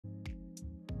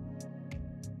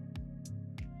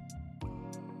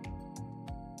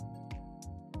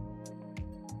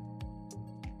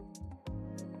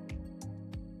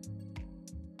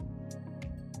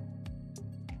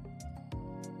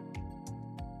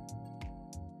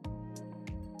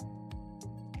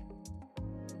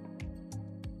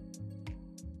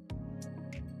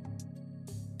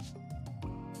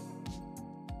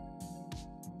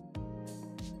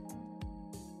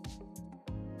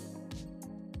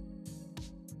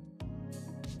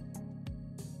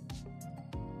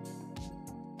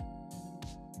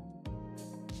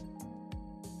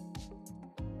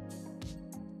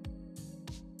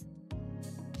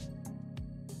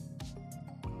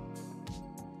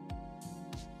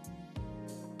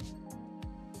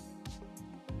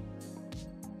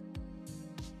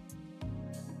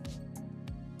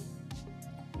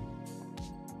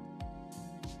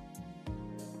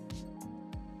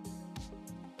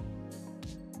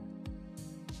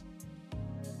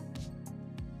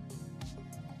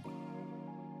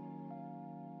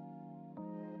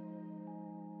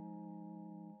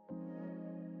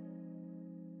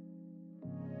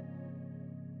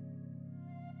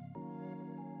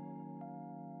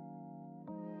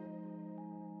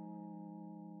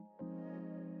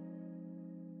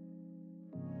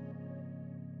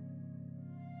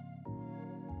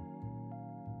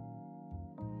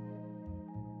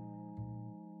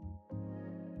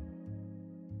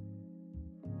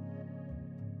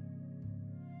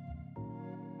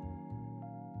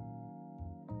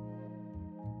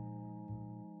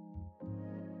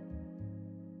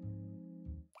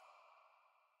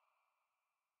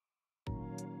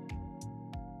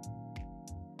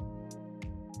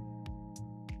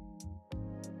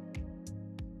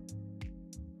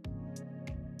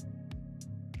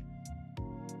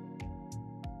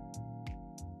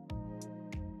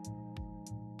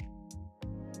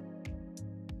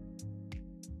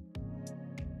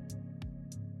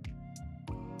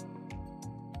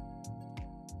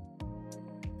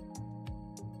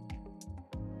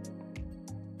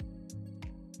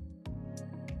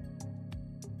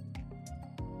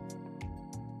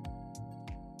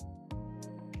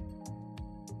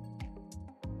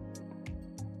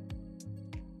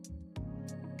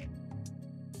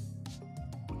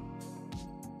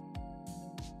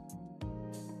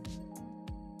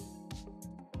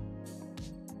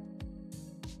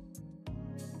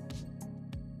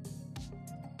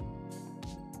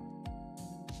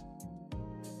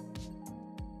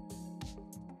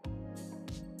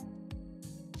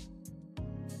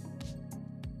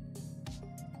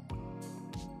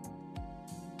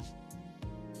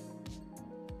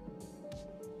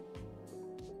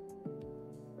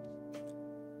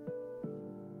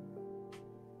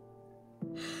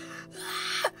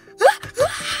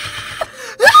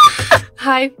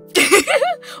Hi.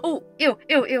 Oh, ew,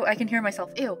 ew, ew. I can hear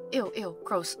myself. Ew, ew, ew.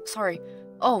 Gross. Sorry.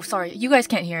 Oh, sorry. You guys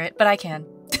can't hear it, but I can.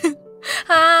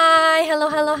 Hi. Hello,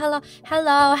 hello, hello.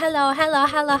 Hello, hello, hello,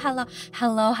 hello, hello.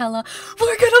 Hello, hello.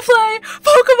 We're gonna play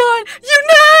Pokemon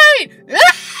Unite!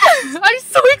 I'm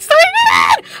so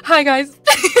excited! Hi, guys.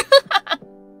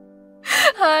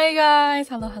 Hi guys!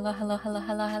 Hello, hello, hello, hello,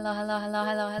 hello, hello, hello, hello,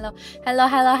 hello, hello, hello,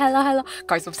 hello, hello, hello.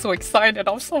 Guys, I'm so excited!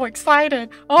 I'm so excited!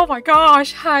 Oh my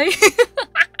gosh! Hi!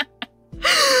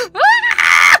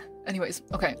 Anyways,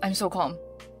 okay, I'm so calm.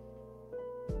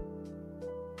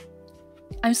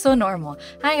 I'm so normal.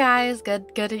 Hi guys!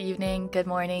 Good evening, good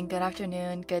morning, good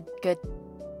afternoon, good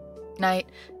night,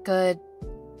 good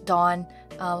dawn.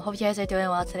 Hope you guys are doing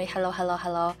well today. Hello, hello,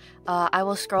 hello. I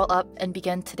will scroll up and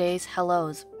begin today's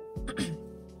hellos.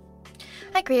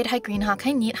 Hi Greed, hi Greenhawk,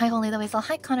 hi Neat, hi Holy the Weasel,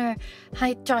 hi Connor,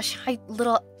 hi Josh, hi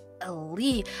Little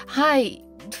Lee, hi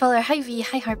Feller, hi V,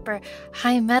 hi Harper,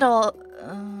 hi Metal,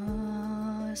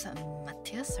 is that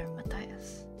Matthias or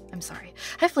Matthias? I'm sorry.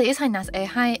 Hi Fleas, hi Nas A,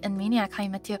 hi Maniac, hi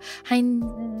Matthew, hi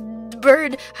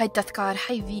Bird, hi Death God,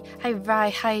 hi V, hi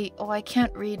Rai, hi, oh I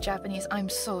can't read Japanese, I'm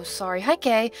so sorry, hi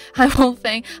Kay, hi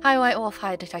Wolfang, hi White Wolf,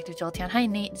 hi Detective Jolteon, hi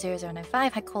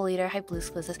Nate0095, hi Coal Eater, hi Blue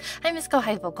Squizzes, hi Misko,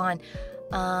 hi Volgon,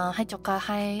 hi Joka,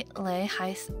 hi Lay,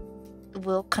 hi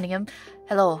Will Cunningham,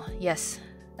 hello, yes,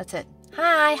 that's it.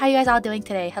 Hi, how you guys all doing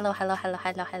today? Hello, hello, hello,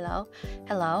 hello, hello,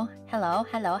 hello, hello,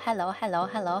 hello, hello, hello,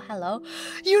 hello, hello.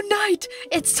 Unite!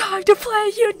 It's time to play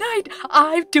Unite!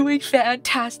 I'm doing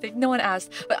fantastic. No one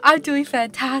asked, but I'm doing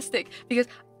fantastic because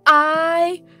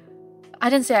I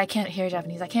didn't say I can't hear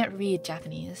Japanese. I can't read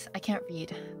Japanese. I can't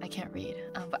read.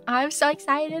 But I'm so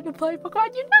excited to play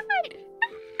Pokemon Unite!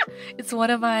 It's one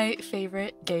of my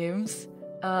favorite games.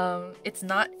 It's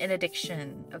not an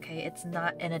addiction, okay? It's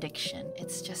not an addiction.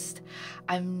 It's just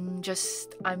I'm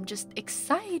just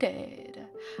excited.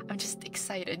 I'm just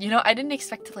excited. You know, I didn't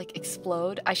expect to like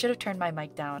explode. I should have turned my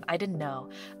mic down. I didn't know.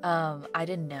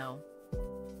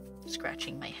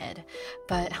 Scratching my head.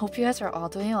 But I hope you guys are all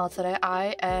doing well today.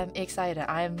 I am excited.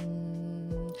 I'm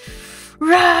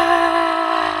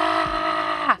Rah!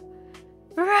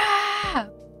 Rah!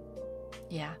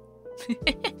 Yeah.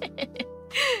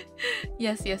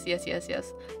 Yes.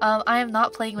 I am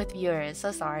not playing with viewers,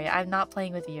 so sorry. I'm not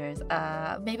playing with viewers.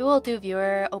 Maybe we'll do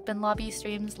viewer open lobby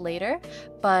streams later,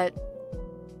 but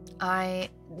I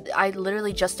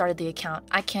literally just started the account.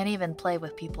 I can't even play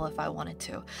with people if I wanted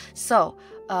to. So,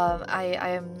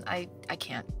 I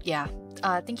can't. Yeah.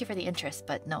 Thank you for the interest,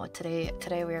 but no, today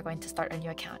we are going to start a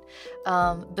new account.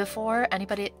 Before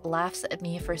anybody laughs at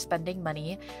me for spending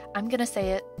money, I'm gonna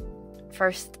say it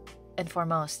first and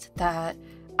foremost that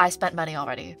I spent money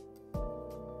already.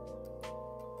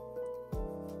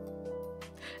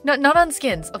 No, not on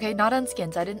skins, okay? Not on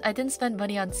skins. I didn't spend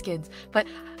money on skins. But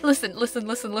listen. No.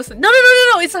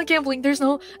 It's not gambling. There's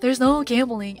no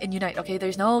gambling in Unite, okay?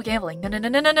 There's no gambling. No.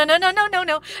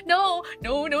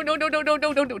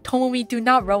 Tomomi, do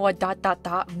not Rowa ...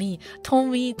 me.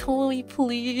 Tomomi,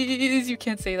 please. You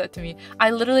can't say that to me.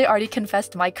 I literally already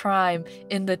confessed my crime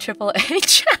in the AAA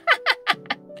chat.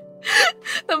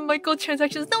 The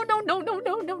microtransactions.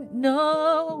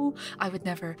 No. I would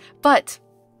never. But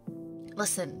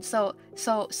listen, so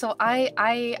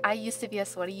I used to be a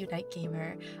sweaty Unite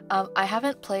gamer. I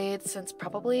haven't played since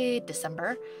probably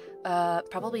December. I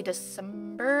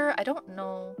don't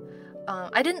know.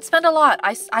 I didn't spend a lot.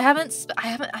 I haven't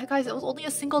guys, it was only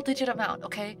a single digit amount,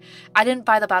 okay? I didn't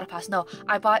buy the battle pass. No,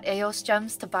 I bought Aeos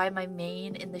gems to buy my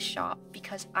main in the shop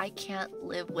because I can't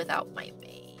live without my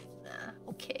main.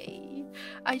 Okay,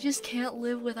 I just can't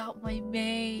live without my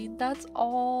main. That's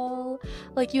all.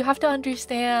 Like, you have to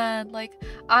understand, like,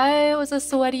 I was a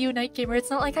sweaty Unite gamer. It's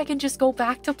not like I can just go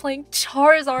back to playing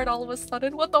Charizard all of a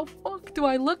sudden. What the fuck do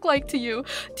I look like to you?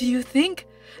 Do you think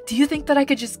that I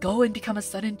could just go and become a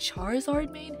sudden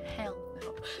Charizard main? Hell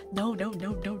no.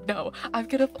 No. I'm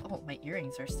gonna... Oh, my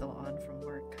earrings are still on from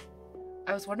work.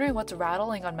 I was wondering what's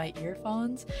rattling on my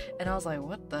earphones, and I was like,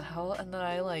 what the hell? And then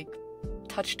I, like,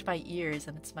 touched my ears,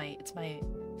 and it's my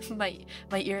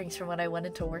earrings from when I went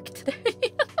into work today.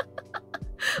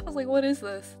 I was like, what is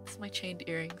this? It's my chained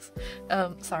earrings.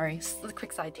 Sorry, a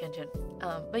quick side tangent.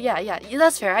 But yeah,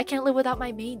 that's fair. I can't live without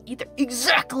my main either.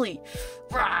 Exactly.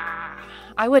 Rah!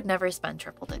 I would never spend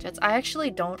triple digits. I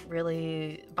actually don't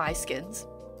really buy skins.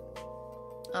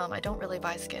 I don't really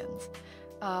buy skins.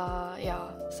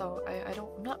 Yeah, so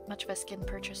I'm not much of a skin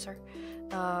purchaser.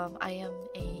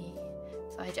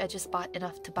 I just bought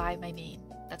enough to buy my main.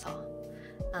 That's all.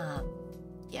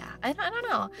 Yeah, I don't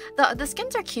know. The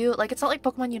skins are cute. Like, it's not like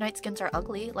Pokemon Unite skins are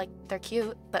ugly. Like, they're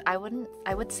cute, but I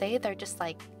would say they're just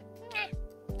like,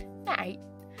 They're aight.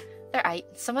 They're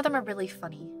aight. Some of them are really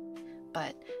funny.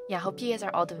 But yeah, hope you guys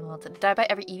are all doing well. Did I buy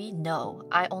every Eevee? No.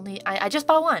 I just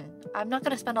bought one. I'm not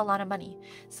gonna spend a lot of money.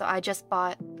 So I just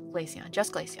bought Glaceon.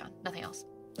 Just Glaceon. Nothing else.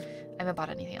 I haven't bought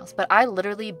anything else. But I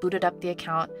literally booted up the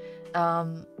account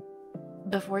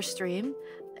before stream,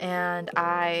 and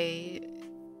I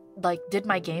like did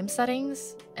my game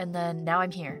settings, and then now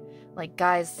I'm here. Like,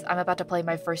 guys, I'm about to play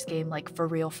my first game, like, for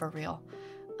real.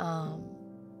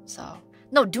 So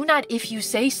no, do not if you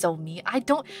say so me. I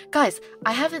don't, guys,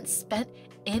 I haven't spent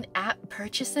in-app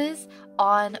purchases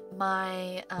on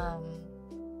my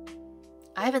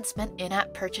I haven't spent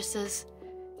in-app purchases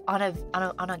on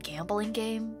a gambling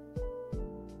game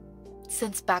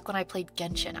since back when I played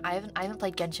Genshin. I haven't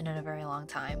played Genshin in a very long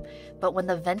time. But when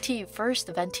the first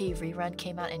Venti rerun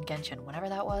came out in Genshin, whenever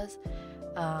that was,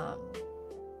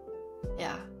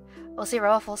 yeah. We'll see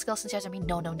Rowa full skill since you guys are me.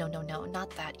 No, not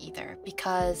that either.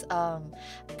 Because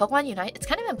Pokemon Unite, it's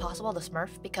kind of impossible to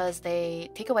smurf because they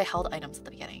take away held items at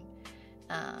the beginning.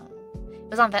 It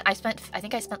was on I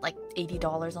think I spent like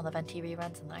 $80 on the Venti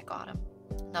reruns, and then I got them.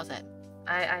 That was it.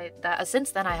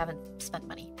 Since then I haven't spent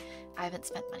money.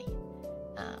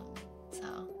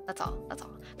 So that's all.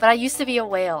 But I used to be a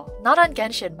whale. Not on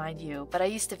Genshin, mind you, but I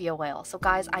used to be a whale. So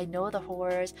guys, I know the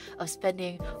horrors of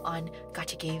spending on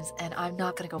gacha games, and I'm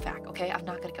not gonna go back, okay? I'm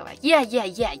not gonna go back. Yeah.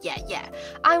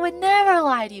 I would never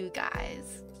lie to you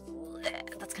guys.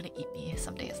 That's gonna eat me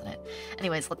someday, isn't it?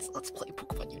 Anyways, let's play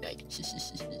Pokemon Unite.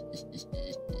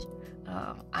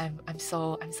 I'm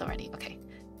so ready. Okay.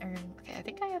 Okay, I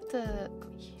think I have to.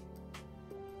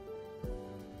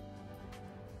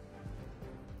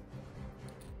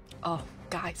 Oh,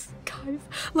 guys,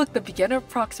 look, the beginner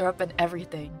procs are up and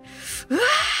everything.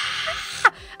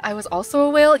 I was also a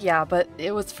whale, yeah, but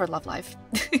it was for Love Life.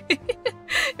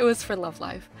 It was for Love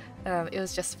Life. It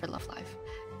was just for Love Life.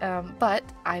 But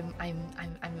I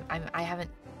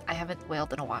haven't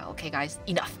whaled in a while. Okay, guys,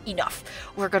 enough.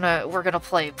 We're gonna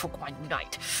play Pokemon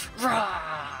Unite.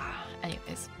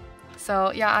 Anyways,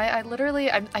 so yeah, I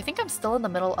literally I think I'm still in the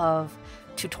middle of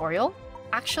tutorial,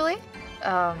 actually.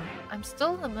 I'm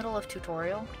still in the middle of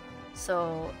tutorial,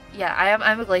 so yeah,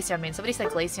 I'm a Glaceon main. Somebody said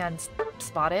Glaceon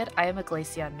spotted. I am a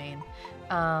Glaceon main.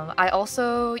 I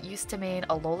also used to main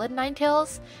Alolan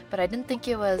Ninetales, but I didn't think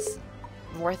it was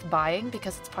worth buying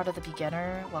because it's part of the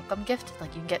beginner welcome gift.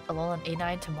 Like, you can get Alolan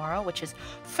A9 tomorrow, which is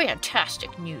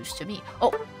fantastic news to me.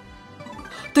 Oh,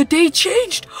 the day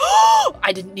changed!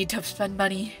 I didn't need to spend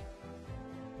money.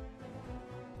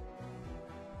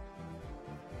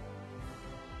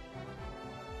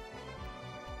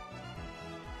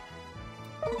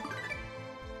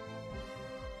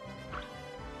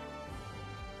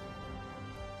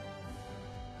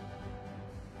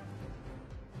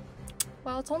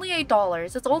 Well, it's only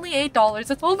 $8. It's only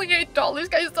 $8. It's only $8,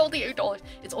 guys. It's only $8.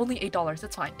 It's only $8.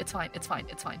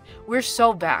 It's fine. We're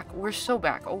so back.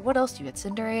 Oh, what else do you get?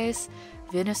 Cinderace,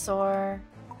 Venusaur.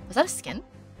 Was that a skin?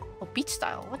 Oh, beach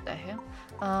style. What the hell?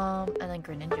 And then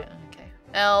Greninja. Okay.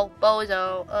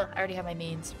 Bozo. I already have my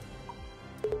mains.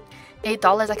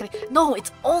 $8. I could. No,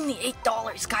 it's only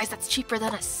 $8, guys. That's cheaper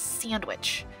than a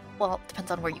sandwich. Well, it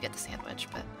depends on where you get the sandwich,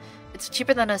 but it's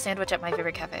cheaper than a sandwich at my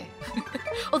favorite cafe.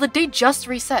 Oh, the day just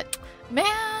reset.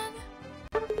 Man.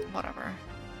 Whatever,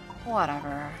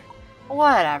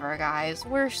 guys.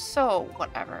 We're so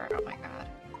whatever. Oh my god.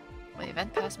 Wait,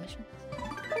 event pass mission?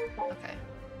 Okay.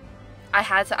 I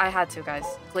had to, guys.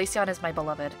 Glaceon is my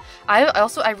beloved.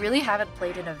 I really haven't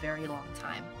played in a very long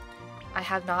time. I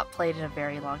have not played in a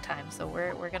very long time, so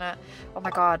we're gonna. Oh my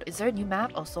god, is there a new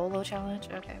map? Oh, solo challenge.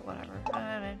 Okay, whatever.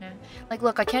 Like,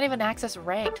 look, I can't even access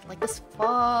ranked. Like, this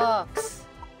fucks.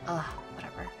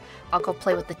 Whatever. I'll go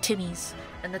play with the Timmies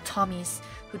and the Tommies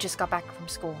who just got back from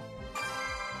school.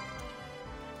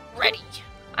 Ready.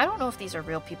 I don't know if these are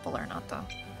real people or not, though.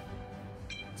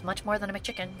 It's much more than a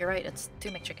McChicken. You're right. It's 2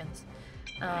 McChickens.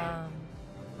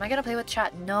 Am I gonna play with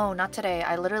chat? No, not today.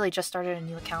 I literally just started a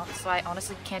new account, so I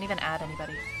honestly can't even add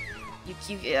anybody.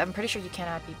 I'm pretty sure you can't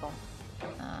add people.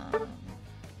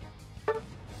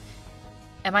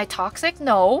 Am I toxic?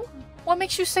 No. What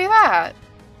makes you say that?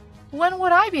 When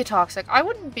would I be toxic? I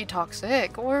wouldn't be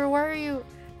toxic. Or why are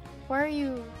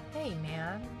you? Hey,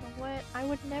 man. What? I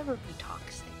would never be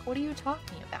toxic. What are you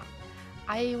talking about?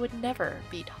 I would never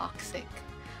be toxic.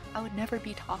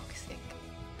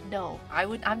 No,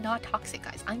 I'm not toxic,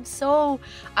 guys. I'm so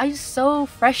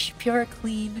fresh, pure,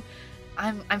 clean.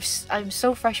 I'm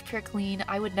so fresh, pure, clean.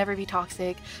 I would never be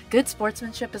toxic. Good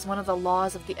sportsmanship is one of the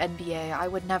laws of the NBA. I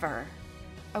would never.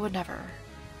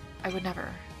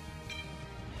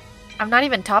 I'm not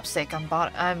even top sick. I'm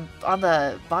on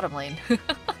the bottom lane.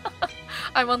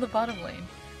 I'm on the bottom lane.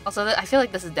 Also, I feel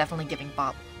like this is definitely giving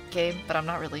bop game, but I'm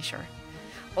not really sure.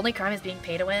 Only crime is being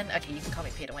pay to win? Okay, you can call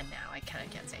me pay to win now. I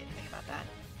can't say anything about that.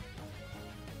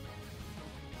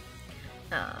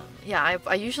 Yeah,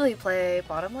 I usually play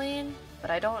bottom lane, but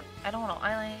I don't know.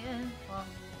 Well,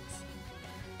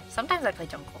 sometimes I play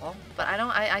jungle, but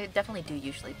I definitely do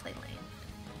usually play lane.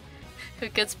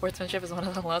 Good sportsmanship is one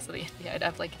of the laws of the NBA. I'd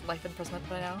have like life imprisonment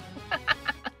by now.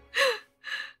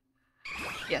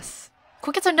 Yes.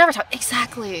 Quick hits are never toxic.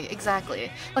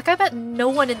 Exactly. Like, I bet no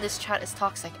one in this chat is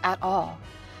toxic at all.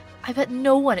 I bet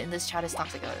no one in this chat is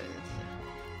toxic.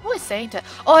 Who is saying to...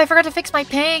 Oh, I forgot to fix my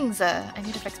pings! I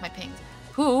need to fix my pings.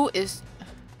 Who is...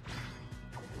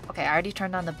 Okay, I already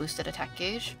turned on the boosted attack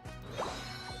gauge.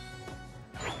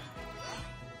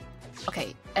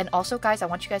 Okay, and also, guys, I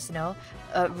want you guys to know,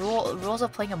 rules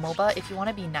of playing a MOBA, if you want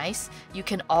to be nice, you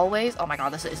can always... Oh my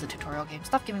god, this is a tutorial game.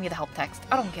 Stop giving me the help text.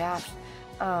 I don't care.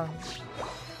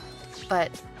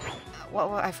 But what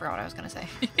I forgot what I was gonna say.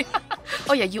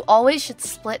 Oh yeah, you always should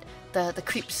split the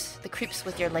creeps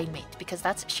with your lane mate, because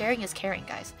that's sharing is caring,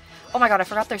 guys. Oh my god, I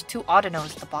forgot there's 2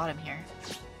 Audinos at the bottom here.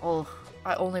 Oh,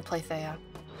 I only play Thea.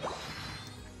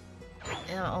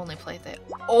 Yeah, I only play Thea.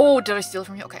 Oh, did I steal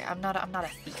from you? Okay, I'm not a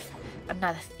thief. I'm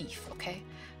not a thief, okay?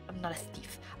 I'm not a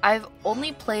thief. I've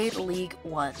only played League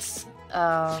once.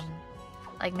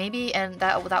 Like maybe, and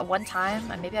that one time,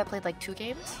 maybe I played like 2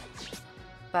 games.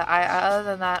 But other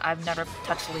than that, I've never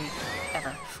touched League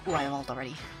ever. Ooh, I evolved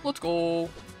already. Let's go.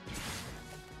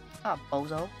 Ah,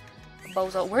 bozo.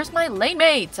 Bozo. Where's my lane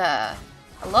mate?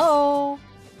 Hello?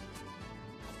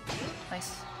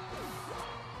 Nice.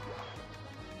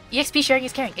 EXP sharing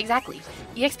is caring. Exactly.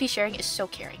 EXP sharing is so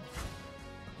caring.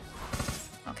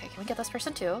 Okay, can we get this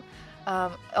person too? They're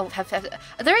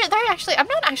actually, I'm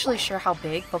not actually sure how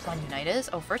big Pokemon Unite is.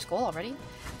 Oh, first goal already?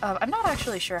 I'm not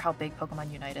actually sure how big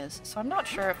Pokemon Unite is, so I'm not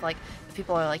sure if if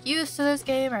people are like used to this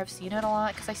game or have seen it a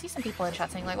lot, because I see some people in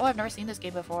chat saying like, oh, I've never seen this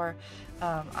game before.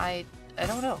 I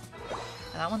don't know.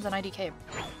 That one's an IDK.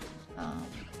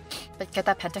 But get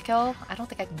that pentakill? I don't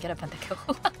think I can get a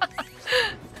pentakill.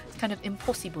 It's kind of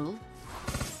impossible.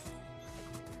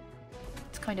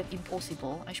 Kind of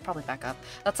impossible. I should probably back up.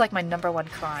 That's like my #1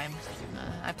 crime.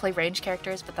 I play range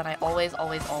characters, but then I always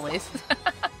I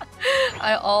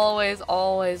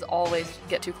always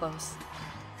get too close.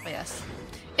 But yes,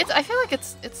 I feel like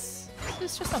it's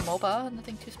just a MOBA.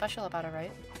 Nothing too special about it,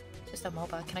 right? Just a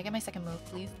MOBA. Can I get my second move,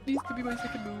 please? Please give me my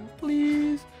second move,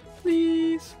 please,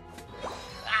 please.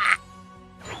 Ah!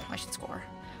 I should score.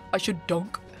 I should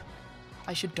dunk.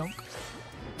 I should dunk.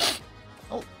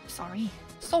 Oh, sorry.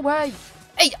 Sorry.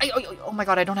 Hey, oh my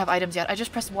god, I don't have items yet. I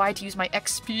just pressed Y to use my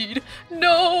X speed.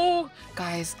 No!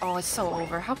 Guys, oh, it's so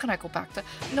over. How can I go back to...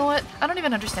 You know what? I don't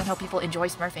even understand how people enjoy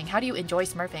smurfing. How do you enjoy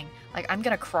smurfing? Like, I'm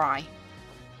gonna cry.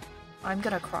 I'm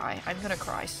gonna cry.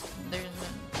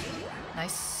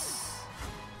 Nice.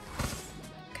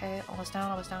 Okay, almost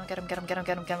down. Get him.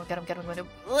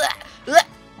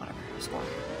 Whatever, score.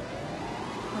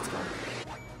 Let's go.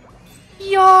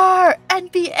 Yar!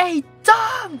 NBA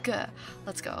dunk!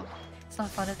 Let's go. It's not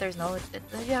fun if there's no...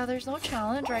 Yeah, there's no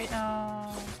challenge right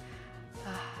now.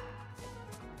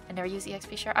 I never use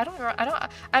EXP share.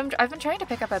 I've been trying to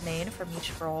pick up a main from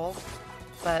each role,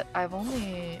 but I've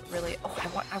only really...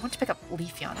 Oh, I want to pick up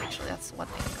Leafeon, actually. That's one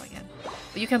thing going in.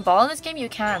 But you can ball in this game? You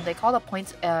can. They call the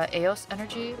points Eos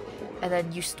energy, and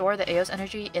then you store the Eos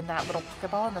energy in that little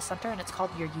Pokeball in the center, and it's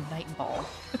called your Unite Ball.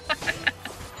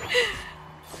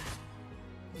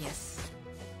 Yes.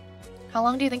 How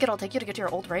long do you think it'll take you to get to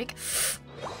your old rank?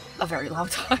 A very long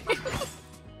time.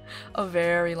 A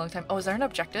very long time. Oh, is there an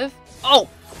objective? Oh!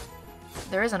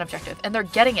 There is an objective, and they're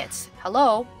getting it.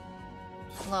 Hello?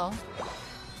 Hello?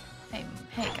 Hey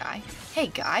guy. Hey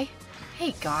guy.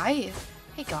 Hey guy.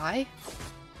 Hey guy.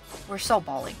 We're so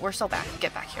balling. We're so back.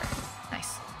 Get back here.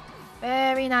 Nice.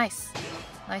 Very nice.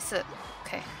 Nice.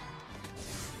 Okay.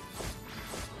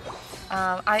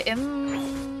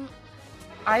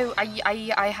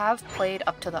 I have played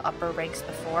up to the upper ranks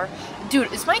before.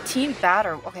 Dude, is my team bad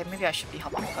or... Okay, maybe I should be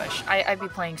helping push. I'd be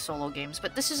playing solo games,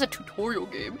 but this is a tutorial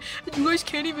game. And you guys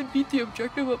can't even beat the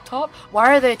objective up top?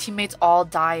 Why are their teammates all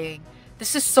dying?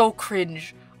 This is so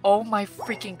cringe. Oh my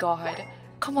freaking god.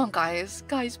 Come on, guys.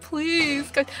 Guys,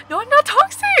 please. Guys. No, I'm not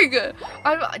toxic!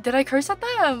 Did I curse at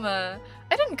them? I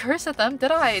didn't curse at them,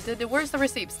 did I? Where's the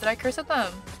receipts? Did I curse at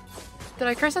them? Did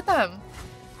I curse at them?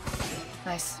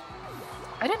 Nice.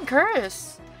 I didn't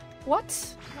curse!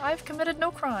 What? I've committed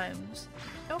no crimes.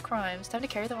 No crimes. Time to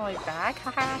carry them on my back?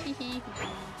 Haha, hee hee.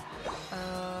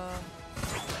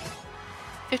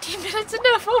 15 minutes into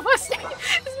Is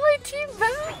my team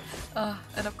back?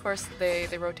 And of course they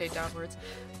rotate downwards.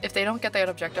 If they don't get that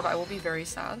objective, I will be very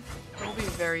sad. I will be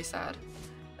very sad.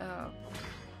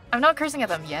 I'm not cursing at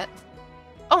them yet.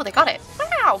 Oh, they got it!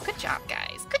 Wow! Good job,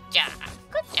 guys! Good job!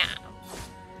 Good job!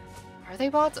 Are they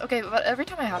bots? Okay, but every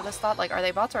time I have this thought, like, are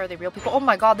they bots or are they real people? Oh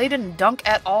my god, they didn't dunk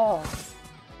at all!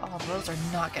 Oh, those are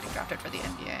not getting drafted for the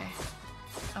NBA.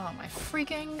 Oh my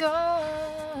freaking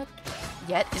god!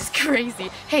 Yet is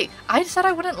crazy. Hey, I said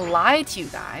I wouldn't lie to you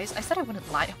guys. I said I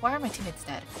wouldn't lie. Why are my teammates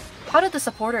dead? How did the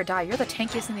supporter die? You're the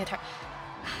tankiest in the entire...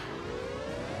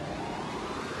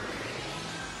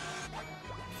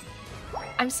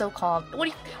 I'm so calm.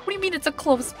 What do you mean it's a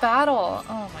close battle?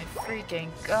 Oh my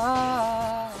freaking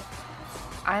god.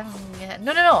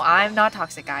 No, I'm not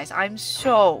toxic, guys. I'm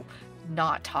so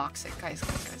not toxic. Guys.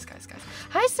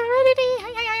 Hi, Serenity!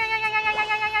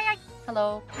 Hi.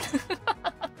 Hello.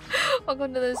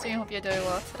 Welcome to the stream. Hope you're doing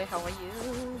well today. How are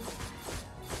you?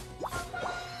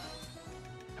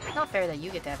 Not fair that you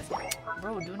get to have it.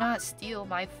 Bro, do not steal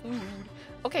my food.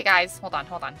 Okay, guys. Hold on.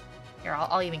 Here,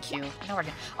 I'll even queue. I know we're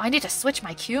gonna... Oh, I need to switch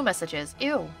my queue messages.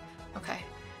 Ew. Okay.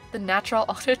 The natural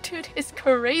altitude is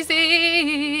crazy.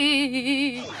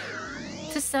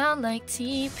 To sound like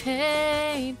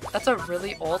T-Pain. That's a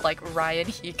really old, like, Ryan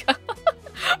Higa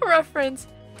reference.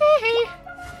 I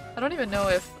don't even know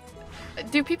if...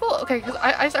 Do people... Okay, because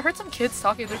I heard some kids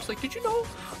talking. They're just like, did you know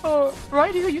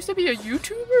Ryan Higa used to be a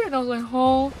YouTuber? And I was like,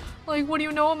 oh, like, what do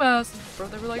you know him as? And bro,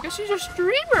 they were like, she's a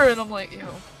streamer. And I'm like, ew.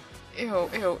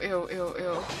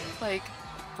 Like,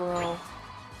 bro.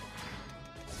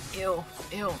 Ew.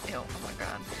 Oh my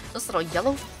god. This little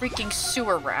yellow freaking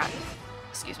sewer rat.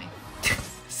 Excuse me.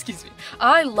 Excuse me.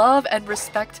 I love and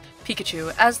respect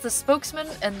Pikachu. As the spokesman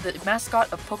and the mascot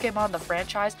of Pokemon the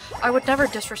franchise, I would never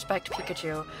disrespect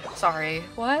Pikachu. Sorry.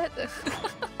 What?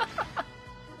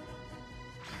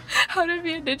 How to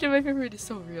be a ninja, my favorite is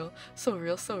so real. So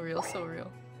real.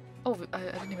 Oh, I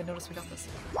didn't even notice we got this.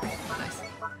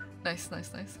 Nice.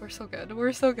 We're so good.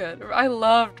 I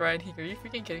loved Ryan Higa. Are you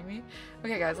freaking kidding me?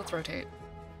 Okay, guys, let's rotate.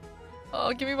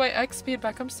 Oh, give me my X speed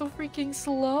back. I'm so freaking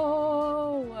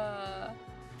slow.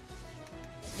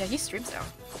 Yeah, he streams now.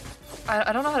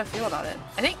 I don't know how to feel about it.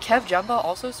 I think Kev Jumbo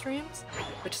also streams,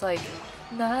 which, like,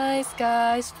 nice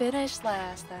guys finish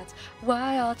last. That's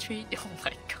why I'll treat you. Oh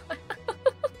my god.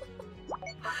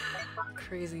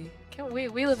 Crazy. Can't we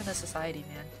live in a society,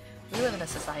 man. We live in a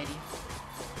society.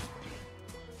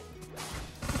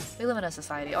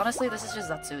 Honestly, this is just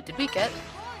Zatsu. Did we get...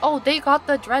 Oh, they got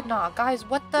the Dreadnought. Guys,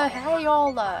 what the hell?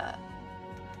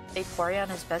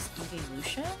 Vaporeon is best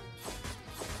evolution?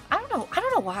 I don't know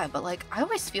why, but like, I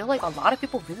always feel like a lot of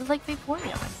people really like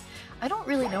Vaporeon. I don't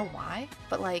really know why,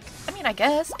 but like, I mean, I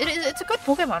guess it's a good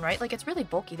Pokemon, right? Like, it's really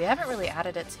bulky. They haven't really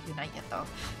added it to Unite yet, though.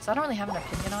 So I don't really have an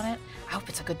opinion on it. I hope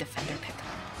it's a good defender pick,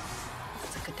 though.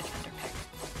 It's a good defender pick.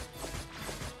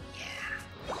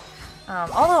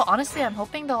 Although, honestly, I'm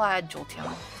hoping they'll add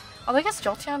Jolteon. Although I guess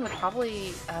Jolteon would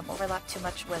probably overlap too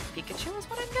much with Pikachu, is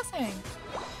what I'm guessing.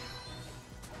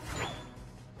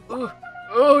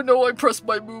 Oh no, I pressed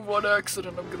my move on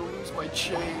accident. I'm gonna lose my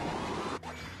chain.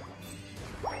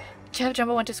 Kev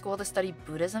Jumbo went to school to study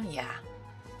Buddhism? Yeah.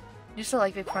 Used to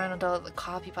like Vaporeon until the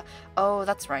coffee pasta. Oh,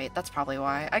 that's right. That's probably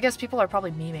why. I guess people are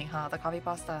probably memeing, huh? The coffee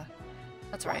pasta.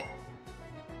 That's right.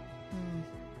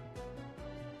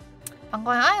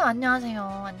 반가워요. 아유,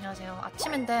 안녕하세요.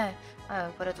 아침인데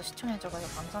아유, 그래도 시청해줘서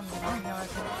감사합니다.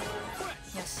 안녕하세요.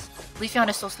 Yes. Leafeon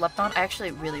is so slept on. I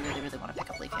actually really want to pick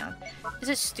up Leafeon. Is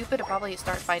it stupid to probably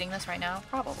start fighting this right now?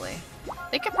 Probably.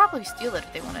 They could probably steal it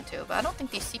if they wanted to, but I don't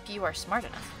think these CPU are smart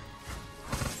enough.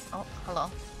 Oh, hello.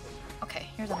 Okay,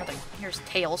 here's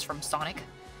Tails from Sonic.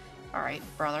 Alright,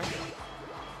 brother.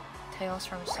 Tails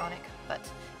from Sonic, but...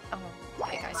 Oh,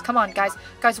 okay, guys. Come on, guys.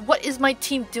 Guys, what is my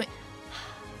team doing?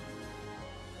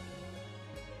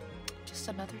 Just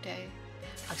another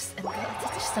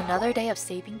day of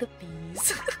saving the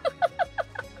bees.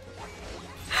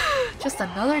 Just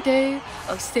another day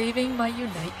of saving my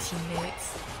Unite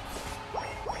teammates.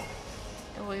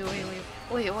 Oi.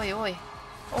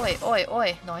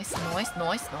 Nice.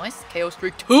 KO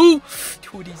streak 2!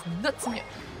 2 of these nuts in your...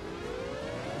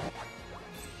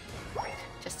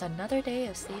 Just another day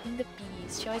of saving the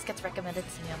bees. She always gets recommended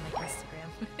to me on my Instagram.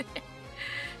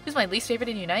 Who's my least favorite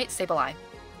in Unite? Sableye.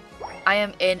 I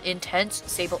am an intense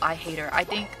Sableye hater. I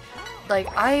think, like,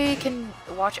 I can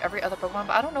watch every other Pokemon,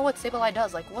 but I don't know what Sableye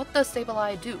does. Like, what does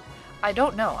Sableye do? I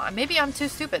don't know. Maybe I'm too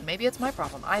stupid. Maybe it's my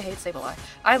problem. I hate Sableye.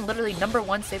 I am literally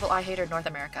 #1 Sableye hater in North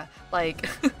America. Like,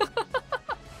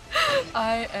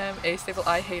 I am a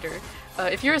Sableye hater.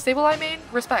 If you're a Sableye main,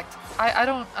 respect.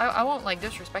 I won't like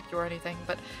disrespect you or anything,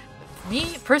 but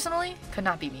me personally could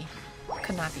not be me.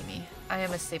 Could not be me. I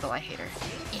am a Sableye hater.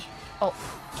 Oh,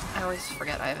 I always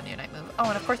forget I have a Unite move. Oh,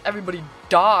 and of course everybody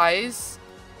dies.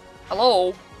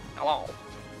 Hello? Hello.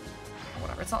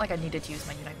 Whatever, it's not like I needed to use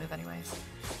my Unite move anyways.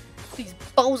 These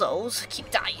bozos keep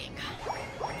dying.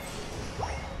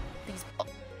 They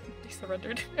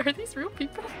surrendered. Are these real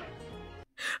people?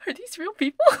 Are these real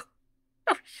people?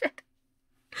 Oh shit.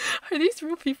 Are these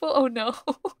real people? Oh no.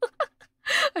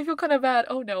 I feel kind of bad.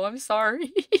 Oh no, I'm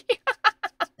sorry.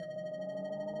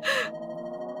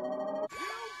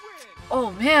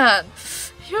 Oh man.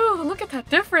 Phew, look at that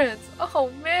difference. Oh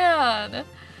man.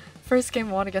 First game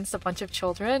won against a bunch of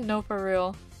children? No, for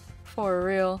real. For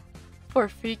real. For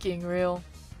freaking real.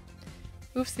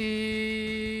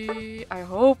 Oopsie. I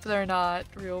hope they're not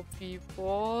real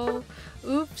people.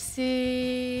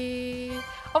 Oopsie.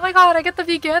 Oh my god, I get the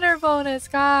beginner bonus,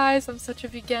 guys. I'm such a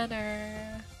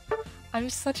beginner. I'm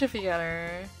such a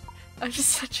beginner. I'm just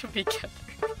such a beginner.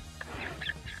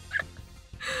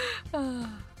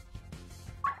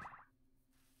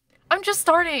 I'm just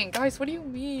starting, guys. What do you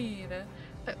mean?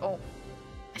 Oh,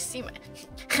 I see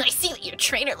that your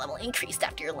trainer level increased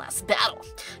after your last battle.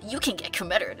 You can get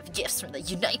commemorative gifts from the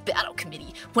Unite Battle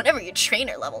Committee whenever your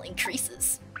trainer level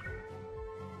increases.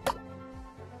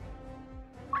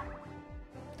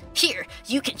 Here,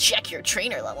 you can check your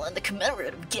trainer level and the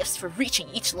commemorative gifts for reaching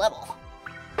each level.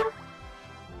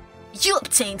 You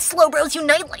obtained Slowbro's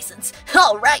Unite license!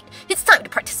 Alright, it's time to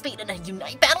participate in a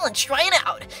Unite battle and try it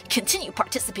out! Continue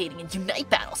participating in Unite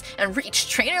battles and reach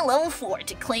trainer level 4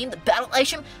 to claim the battle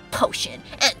item, potion,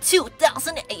 and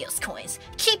 2,000 Aos coins.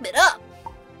 Keep it up!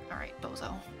 Alright,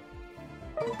 bozo.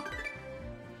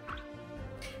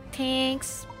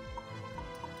 Thanks.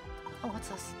 Oh, what's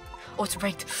this? Oh, it's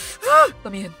ranked.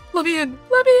 Let me in! Let me in!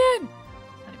 Let me in!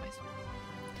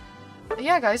 But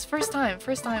yeah, guys, first time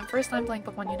playing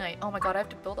Pokemon Unite. Oh my god, I have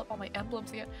to build up all my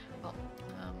emblems again. Well,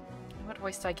 what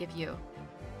voice do I give you?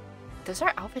 Does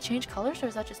our outfit change colors, or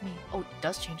is that just me? Oh, it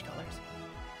does change colors.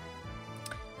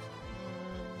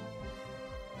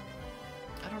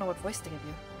 I don't know what voice to give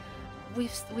you.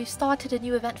 We've started a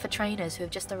new event for trainers who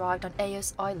have just arrived on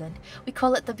Aos Island. We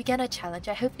call it the Beginner Challenge.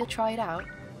 I hope you'll try it out.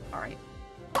 Alright.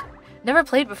 Never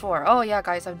played before. Oh yeah,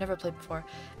 guys, I've never played before.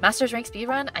 Masters rank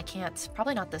speedrun? I can't.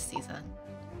 Probably not this season.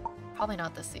 Probably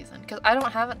not this season, because I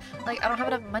don't have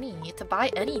enough money to buy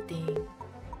anything.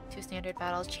 2 standard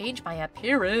battles. Change my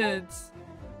appearance.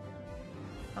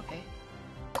 Okay.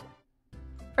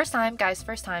 First time, guys.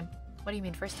 First time. What do you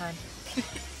mean first time?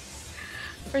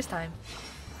 First time.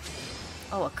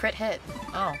 Oh, a crit hit.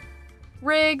 Oh.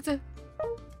 Rigged!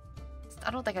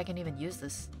 I don't think I can even use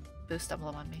this boost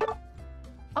emblem on me.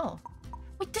 Oh.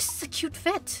 Wait, this is a cute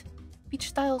fit! Beach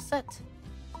style set.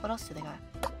 What else do they got?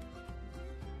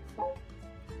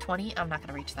 20? I'm not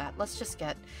gonna reach that. Let's just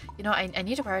get... You know, I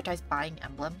need to prioritize buying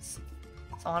emblems.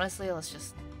 So honestly, let's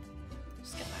just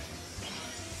get that.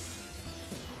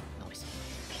 Noise.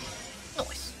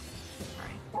 Noise.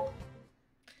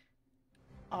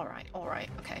 Alright. Alright,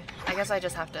 okay. I guess I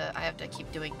have to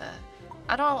keep doing the...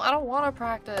 I don't wanna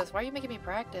practice. Why are you making me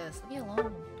practice? Leave me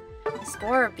alone.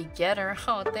 Score beginner.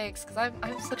 Oh, thanks, because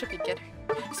I'm such a beginner.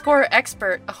 Score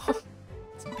expert. Oh,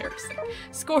 it's embarrassing.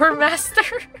 Score master.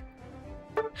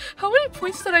 How many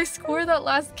points did I score that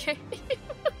last game?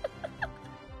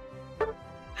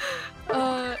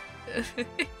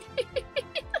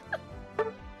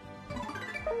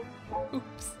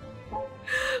 Oops.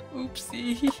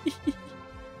 Oopsie.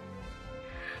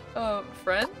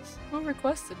 Friends? Who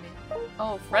requested me?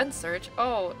 Oh, friend search.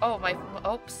 Oh,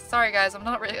 oops. Sorry guys, I'm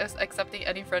not really accepting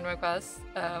any friend requests.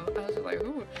 I was just like,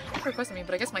 who requested me?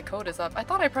 But I guess my code is up. I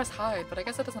thought I pressed hide, but I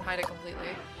guess it doesn't hide it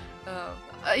completely.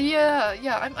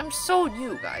 Yeah, I'm so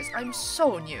new, guys. I'm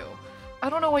so new. I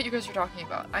don't know what you guys are talking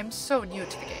about. I'm so new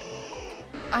to the game.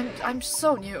 I'm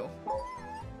so new.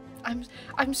 I'm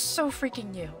so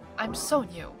freaking new. I'm so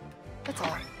new. That's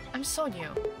all. I'm so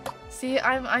new. See,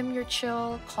 I'm your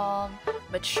chill, calm,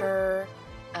 mature,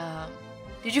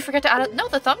 did you forget to add it? No,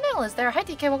 the thumbnail is there. Hi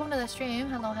TK, welcome to the stream.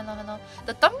 Hello.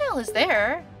 The thumbnail is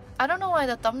there. I don't know why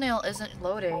the thumbnail isn't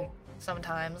loading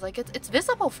sometimes. Like, it's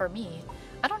visible for me.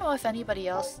 I don't know if anybody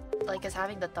else, like, is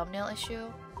having the thumbnail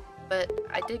issue, but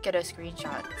I did get a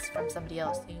screenshot from somebody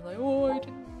else saying like, oh,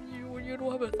 you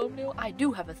don't have a thumbnail? I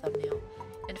do have a thumbnail.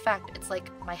 In fact, it's like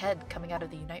my head coming out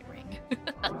of the Unite ring.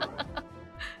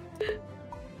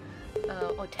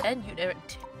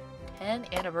 10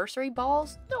 anniversary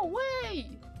balls? No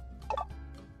way!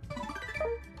 No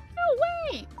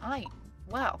way!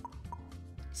 Wow.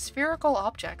 Spherical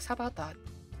objects, how about that?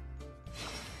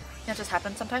 That just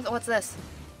happens sometimes. Oh, what's this?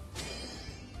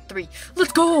 3.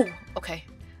 Let's go! Okay.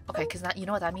 Okay, because you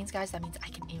know what that means, guys? That means I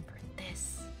can aim for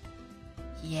this.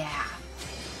 Yeah.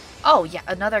 Oh, yeah,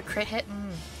 another crit hit.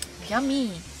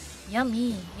 Yummy.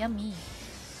 Yummy. Yummy.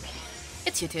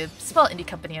 It's YouTube. Small indie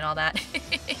company and all that.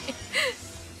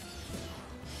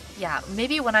 Yeah,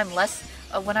 maybe when I'm less...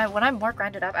 when I'm more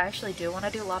grinded up, I actually do want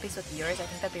to do lobbies with viewers. I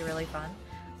think that'd be really fun.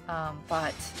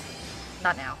 But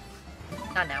not now.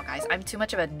 Not now, guys. I'm too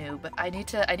much of a noob. I need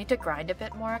to grind a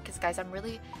bit more, because guys, I'm a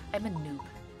noob.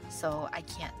 So I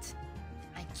can't.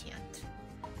 I can't.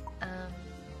 And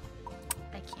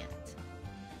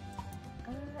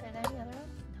any other one?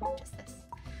 No, just this.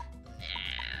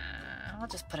 I'll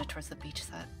just put it towards the beach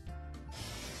set.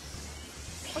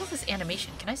 What is this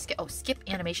animation? Can I skip? Oh, skip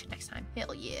animation next time.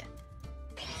 Hell yeah.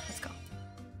 Let's go.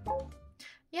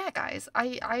 Yeah, guys.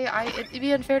 It'd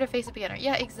be unfair to face a beginner.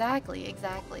 Yeah, exactly,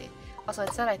 exactly. Also,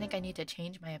 it said I think I need to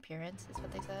change my appearance, is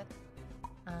what they said.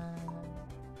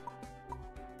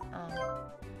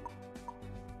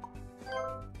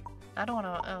 I don't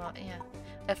want to, yeah.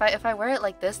 If I wear it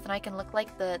like this, then I can look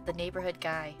like the neighborhood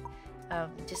guy.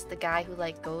 Just the guy who,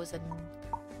 like, goes and,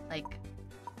 like,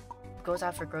 goes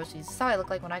out for groceries. This is how I look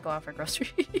like when I go out for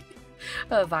groceries.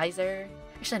 A visor.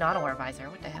 Actually, no, I don't wear a visor.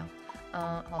 What the hell?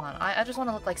 Hold on. I just want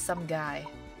to look like some guy.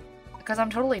 Because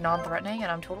I'm totally non-threatening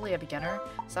and I'm totally a beginner.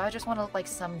 So I just want to look like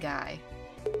some guy.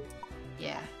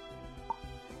 Yeah.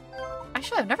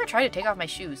 Actually, I've never tried to take off my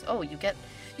shoes. Oh, you get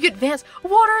Vans.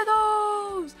 What are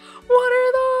those? What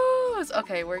are those?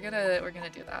 Okay, we're gonna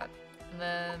do that. And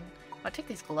then I'll take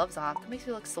these gloves off. That makes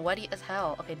me look sweaty as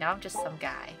hell. Okay, now I'm just some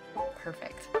guy.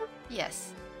 Perfect.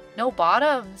 Yes. No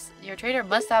bottoms. Your trainer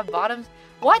must have bottoms.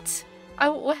 What?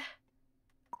 What?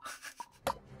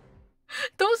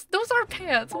 Those are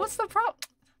pants. What's the problem?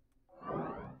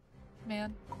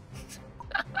 Man.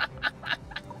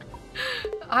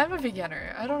 I'm a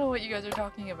beginner. I don't know what you guys are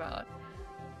talking about.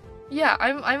 Yeah,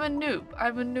 I'm a noob.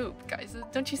 I'm a noob, guys.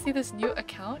 Don't you see this new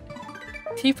account?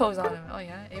 T-pose on him. Oh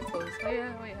yeah, A-pose. Oh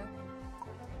yeah, oh yeah.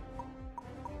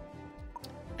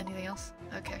 Anything else?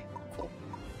 Okay, cool.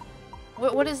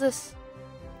 What is this?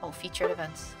 Oh, featured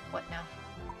events. What now?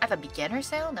 I have a beginner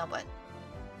sale? No, but...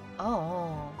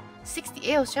 Oh, 60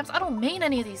 AOS gems? I don't main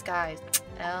any of these guys.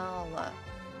 L.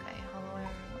 Okay,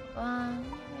 hello.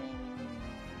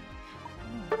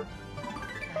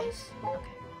 Nice.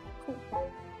 Okay, cool.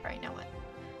 Alright, now what?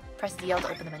 Press DL to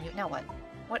open the menu. Now what?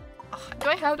 What? Oh, do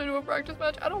I have to do a practice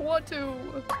match? I don't want to.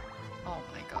 Oh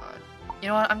my god. You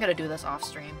know what? I'm gonna do this off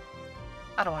stream.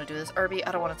 I don't want to do this. Irby,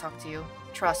 I don't want to talk to you.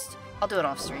 Trust. I'll do it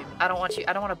off stream. I don't want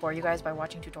to bore you guys by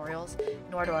watching tutorials,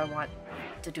 nor do I want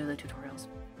to do the tutorials.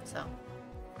 So.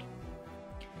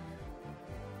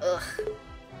 Ugh.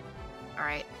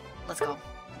 Alright, let's go.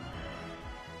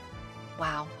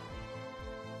 Wow.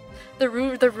 They're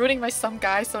rooting my some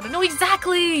guy, so no,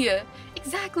 exactly!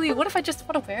 Exactly! What if I just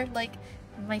want to wear, like,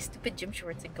 my stupid gym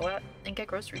shorts and go out and get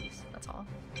groceries? That's all.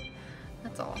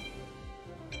 That's all.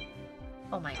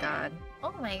 Oh my god.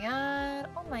 Oh my god.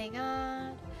 Oh my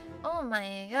god. Oh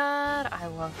my god. I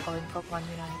love playing Pokemon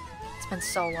Unite. It's been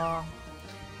so long.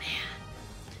 Man.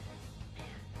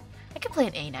 I could play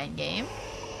an A9 game.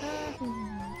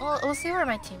 Well, we'll see where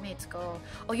my teammates go.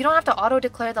 Oh, you don't have to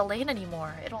auto-declare the lane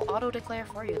anymore. It'll auto-declare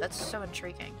for you. That's so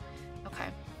intriguing. Okay.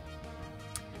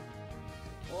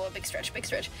 Oh, big stretch, big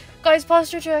stretch. Guys,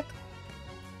 posture check!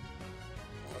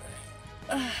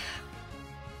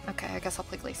 Okay, I guess I'll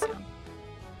play Glaceon.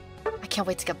 I can't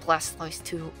wait to get Blastoise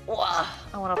too. I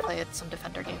want to play some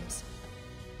Defender games.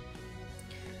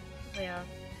 But yeah.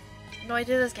 No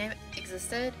idea this game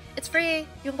existed. It's free! You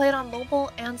can play it on mobile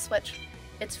and Switch.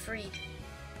 It's free.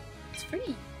 It's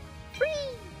free. Free!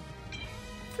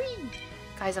 Free!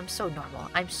 Guys, I'm so normal.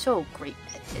 I'm so great.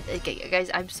 Okay,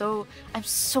 guys, I'm so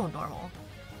normal.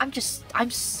 I'm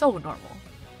so normal.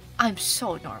 I'm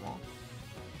so normal.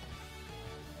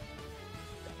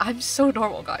 I'm so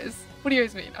normal, guys. What do you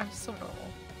guys mean? I'm so normal.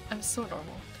 I'm so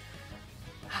normal.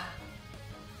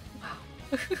 Wow.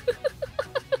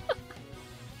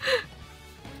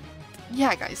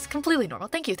 Yeah, guys, completely normal.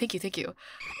 Thank you, thank you, thank you.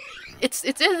 It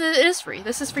is free.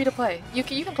 This is free to play. You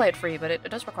can play it free, but it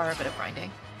does require a bit of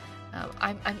grinding.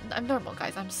 I'm normal,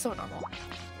 guys. I'm so normal.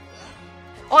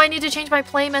 Oh, I need to change my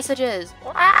play messages.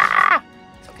 Ah!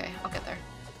 It's okay. I'll get there.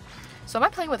 So am I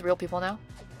playing with real people now?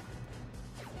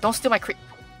 Don't steal my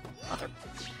mother.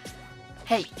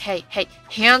 Hey, hey, hey!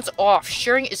 Hands off!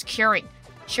 Sharing is caring.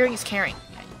 Sharing is caring.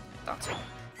 Yeah, I thought so.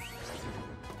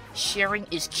 Sharing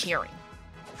is caring.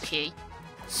 Okay.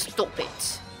 Stop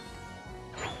it.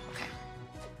 Okay.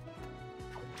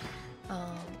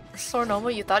 So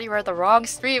normal, you thought you were at the wrong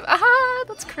stream. Aha!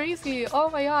 That's crazy. Oh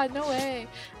my god, no way.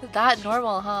 That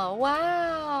normal, huh?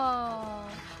 Wow.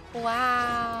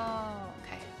 Wow.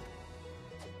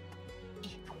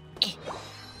 Okay.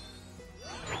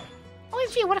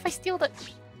 OMG, what if I steal the...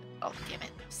 Oh, damn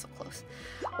it. I was so close.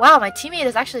 Wow, my teammate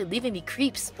is actually leaving me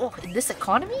creeps. Oh, in this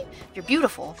economy? You're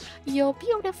beautiful. You're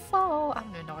beautiful. I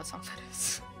don't even know what song that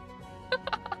is.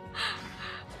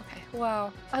 Okay,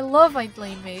 wow. I love my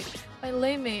lane mate. My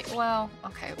lane mate, wow.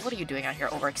 Okay, what are you doing out here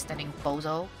overextending,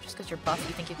 bozo? Just because you're buff,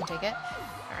 you think you can take it?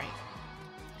 Alright.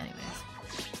 Anyways.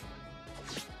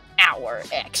 Our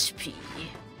XP.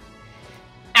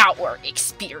 Our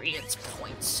experience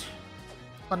points.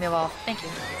 Let me evolve. Thank you.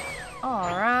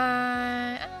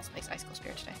 Alright. Let's make Icicle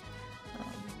Spirit today.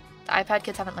 The iPad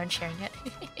kids haven't learned sharing yet.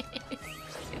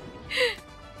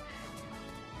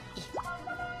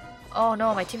 Oh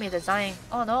no, my teammate is dying.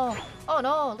 Oh no. Oh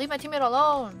no, leave my teammate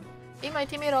alone. Leave my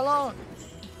teammate alone.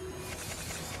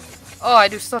 Oh, I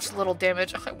do such little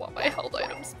damage. I want my health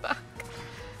items back.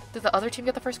 Did the other team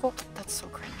get the first goal? That's so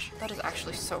cringe. That is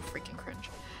actually so freaking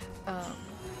cringe.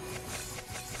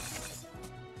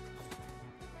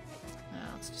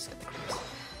 Let's just get the creeps.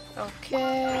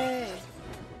 Okay.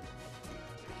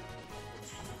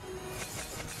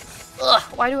 Ugh,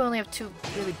 why do I only have 2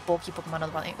 really bulky Pokemon on the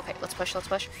bottom? Okay, let's push, let's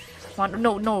push. Come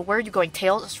on, no, where are you going?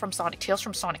 Tails from Sonic, Tails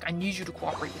from Sonic. I need you to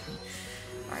cooperate with me.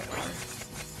 Alright, whatever.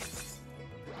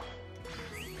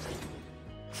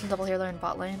 Double healer in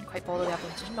bot lane. Quite bold of the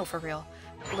opposition. No, for real.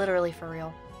 Literally for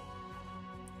real.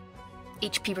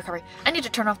 HP recovery. I need to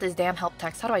turn off this damn help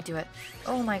text. How do I do it?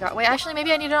 Oh my god. Wait, actually,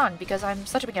 maybe I need it on because I'm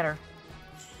such a beginner.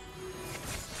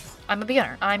 I'm a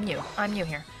beginner. I'm new. I'm new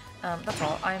here. That's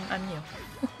all. I'm new.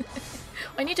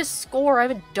 I need to score. I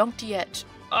haven't dunked yet.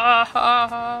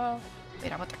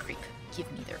 Wait, I want the creep. Give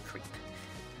me their creep.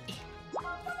 Oh,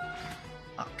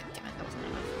 god damn it. That wasn't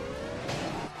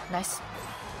enough. Nice.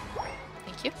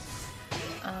 Thank you.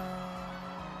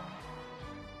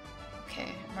 Okay,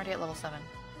 I'm already at level 7.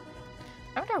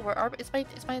 I wonder where is my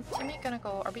teammate gonna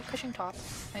go? Are we pushing top?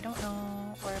 I don't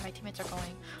know where my teammates are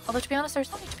going. Although to be honest,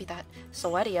 there's no need to be that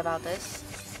sweaty about this.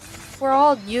 We're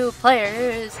all new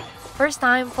players. First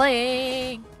time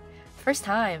playing. First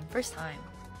time. First time.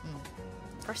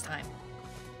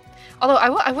 Although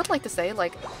I would like to say,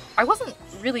 like, I wasn't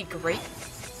really great.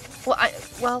 Well, I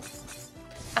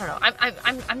don't know.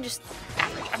 I'm just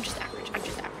average. I'm just average.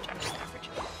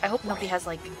 I hope nobody has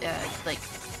like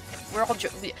we're all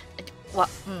what?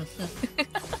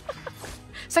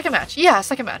 Second match. Yeah,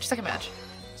 second match.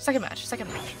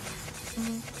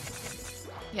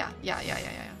 Yeah.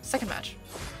 Second match.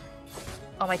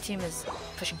 Oh, my team is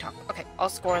pushing top. Okay, I'll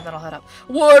score and then I'll head up.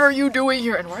 What are you doing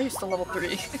here? And why are you still level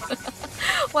 3?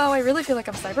 Wow, I really feel like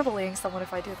I'm cyberbullying someone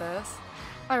if I do this.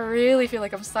 I really feel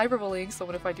like I'm cyberbullying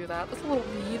someone if I do that. That's a little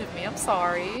mean of me. I'm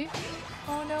sorry.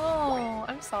 Oh no,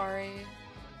 I'm sorry.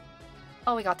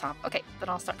 Oh, we got top. Okay, then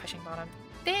I'll start pushing bottom.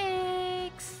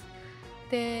 Thanks.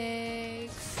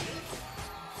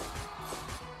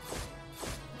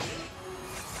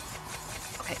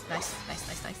 Okay, nice.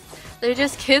 They're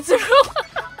just kids.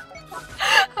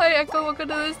 Hi Echo, welcome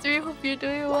to the stream. Hope you're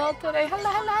doing well today. Hello,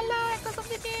 Echo's up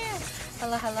in here.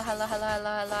 Hello.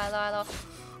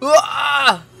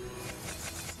 Ah!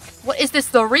 What is this?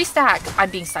 The restack? I'm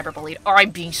being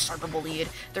cyberbullied.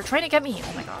 They're trying to get me.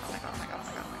 Oh my god.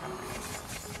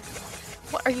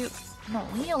 What are you? No,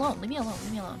 leave me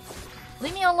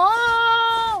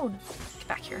alone. Get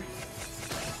back here.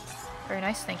 Very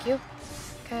nice, thank you.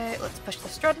 Okay, let's push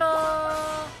this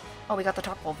Dreadnought. Oh, we got the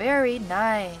top goal. Very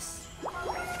nice.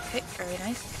 Okay, very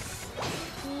nice.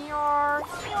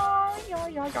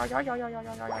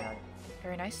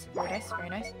 Very nice.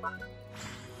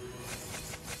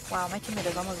 Wow, my teammate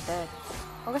is almost dead.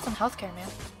 I'll get some healthcare, man.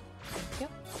 Thank you.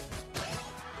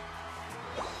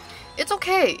 It's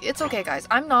okay, guys.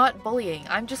 I'm not bullying.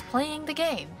 I'm just playing the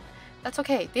game. That's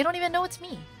okay. They don't even know it's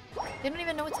me.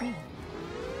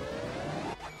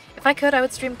 If I could, I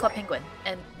would stream Club Penguin,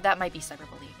 and that might be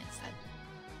cyberbullying instead.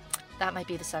 That might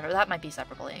be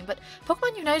cyberbullying. But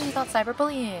Pokemon Unite is not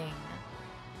cyberbullying.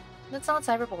 That's not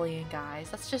cyberbullying, guys.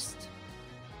 It's just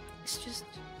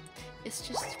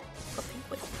Club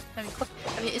Penguin.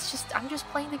 I'm just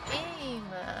playing the game.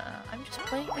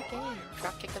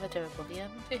 Drop kick them into oblivion.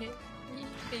 Maybe.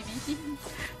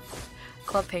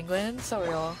 Club Penguin, so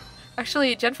real.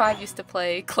 Actually, Gen 5 used to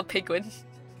play Club Penguin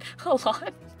a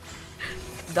lot.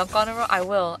 Dunk on him? I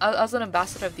will. As an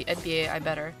ambassador of the NBA, I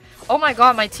better. Oh my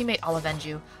god, my teammate. I'll avenge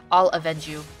you.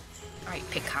 Alright,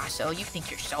 Picasso, you think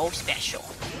you're so special.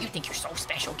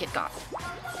 Get got.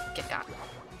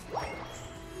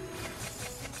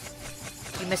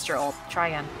 missed your ult. Try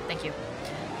again. Thank you.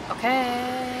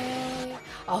 Okay.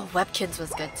 Oh, Webkins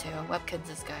was good too. Webkins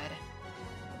is good.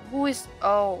 Who is...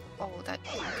 Oh, that...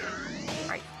 Okay.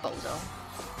 Alright, bozo.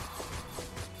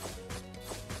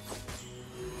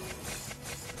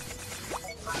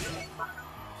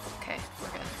 Okay, we're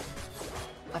good.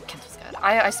 Webkins was good.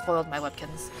 I spoiled my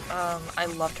Webkins. I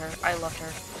loved her. I loved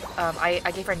her.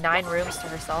 I gave her 9 rooms to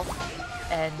herself,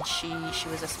 and she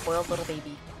was a spoiled little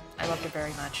baby. I loved her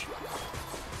very much.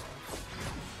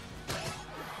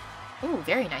 Ooh,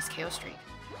 very nice KO streak.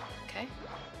 Okay.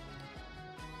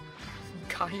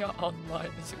 Gaia Online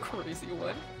is a crazy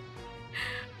one.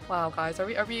 Wow, guys, are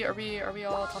we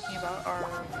all talking about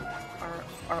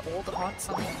our old haunts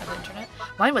on the internet?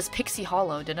 Mine was Pixie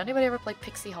Hollow. Did anybody ever play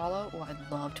Pixie Hollow? Oh, I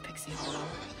loved Pixie Hollow.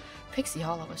 Pixie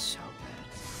Hollow was so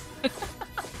good.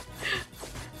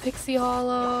 Pixie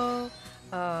Hollow.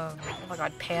 Oh my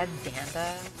god,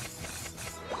 Pandanda.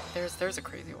 There's a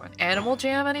crazy one. Animal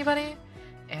Jam, anybody?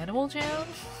 Animal Jam?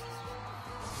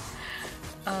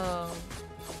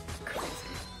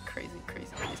 Crazy.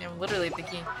 I'm literally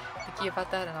thinking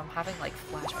about that and I'm having like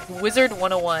flashbacks. Wizard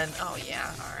 101. Oh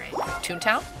yeah, alright.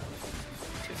 Toontown?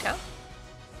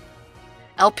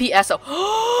 LPS.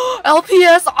 Oh,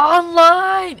 LPS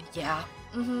Online! Yeah.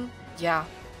 Yeah.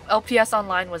 LPS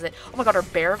Online was it. Oh my god, or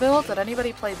Bearville? Did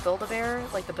anybody play Build-A-Bear?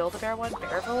 Like the Build-A-Bear one?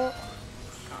 Bearville?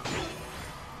 Oh,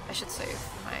 I should save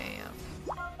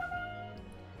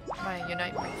my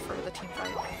Unite move for the team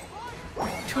fight.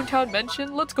 Toontown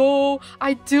mention? Let's go!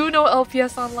 I do know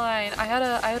LPS Online. I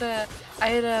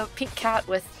had a pink cat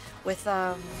with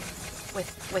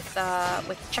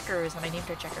checkers and I named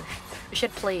her Checkers. She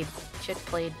had played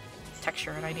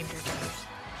texture and I named her Checkers.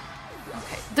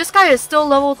 Okay. This guy is still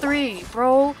level 3,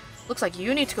 bro. Looks like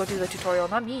you need to go do the tutorial,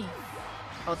 not me.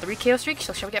 Oh, 3 KO streak?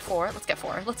 So shall we get 4? Let's get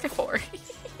 4. Let's get 4.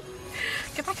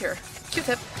 Get back here.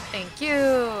 Q-tip. Thank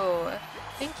you.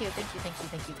 Thank you.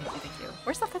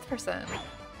 Where's the 5th person?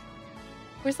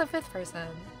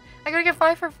 I gotta get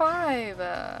 5 for 5.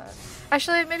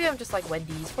 Actually, maybe I'm just like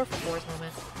Wendy's 4 for 4's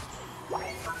moment.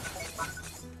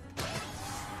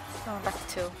 Oh, I'm back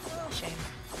to 2. Shame.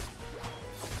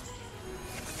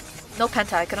 No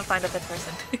penta. I couldn't find the 5th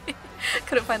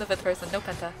person. No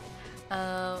penta.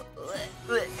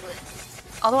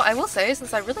 Although I will say,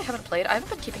 since I really haven't played, I haven't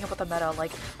been keeping up with the meta.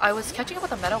 Like, I was catching up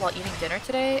with the meta while eating dinner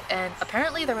today, and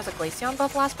apparently there was a Glaceon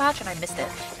buff last patch, and I missed it.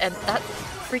 And that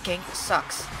freaking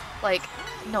sucks. Like,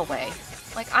 no way.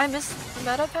 Like, I missed the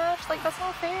meta patch? Like, that's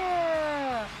not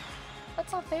fair.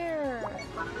 That's not fair.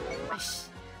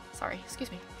 Sorry, excuse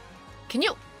me. Can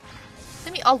you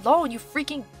leave me alone, you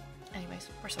freaking... Anyways,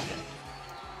 we're so good.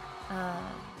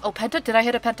 Oh, penta? Did I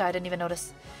hit a penta? I didn't even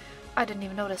notice.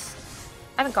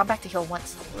 I haven't gone back to heal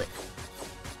once. It's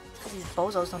because these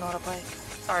bozos don't know how to play.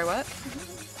 Sorry, what?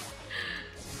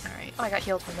 Alright. Oh, I got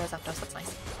healed from those Arctos. That's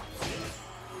nice.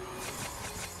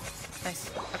 Nice.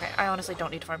 Okay, I honestly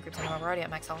don't need to farm creeps anymore. We're already at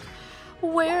max health.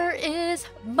 Where is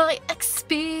my X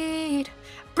speed?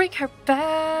 Bring her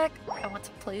back! I want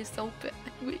to play so bad.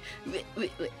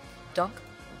 Dunk.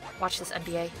 Watch this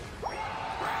NBA.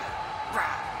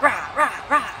 Rah.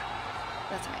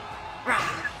 That's right.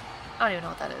 Rah. I don't even know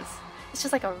what that is. It's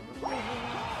just like a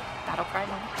battle cry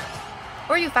moment.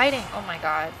 Who are you fighting? Oh my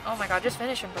god. Oh my god, just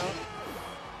finish him, bro.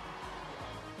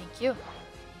 Thank you.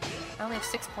 I only have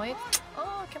 6 points.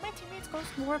 Oh, can my teammates go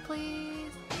slower,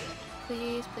 please?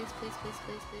 Please.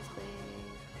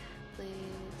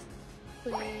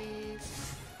 Alright.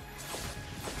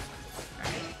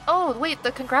 Oh, wait,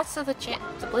 the congrats to the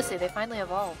Blissey. They finally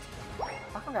evolved.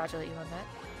 I'll congratulate you on that.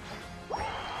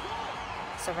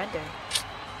 Surrender.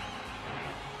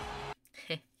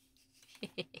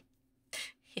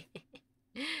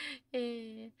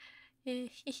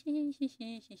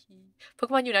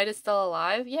 Pokemon Unite is still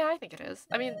alive? Yeah, I think it is.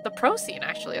 I mean, the pro scene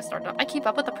actually has started up. I keep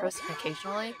up with the pro scene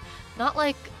occasionally. Not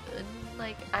like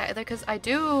because I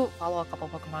do follow a couple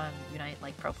Pokemon Unite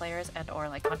like pro players and or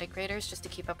like content creators just to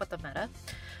keep up with the meta.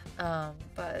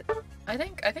 But I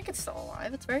think it's still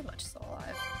alive. It's very much still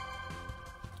alive.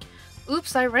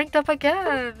 Oops, I ranked up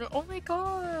again! Oh my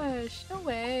gosh! No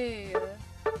way! I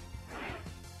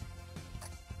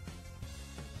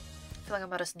feel like I'm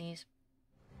about to sneeze.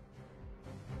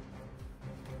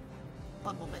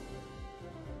 One moment.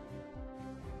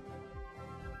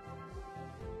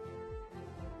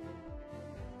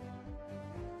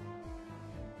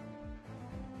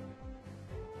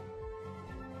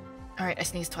 Alright, I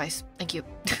sneezed twice. Thank you.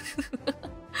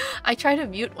 I try to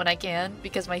mute when I can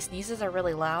because my sneezes are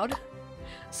really loud.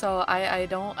 So I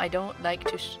don't like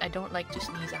to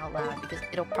sneeze out loud because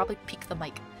it'll probably peak the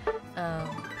mic.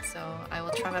 So I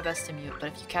will try my best to mute,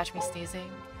 but if you catch me sneezing,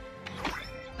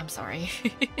 I'm sorry.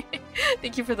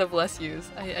 Thank you for the bless yous.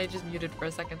 I just muted for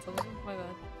a second, so my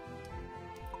bad.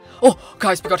 Oh,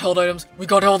 guys, we got held items. We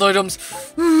got held items.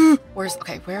 Where's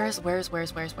okay? Where is? Where is? Thank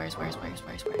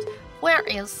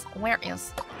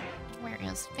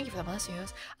you for the bless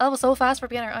yous. I level so fast for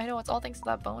beginner. I know it's all thanks to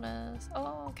that bonus.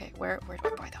 Oh, okay. Where do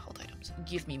I buy the held items?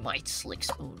 Give me my slick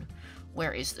spoon.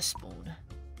 Where is the spoon?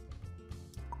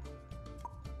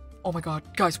 Oh my god,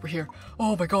 guys, we're here.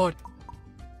 Oh my god.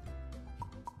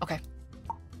 Okay.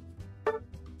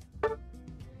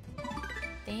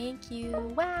 Thank you.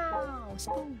 Wow.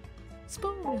 Spoon.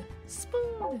 Spoon.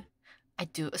 Spoon. I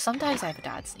do. Sometimes I have a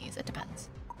dad sneeze. It depends.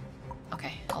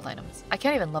 Okay, hold items. I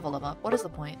can't even level them up. What is the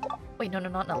point? Wait, no,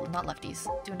 not lefties.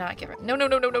 Do not get rid. No.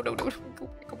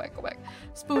 Go back.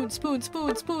 Spoon.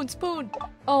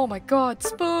 Oh my god,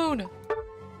 spoon.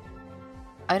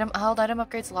 Held item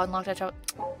upgrades. Loud locked edge out.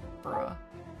 Bruh.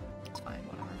 It's fine.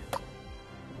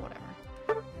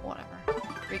 Whatever.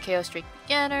 3 KO streak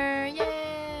beginner.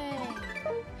 Yay.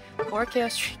 4 KO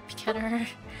streak beginner.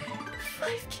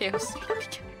 5 KO streak beginner.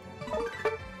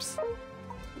 Oops.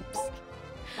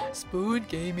 Spoon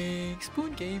gaming.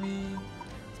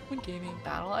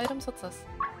 Battle items. What's this?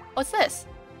 What's this?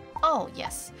 Oh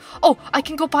yes. Oh, I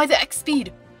can go buy the X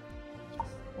speed.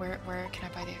 Where can I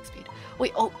buy the X speed?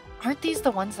 Wait. Oh, aren't these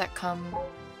the ones that come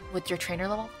with your trainer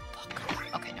level? Fuck.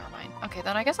 Okay, never mind. Okay,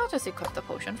 then I guess I'll just equip the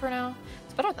potion for now.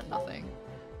 It's better than nothing.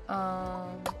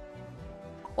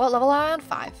 What level am I on?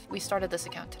 5. We started this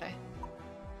account today.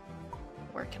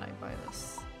 Where can I buy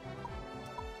this?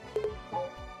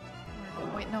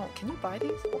 Wait, no. Can you buy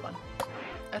these? Hold on.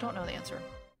 I don't know the answer.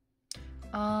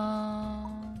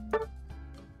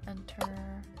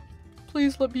 Enter.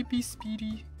 Please let me be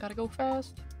speedy. Gotta go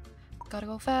fast. Gotta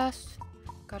go faster.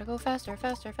 Oh,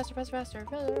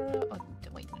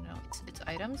 wait, no. It's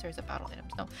items or is it battle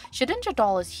items? No. Shedinja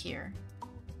doll is here.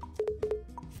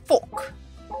 Fuck.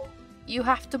 You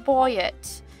have to buy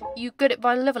it. You get it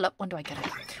by level up. When do I get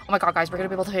it? Oh my god, guys, we're gonna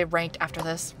be able to hit ranked after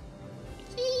this.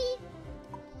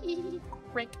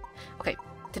 Ranked. Okay,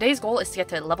 today's goal is to get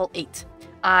to level 8.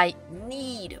 I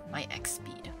need my X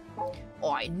speed.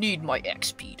 Oh, I need my X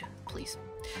speed. Please.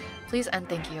 Please and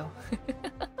thank you.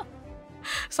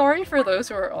 Sorry for those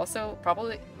who are also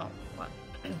probably... Oh, what?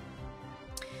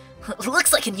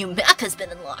 Looks like a new map has been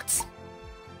unlocked.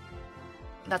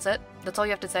 That's it? That's all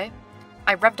you have to say?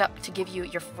 I revved up to give you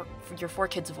your 4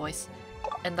 kids voice.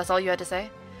 And that's all you had to say?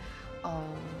 Oh.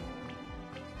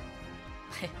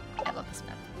 I love this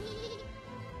map.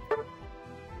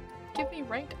 Give me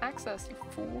ranked access, you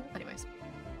fool. Anyways.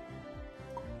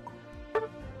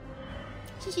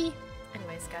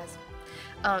 Anyways, guys.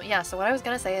 Yeah, so what I was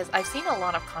gonna say is I've seen a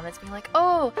lot of comments being like,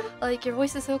 oh, like, your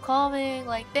voice is so calming,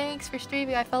 like, thanks for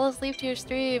streaming, I fell asleep to your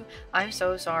stream. I'm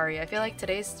so sorry. I feel like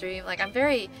today's stream, like, I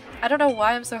don't know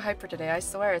why I'm so hyper today, I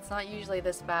swear, it's not usually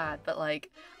this bad, but,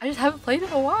 like, I just haven't played in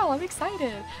a while, I'm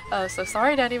excited. So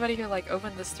sorry to anybody who, like,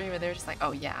 opened the stream and they're just like,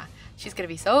 oh yeah, she's gonna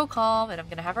be so calm, and I'm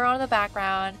gonna have her on in the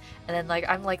background, and then, like,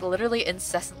 I'm, like, literally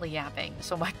incessantly yapping,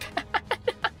 so my bad.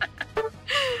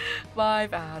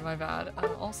 My bad.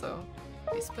 Also...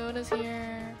 Spoon is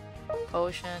here.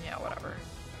 Potion, yeah, whatever.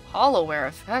 Hollowware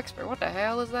effects, but what the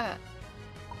hell is that?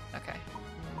 Okay.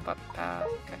 But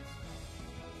okay.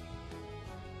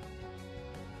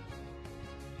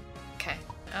 Okay.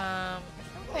 Should I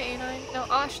play A9? No,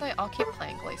 actually, I'll keep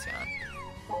playing Glaceon.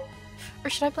 Or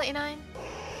should I play A9?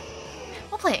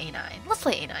 We'll play A9. Let's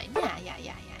play A9.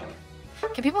 Yeah.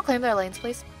 Can people claim their lanes,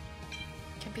 please?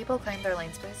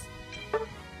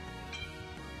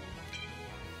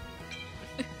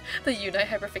 The unite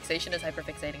hyperfixation is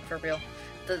hyperfixating, for real.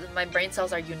 My brain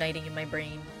cells are uniting in my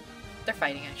brain. They're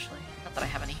fighting, actually. Not that I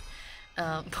have any.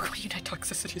 Pokemon Unite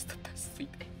toxicity is the best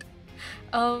sleep aid.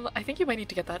 I think you might need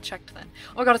to get that checked then.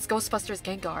 Oh my god, it's Ghostbusters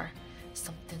Gengar.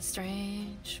 Something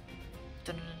strange.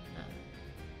 Dun-dun-dun-dun.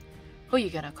 Who you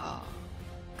gonna call?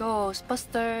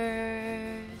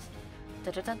 Ghostbusters.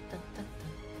 Da-da-dun-dun-dun-dun.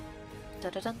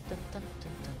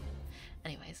 Da-da-dun-dun-dun-dun-dun.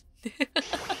 Anyways.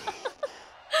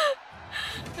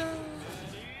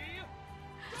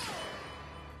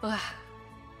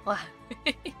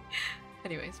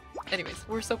 Anyways,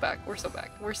 we're so back.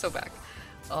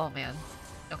 Oh man.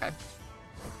 Okay.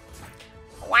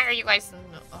 Why are you guys...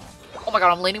 Oh my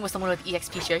god, I'm laning with someone with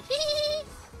EXP share.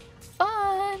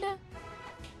 Fun!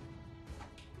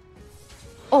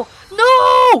 Oh,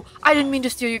 no! I didn't mean to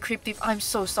steal your creep thief. I'm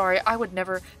so sorry. I would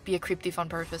never be a creep thief on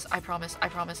purpose. I promise.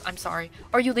 I'm sorry.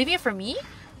 Are you leaving it for me?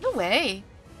 No way.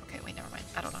 Okay, wait, never mind.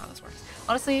 I don't know how this works.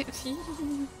 Honestly,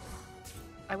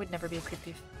 I would never be a creep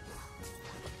thief.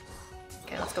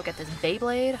 Okay, let's go get this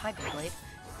Beyblade. Hi, Beyblade.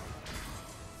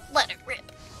 Let it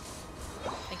rip.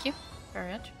 Thank you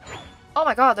very much. Oh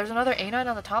my god, there's another A9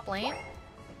 on the top lane?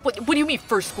 What do you mean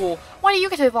first school? Why do you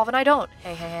get to evolve and I don't?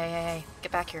 Hey.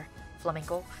 Get back here,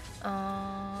 Flamingo.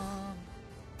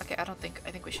 Okay, I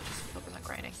think we should just focus on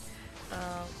grinding.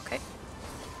 Okay.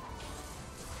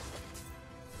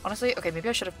 Honestly, okay, maybe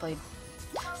I should have played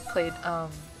A9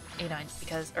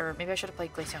 because, or maybe I should have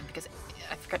played Glaceon because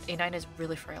I forgot A9 is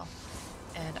really frail.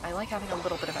 And I like having a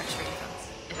little bit of extra defense,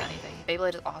 if anything.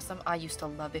 Beyblade is awesome. I used to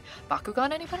love it.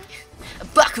 Bakugan, anybody?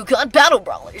 Bakugan Battle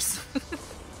Brawlers!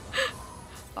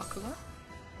 Bakugan?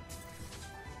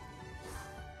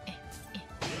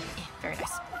 Very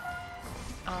nice.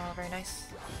 Very nice.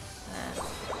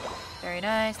 Very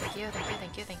nice. Thank you.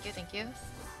 Thank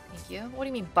you. What do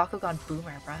you mean Bakugan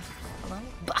Boomer, bruh? Hello?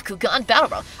 Bakugan Battle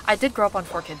Brawl! I did grow up on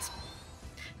 4Kids.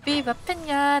 Viva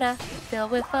Pinata!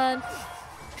 Filled with fun!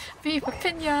 Viva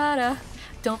Pinata!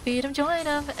 Don't beat him, join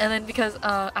him! And then because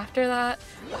after that,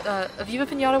 Viva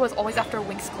Pinata was always after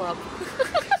Winx Club.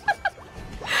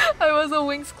 I was a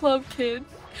Winx Club kid.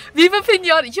 Viva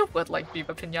Pinata! You would like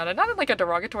Viva Pinata. Not in like a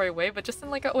derogatory way, but just in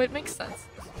like a, oh, it makes sense.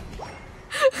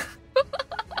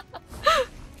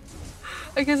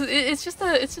 Because it's just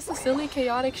a silly,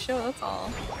 chaotic show, that's all.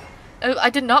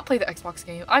 I did not play the Xbox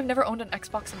game. I've never owned an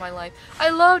Xbox in my life. I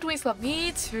loved Winx Club.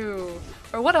 Me too.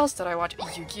 Or what else did I watch?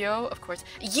 Yu-Gi-Oh! Of course.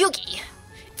 Yu-Gi!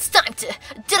 It's time to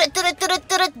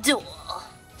duel!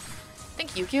 I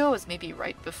think Yu-Gi-Oh! Was maybe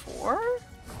right before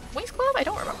Winx Club? I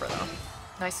don't remember though.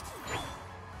 Nice.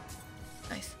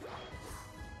 Nice.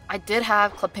 I did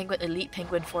have Club Penguin Elite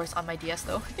Penguin Force on my DS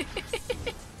though.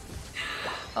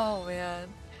 Oh man.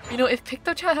 You know, if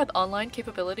PictoChat had online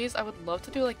capabilities, I would love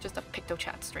to do like just a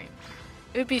PictoChat stream.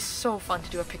 It would be so fun to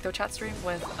do a PictoChat stream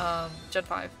with Gen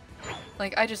 5.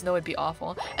 Like, I just know it'd be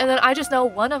awful. And then I just know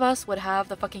one of us would have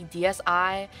the fucking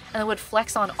DSi, and it would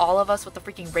flex on all of us with the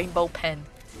freaking rainbow pen.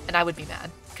 And I would be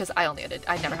mad, because I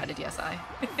never had a DSi.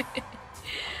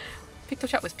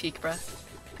 PictoChat was peak, bruh.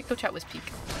 PictoChat was peak.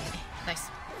 Nice.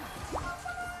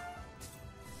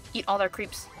 Eat all their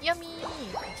creeps. Yummy!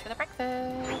 Thanks for the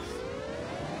breakfast.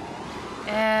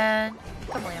 And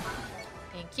come on.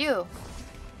 Thank you.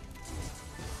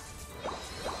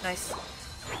 Nice.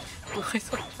 Blue Eyes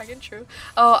White Dragon, true.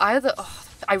 Oh,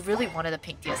 I really wanted a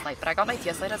pink DS Lite, but I got my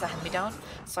DS Lite as a hand-me-down,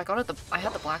 so I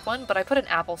had the black one, but I put an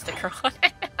Apple sticker on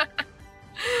it.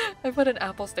 I put an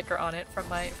Apple sticker on it from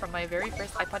my very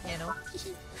first iPod Nano.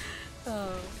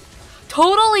 Oh.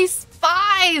 Totally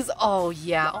Spies! Oh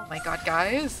yeah. Oh my god,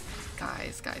 guys.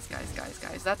 Guys,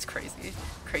 that's crazy.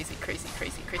 Crazy.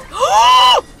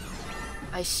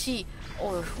 I see.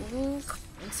 Oh,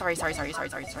 sorry.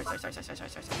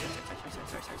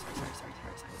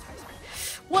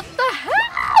 What the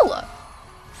hell?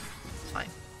 It's fine.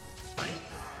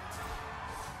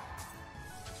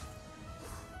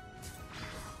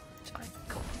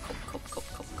 Cope.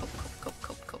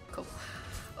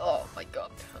 Oh my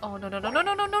god. Oh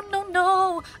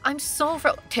no. I'm so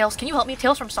Tails, can you help me?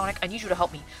 Tails from Sonic, I need you to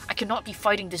help me. I cannot be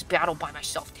fighting this battle by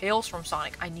myself. Tails from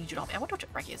Sonic, I need you to help me. I wonder what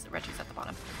Reggie is. Reggie's at the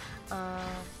bottom.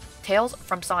 Tails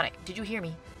from Sonic. Did you hear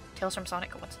me? Tails from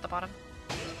Sonic, what's at the bottom?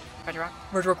 Reggie Rock.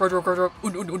 Okay.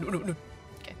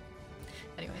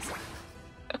 Anyways.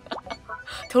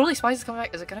 Totally Spies is coming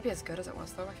back. Is it gonna be as good as it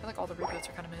was though? I feel like all the reboots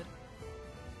are kind of mid.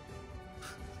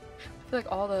 I feel like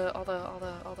all the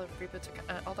reboots are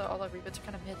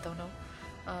kind of mid though, no?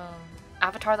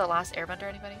 Avatar: The Last Airbender,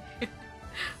 anybody?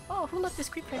 Oh, who left this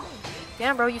creep for me?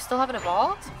 Damn, bro, you still haven't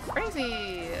evolved?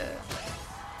 Crazy!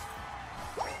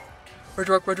 Red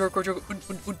rock. What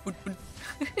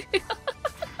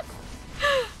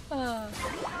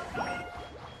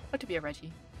to be a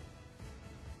Reggie?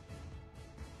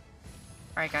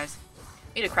 Alright, guys.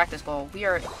 We need to crack this goal. We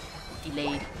are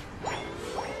delayed.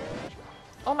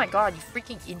 Oh my god, you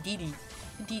freaking Indeedee.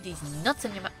 Indeedee's nuts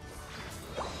in your mouth.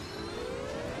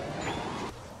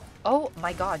 Oh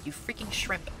my god, you freaking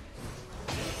shrimp.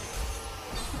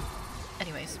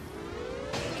 Anyways.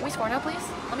 Can we score now, please?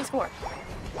 Let me score.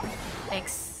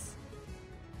 Thanks.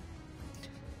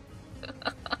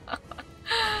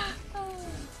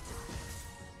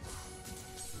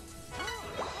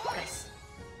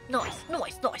 Nice.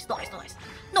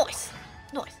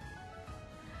 Nice.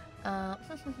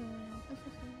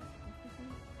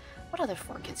 What other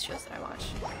 4Kids shows did I watch?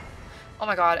 Oh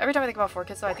my god, every time I think about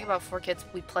 4Kids, though, I think about 4Kids,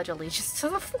 we pledge allegiance to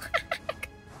the flag.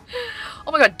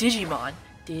 Oh my god, Digimon,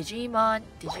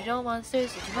 Digital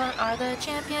monsters, Digimon are the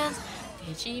champions.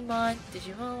 Digimon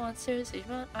monsters,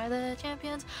 Digimon are the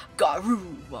champions.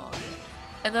 Garurumon.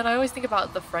 And then I always think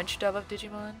about the French dub of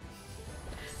Digimon.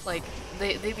 Like,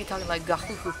 they be talking like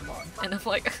Gahuhumon, and I'm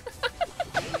like,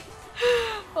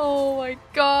 oh my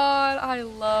god, I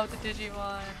love the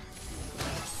Digimon.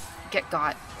 Get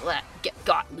got. Get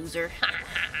got, loser.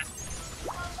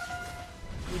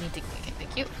 We need to. Okay,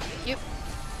 thank you. Thank you.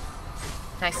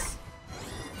 Nice.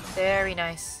 Very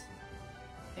nice.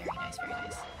 Very nice, very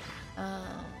nice.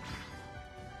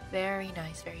 Very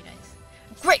nice, very nice.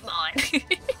 Great mon!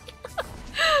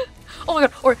 Oh my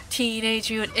god, or Teenage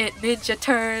Mutant Ninja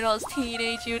Turtles,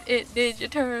 Teenage Mutant Ninja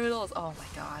Turtles. Oh my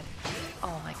god.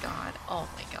 Oh my god. Oh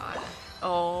my god.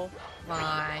 Oh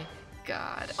my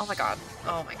god. Oh my god.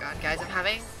 Oh my god. Guys, I'm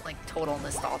having like total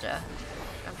nostalgia.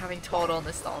 I'm having total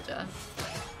nostalgia.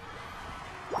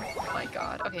 Oh my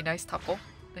god. Okay, nice topple.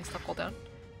 Nice topple down.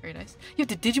 Very nice. You have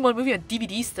the Digimon movie on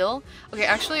DVD still? Okay,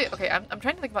 actually, okay, I'm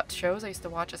trying to think about shows I used to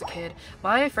watch as a kid.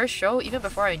 My first show, even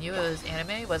before I knew it was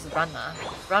anime, was Ranma.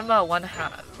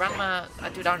 Ranma,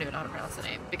 dude, I don't even know how to pronounce the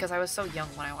name because I was so young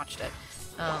when I watched it.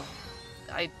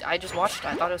 I just watched it.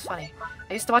 I thought it was funny.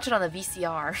 I used to watch it on the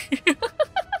VCR.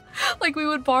 Like, we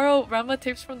would borrow Ranma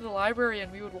tapes from the library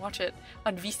and we would watch it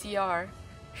on VCR.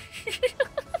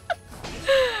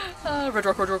 Red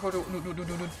Rock, no.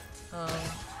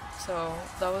 So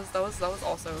that was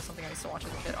also something I used to watch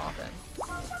as a kid often.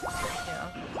 Yeah,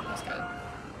 that was good.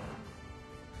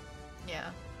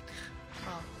 Yeah.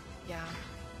 Oh, yeah.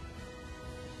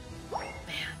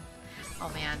 Man. Oh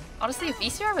man. Honestly,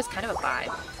 VCR was kind of a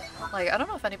vibe. Like, I don't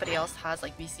know if anybody else has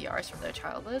like VCRs from their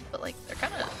childhood, but like they're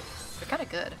kind of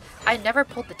good. I never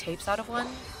pulled the tapes out of one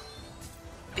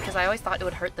because I always thought it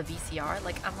would hurt the VCR.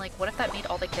 Like, I'm like, what if that made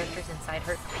all the characters inside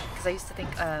hurt? Because I used to think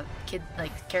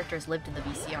characters lived in the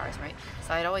VCRs, right?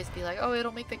 So I'd always be like, oh,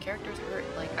 it'll make the characters hurt.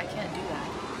 Like, I can't do that.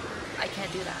 I can't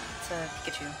do that. It's a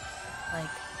Pikachu. Like,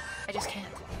 I just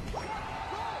can't.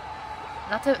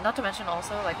 Not to mention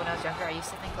also, like, when I was younger, I used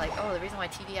to think like, oh, the reason why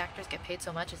TV actors get paid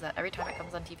so much is that every time it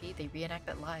comes on TV, they reenact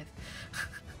it live.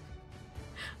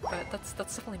 But that's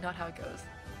definitely not how it goes.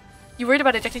 You worried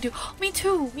about ejecting too? Oh, me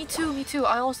too!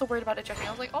 I also worried about ejecting. I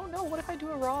was like, oh no, what if I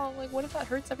do it wrong? Like, what if that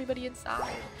hurts everybody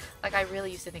inside? Like, I really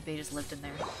used to think they just lived in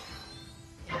there.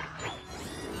 Yeah.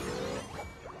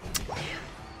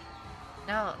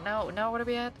 Man. Now what are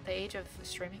we at? The age of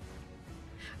streaming?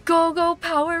 Go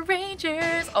Power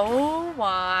Rangers! Oh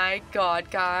my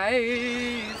god,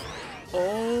 guys!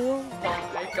 Oh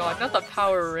my god, not the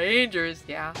Power Rangers,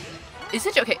 yeah. Is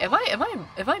it okay? Am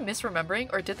I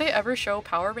misremembering, or did they ever show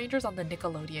Power Rangers on the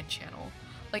Nickelodeon channel?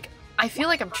 Like, I feel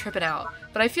like I'm tripping out,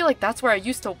 but I feel like that's where I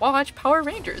used to watch Power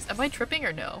Rangers. Am I tripping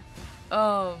or no?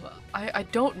 I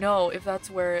don't know if that's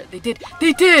where they did.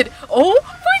 They did! Oh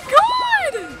my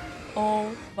god!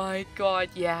 Oh my god,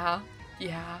 yeah.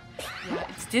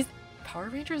 It's Power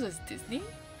Rangers is Disney?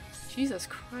 Jesus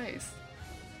Christ.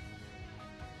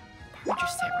 Power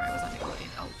Rangers Samurai was on Nickelodeon.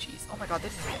 Oh jeez. Oh my god, they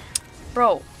didn't make it.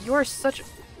 Bro, you are such...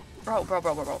 Bro.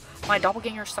 My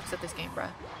doppelganger sucks at this game, bruh.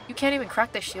 You can't even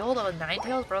crack the shield of a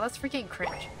Ninetales? Bro, that's freaking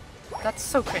cringe. That's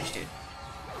so cringe, dude.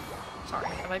 Sorry,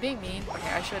 am I being mean? Okay,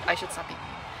 I should stop being mean.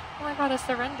 Oh my god, a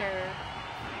surrender.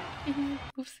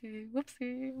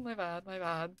 Whoopsie. My bad.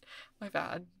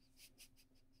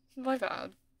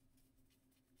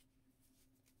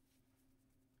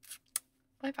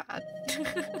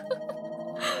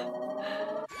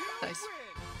 Nice.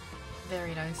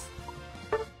 Very nice.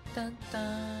 Dun,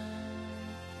 dun.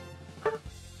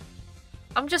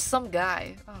 I'm just some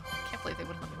guy. Oh, I can't believe they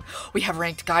wouldn't let me. We have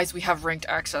ranked, guys. We have ranked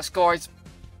access, guys.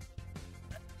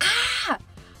 Ah!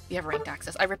 We have ranked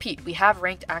access. I repeat, we have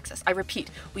ranked access. I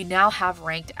repeat, we now have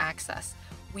ranked access.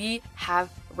 We have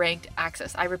ranked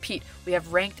access. I repeat, we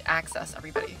have ranked access,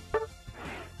 everybody.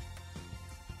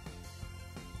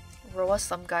 Rowa,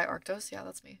 some guy, Arctos. Yeah,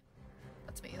 that's me.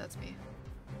 That's me.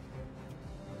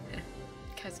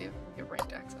 Guys, you have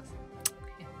ranked access.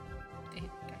 Okay.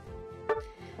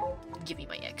 Give me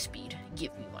my X speed.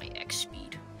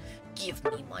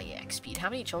 How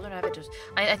many children have it? Just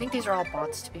I think these are all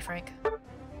bots, to be frank.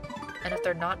 And if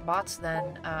they're not bots, then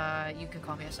you can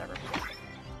call me a server.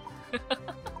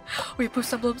 We have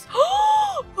boost emblems.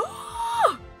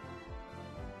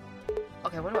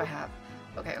 Okay, what do I have?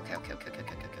 Okay.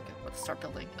 Let's start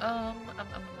building.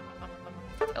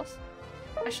 What else?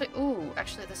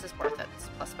 Actually, this is worth it. It's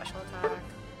plus special attack.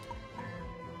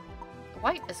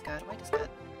 White is good.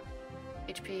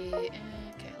 HP.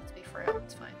 Okay, let's be frail.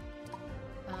 It's fine.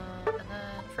 And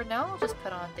then for now, I'll just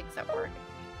put on things that work.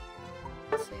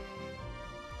 Let's see.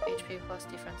 HP plus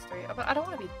defense 3. Oh, but I don't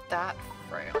want to be that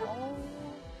frail.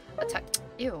 Attack.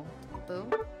 Ew. Boo.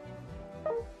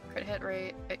 Crit hit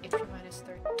rate. HP minus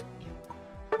 30. Ew.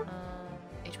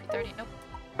 HP 30. Nope.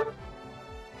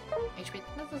 HP.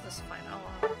 This is fine.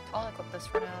 I'll equip this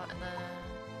for now, and then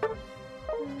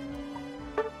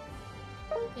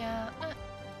yeah.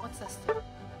 What's this do?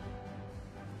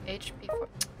 HP 4.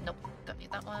 Nope, don't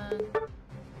need that one.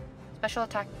 Special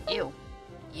attack. Ew.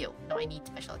 Ew. No, I need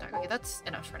special attack. Okay, that's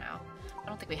enough for now. I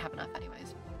don't think we have enough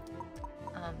anyways.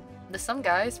 The some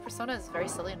guy's persona is very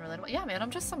silly and relatable. Yeah, man,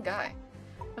 I'm just some guy.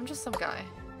 I'm just some guy.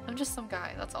 I'm just some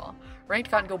guy, that's all.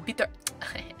 Ranked con go beat their...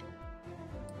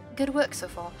 Good work so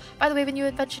far. By the way, the new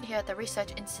invention here at the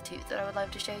Research Institute that I would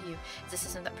love to show you is a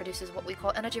system that produces what we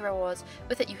call energy rewards.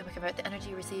 With it, you can convert the energy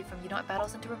you receive from Unite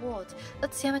battles into rewards.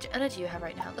 Let's see how much energy you have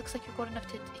right now. It looks like you've got enough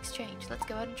to exchange. Let's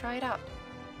go ahead and try it out.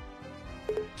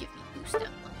 Give me boost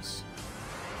emblems.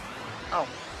 Oh,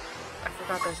 I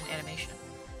forgot there's an animation.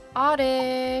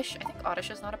 Oddish! I think Oddish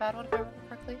is not a bad one if I remember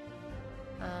correctly.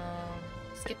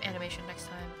 Skip animation next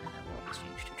time, and then we'll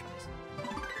exchange 2 tries.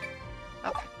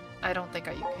 Okay. I don't think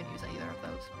you can use either of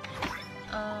those.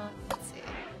 Let's see.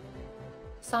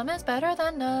 Some is better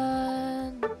than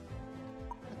none.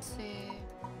 Let's see.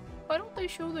 Why don't they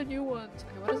show the new ones?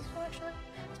 Okay, what is this one actually?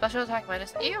 Special attack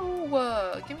minus.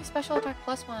 Ew! Give me special attack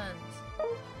plus ones.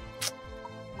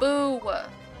 Boo! I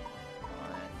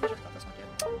just got this one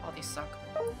too. All these suck.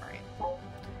 Alright.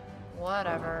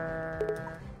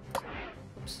 Whatever.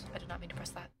 Oops, I did not mean to press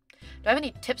that. Do I have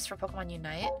any tips for Pokemon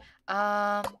Unite?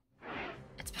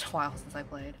 It's been a while since I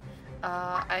played.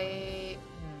 I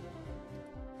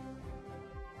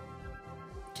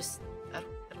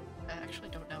actually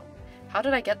don't know. How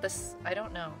did I get this? I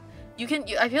don't know.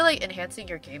 I feel like enhancing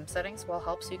your game settings will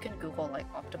help, so you can Google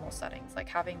like optimal settings, like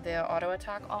having the auto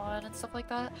attack on and stuff like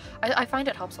that. I find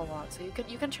it helps a lot, so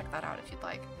you can check that out if you'd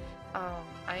like.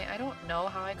 I don't know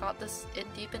how I got this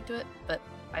deep into it, but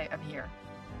I'm here,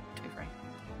 to be frank.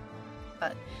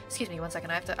 But excuse me 1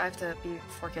 second, I have to be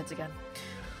 4 kids again.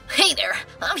 Hey there!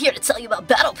 I'm here to tell you about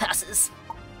battle passes.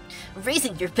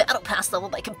 Raising your battle pass level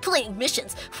by completing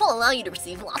missions will allow you to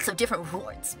receive lots of different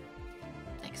rewards.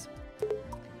 Thanks.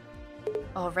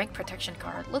 Oh, rank protection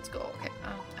card. Let's go. Okay.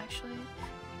 Actually,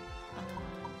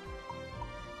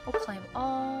 we'll claim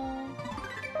all.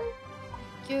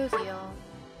 Use y'all.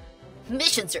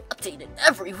 Missions are updated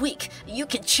every week. You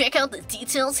can check out the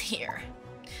details here.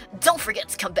 Don't forget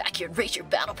to come back here and raise your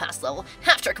battle pass level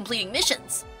after completing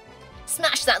missions.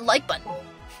 Smash that like button.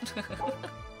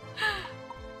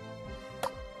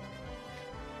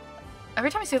 Every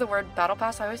time I see the word battle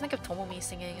pass, I always think of Tomomi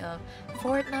singing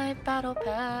Fortnite battle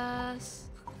pass.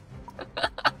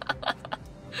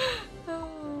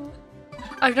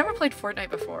 I've never played Fortnite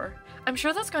before. I'm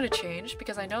sure that's going to change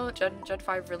because I know Gen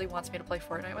 5 really wants me to play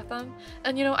Fortnite with them.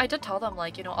 And you know, I did tell them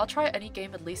like, you know, I'll try any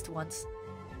game at least once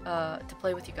to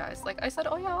play with you guys. Like I said,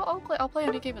 oh yeah, I'll play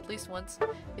any game at least once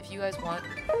if you guys want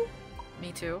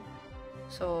me to.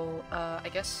 So I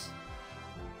guess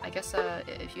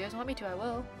if you guys want me to, I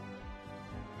will.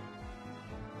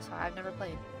 So I've never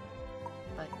played,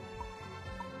 but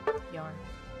yarn.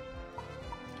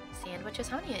 Sandwiches?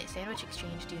 How many sandwich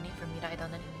exchange do you need from me to I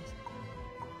done anyways?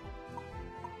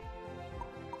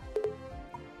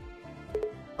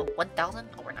 Oh, 1,000?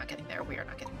 Oh, we're not getting there. We are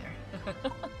not getting there.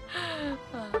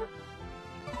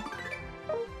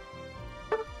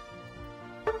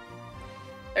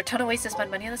 There are a ton of ways to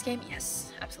spend money on this game?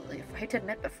 Yes, absolutely. I hate to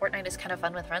admit, but Fortnite is kind of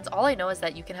fun with friends. All I know is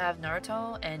that you can have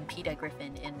Naruto and Peeta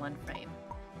Griffin in one frame.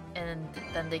 And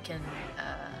then they can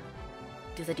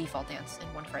do the default dance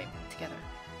in one frame together.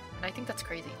 And I think that's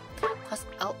crazy. Plus,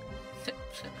 oh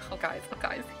guys.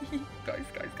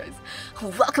 guys.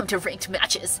 Welcome to ranked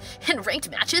matches. In ranked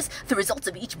matches, the results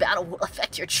of each battle will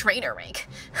affect your trainer rank.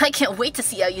 I can't wait to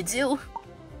see how you do.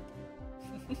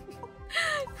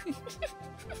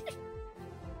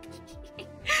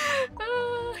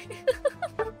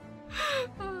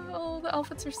 Oh, the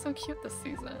outfits are so cute this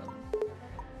season.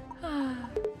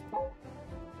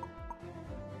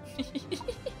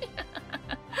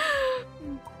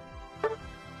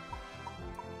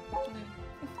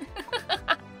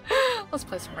 Let's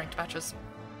play some ranked matches.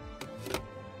 I'm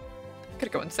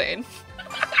gonna go insane.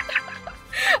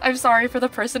 I'm sorry for the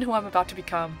person who I'm about to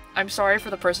become. I'm sorry for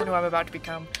the person who I'm about to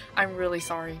become. I'm really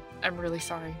sorry. I'm really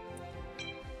sorry.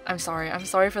 I'm sorry. I'm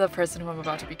sorry for the person who I'm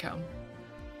about to become.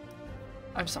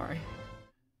 I'm sorry.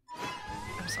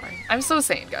 I'm sorry. I'm so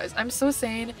sane, guys. I'm so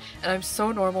sane and I'm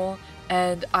so normal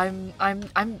and I'm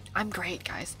great,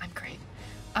 guys. I'm great.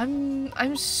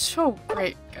 I'm so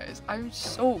great, guys.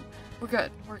 We're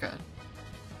good. We're good.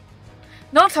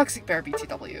 Non-toxic bear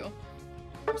BTW.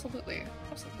 Absolutely.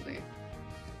 Absolutely.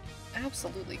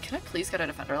 Absolutely. Can I please get a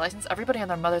defender license? Everybody and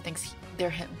their mother thinks they're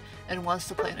him and wants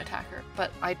to play an attacker,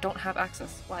 but I don't have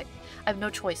access. Like, I have no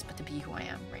choice but to be who I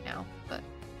am right now, but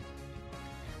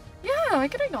Yeah, I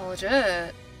can acknowledge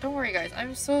it. Don't worry, guys.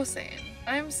 I'm so sane.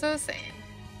 I'm so sane.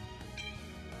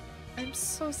 I'm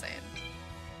so sane.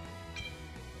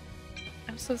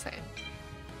 I'm so sane.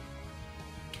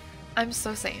 I'm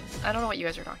so sane. I don't know what you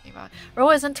guys are talking about.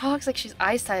 Rowa isn't toxic. She's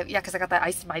ice type. Yeah, because I got that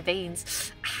ice in my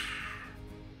veins.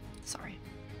 Sorry.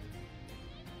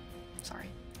 Sorry.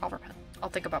 I'll repent. I'll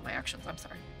think about my actions. I'm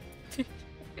sorry.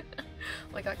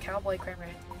 Like a cowboy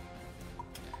cranberry.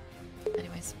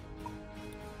 Anyways.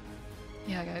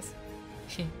 Yeah, guys.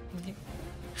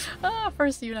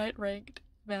 First Unite ranked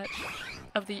match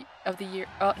of the year.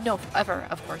 No, ever,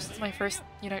 of course. It's my first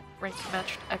Unite ranked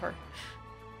match ever.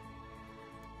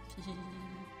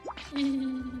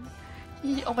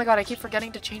 Oh my god, I keep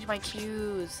forgetting to change my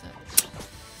cues.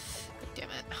 God damn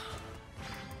it.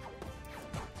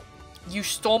 You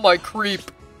stole my creep.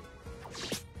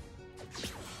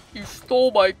 You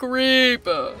stole my creep.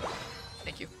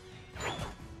 Thank you.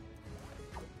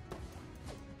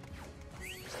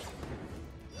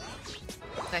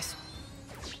 Nice.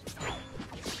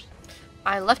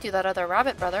 I left you that other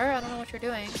rabbit, brother. I don't know what you're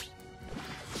doing.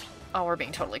 Oh, we're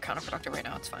being totally counterproductive right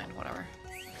now. It's fine. Whatever.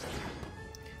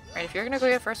 Right, if you're gonna go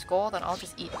get first goal, then I'll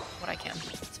just eat what I can.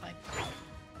 It's fine.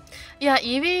 Yeah,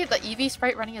 Eevee, the Eevee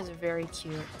sprite running is very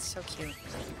cute. It's so cute.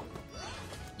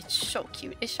 It's so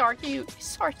cute. It's so cute. It's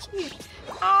so cute.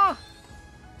 Ah!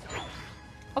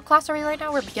 What class are we right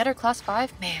now? We're beginner class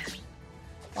 5? Man.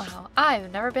 Wow.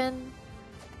 I've never been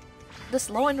this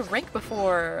low in rank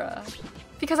before.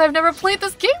 Because I've never played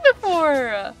this game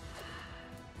before!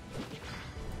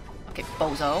 Okay,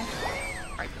 bozo.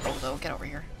 Alright, bozo, get over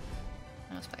here.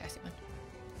 Let's play Icy Wind.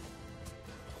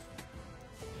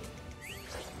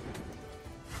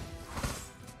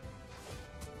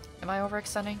 Am I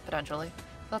overextending? Potentially.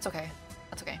 That's okay.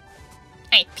 That's okay.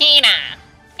 Hey, Pina!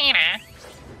 Pina!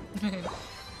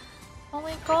 Oh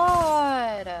my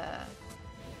god!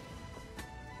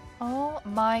 Oh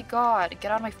my god.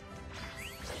 Get out of my...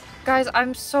 Guys,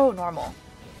 I'm so normal.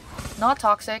 Not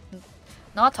toxic.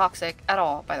 Not toxic at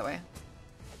all, by the way.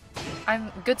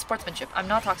 I'm good sportsmanship. I'm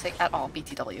not toxic at all,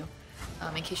 BTW.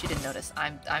 In case you didn't notice,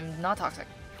 I'm not toxic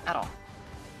at all.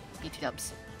 BT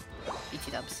dubs.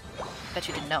 BT dubs. Bet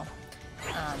you didn't know.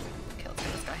 Okay, let's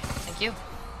get this guy. Thank you.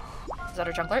 Is that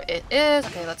our jungler? It is!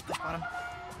 Okay, let's push bottom.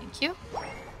 Thank you.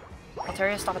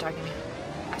 Altaria, stop attacking me.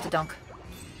 I have to dunk.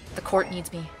 The court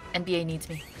needs me. NBA needs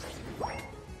me.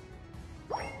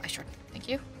 Ice shard. Thank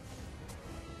you.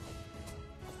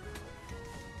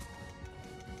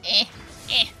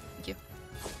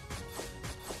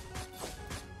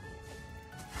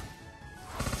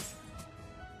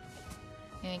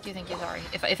 Thank you. Thank you, sorry.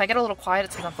 If I get a little quiet,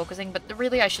 it's because I'm focusing, but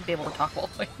really I should be able to talk while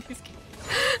playing these games.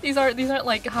 These aren't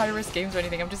like high-risk games or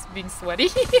anything, I'm just being sweaty.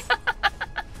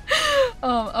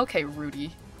 Okay,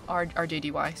 Rudy.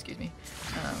 RJDY, excuse me.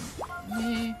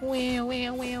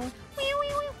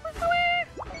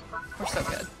 We're so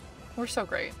good. We're so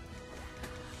great.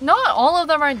 Not all of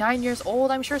them are 9 years old.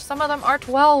 I'm sure some of them are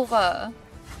 12. I'm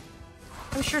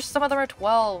sure some of them are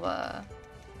 12.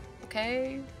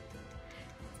 Okay?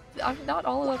 Not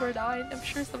all of them are 9. I'm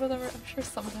sure some of them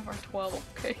are 12.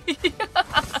 Okay?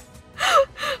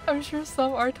 I'm sure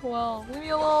some are 12. Leave me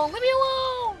alone. Leave me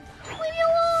alone. Leave me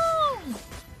alone.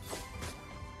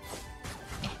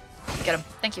 Get him.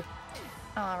 Thank you.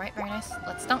 Alright, very nice.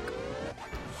 Let's dunk.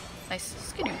 Nice.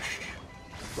 Skadoosh.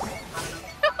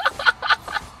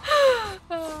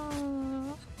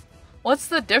 What's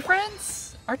the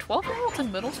difference? Are 12-year-olds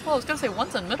in middle school? I was gonna say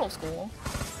one's in middle school.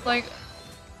 Like,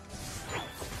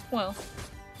 well,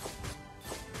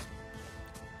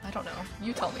 I don't know.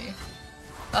 You tell me.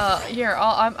 Here,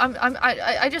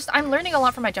 I'm learning a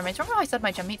lot from my gen mates. Remember how I said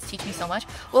my gen mates teach me so much?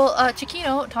 Well,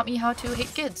 Chiquino taught me how to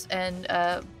hate kids and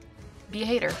be a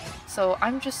hater. So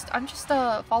I'm just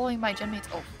following my gen mates.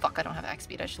 Oh fuck! I don't have axe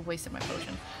speed. I just wasted my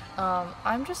potion.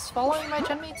 I'm just following my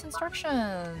gen mates'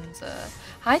 instructions.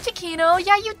 Hi Chiquino.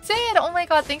 Yeah, you did. Oh my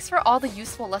god! Thanks for all the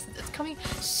useful lessons. It's coming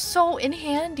so in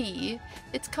handy.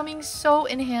 It's coming so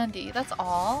in handy. That's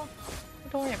all.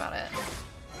 Don't worry about it.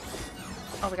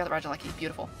 Oh, we got the Rajaleki.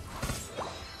 Beautiful.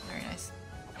 Very nice.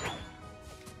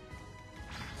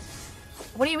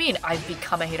 What do you mean I've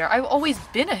become a hater? I've always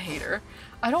been a hater.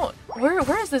 I don't...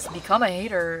 Where is this become a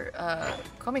hater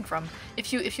coming from?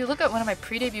 If you look at one of my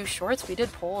pre-debut shorts, we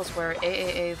did polls where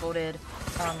AAA voted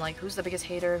like who's the biggest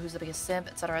hater, who's the biggest simp,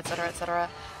 etc, etc, etc.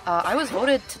 I was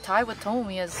voted to tie with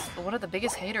Tomomi as one of the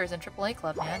biggest haters in AAA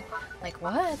Club, man. Like,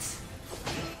 what?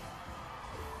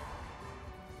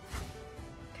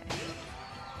 Okay.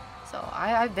 So,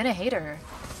 I've been a hater.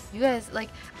 You guys,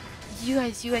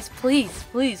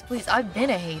 please, I've been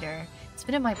a hater. It's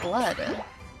been in my blood.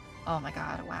 Oh my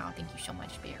god, wow, thank you so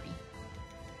much, Barry.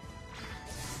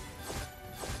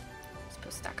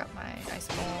 Supposed to stack up my ice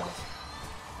balls.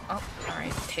 Oh,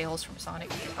 alright, tails from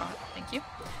Sonic, thank you.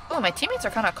 Oh, my teammates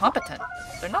are kind of competent.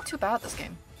 They're not too bad this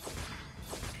game.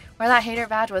 Wear that hater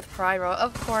badge with pride, Rowa.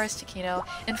 Of course, Chiquino.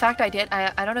 In fact, I did.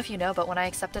 I don't know if you know, but when I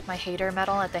accepted my hater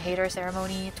medal at the hater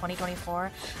ceremony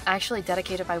 2024, I actually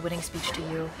dedicated my winning speech to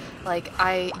you. Like,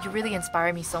 you really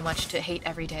inspire me so much to hate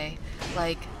every day.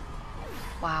 Like,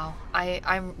 wow.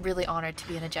 I'm really honored to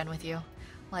be in a gen with you.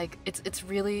 Like, it's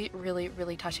really, really,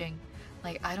 really touching.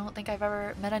 Like, I don't think I've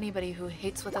ever met anybody who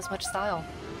hates with as much style.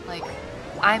 Like,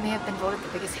 I may have been voted the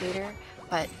biggest hater,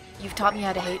 but you've taught me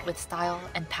how to hate with style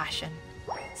and passion.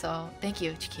 So, thank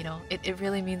you, Chiquino. It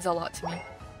really means a lot to me.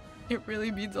 It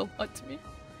really means a lot to me.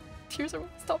 Tears are...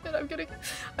 Stop it, I'm gonna cry.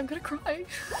 I'm gonna cry.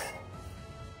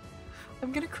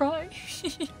 I'm gonna cry.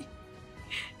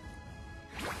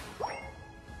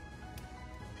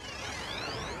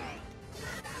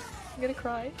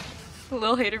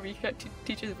 Little hater Mika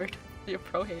teaches Bert to be a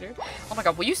pro hater. Oh my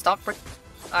god, will you stop for...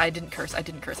 I didn't curse, I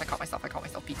caught myself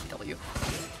BTW.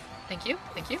 Thank you,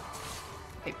 thank you.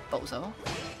 Hey, bozo.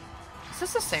 Is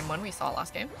this the same one we saw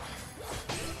last game?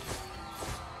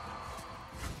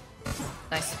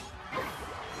 Nice.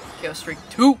 KO streak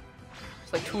 2!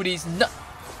 It's like 2 of these nuts.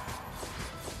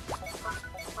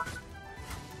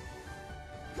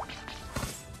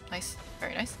 Nice,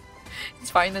 very nice. It's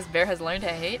fine, this bear has learned to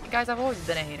hate. Guys, I've always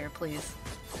been a hater, please.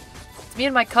 It's me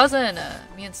and my cousin!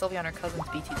 Me and Sylvia and our cousins,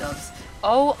 BT dubs.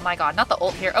 Oh my god, not the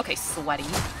ult here. Okay, sweaty.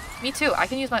 Me too, I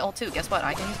can use my ult too. Guess what?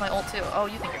 I can use my ult too. Oh,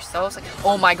 you think you're so sick?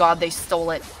 Oh my god, they stole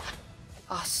it.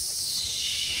 Oh,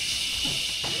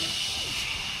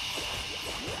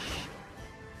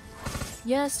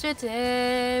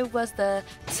 yesterday was the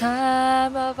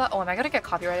time of... Oh, am I gonna get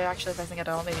copyrighted actually if I sing it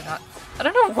all? Maybe not. I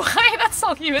don't know why that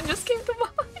song even just came to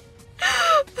mind.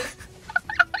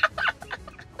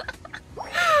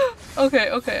 Okay.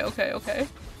 Okay, it's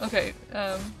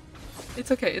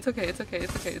okay.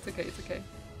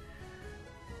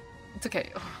 It's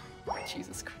okay. Oh,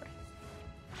 Jesus Christ.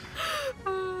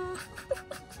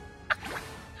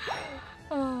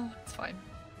 Oh, it's fine.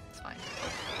 It's fine.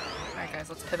 Alright guys,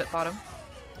 let's pivot bottom.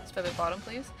 Let's pivot bottom,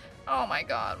 please. Oh my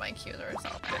god, my cues are so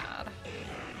bad.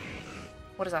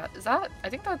 What is that? Is that... I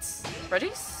think that's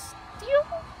Registeel?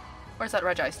 Or is that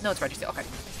Regice? No, it's Registeel. Okay.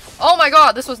 Oh my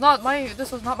god, this was not my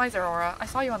Zerora. I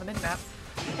saw you on the minimap.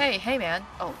 Hey man.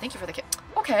 Oh, thank you for the kit.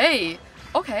 Okay.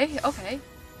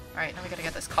 Alright, now we gotta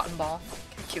get this cotton ball.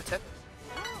 Okay, Q-tip.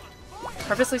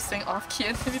 Purposely staying off key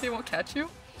and maybe they won't catch you.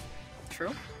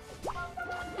 True.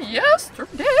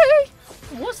 Yesterday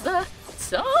was the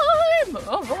time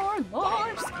of our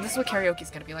lives. And this is what karaoke's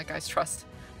gonna be like, guys. Trust.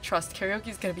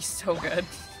 Karaoke's gonna be so good.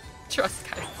 Trust,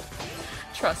 guys.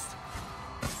 Trust.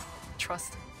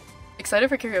 Excited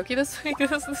for karaoke this week?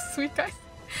 This week, guys?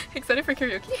 Excited for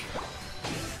karaoke?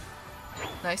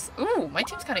 Nice. Ooh, my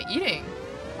team's kind of eating.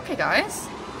 Okay, guys.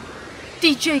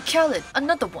 DJ Khaled,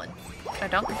 another one. Can I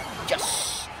dunk?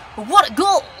 Yes! What a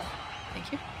goal!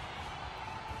 Thank you.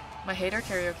 My hater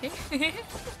karaoke.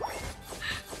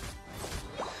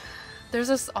 There's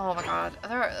this, oh my god.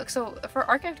 So for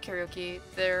archived karaoke,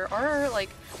 there are like,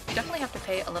 you definitely have to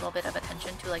pay a little bit of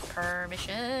attention to like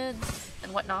permissions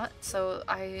and whatnot. So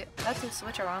I had to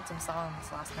switch around some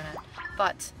songs last minute,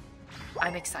 but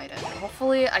I'm excited.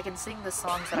 Hopefully I can sing the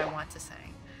songs that I want to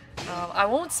sing. I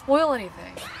won't spoil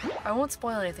anything.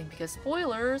 Because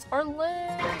spoilers are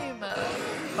lame.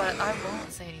 But I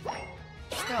won't say anything.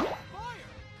 Just go.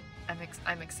 I'm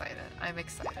excited.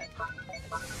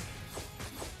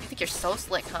 You think you're so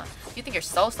slick, huh? You think you're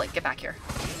so slick? Get back here.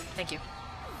 Thank you.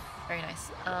 Very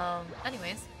nice.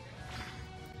 Anyways.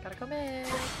 Gotta come in.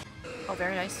 Oh,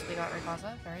 very nice. We got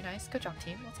Rayquaza. Very nice. Good job,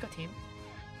 team. Let's go, team.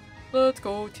 Let's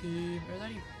go, team. Are there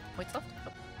any points left? Oh,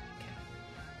 okay.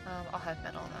 I'll have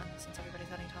metal then, since everybody's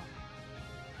heading top.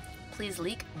 Please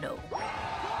leak? No.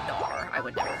 No, I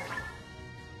would never.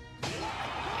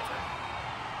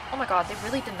 Oh my god, they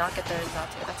really did not get theirs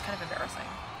out too. That's kind of embarrassing.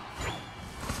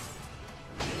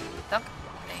 Dunk.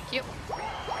 Thank you.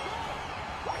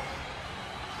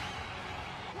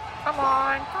 Come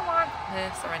on.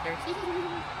 Surrender.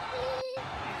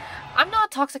 I'm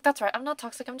not toxic, that's right. I'm not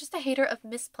toxic. I'm just a hater of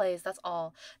misplays, that's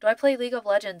all. Do I play League of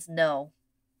Legends? No.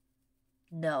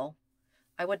 No.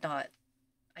 I would not.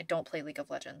 I don't play League of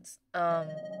Legends. I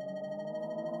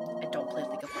don't play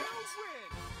League of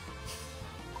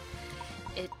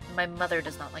Legends. My mother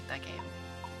does not like that game.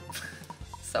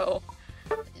 So,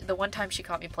 the one time she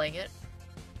caught me playing it,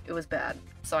 it was bad.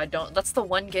 So I don't, that's the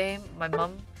one game my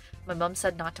mom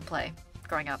said not to play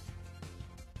growing up.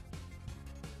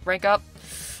 Rank up.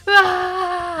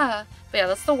 Ah! But yeah,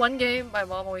 that's the one game my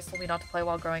mom always told me not to play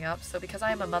while growing up, so because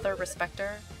I am a mother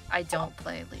respecter, I don't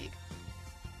play League.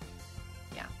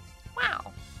 Yeah.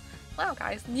 Wow. Wow,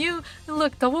 guys.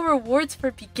 Look, double rewards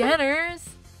for beginners!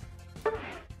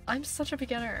 I'm such a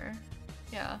beginner.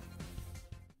 Yeah.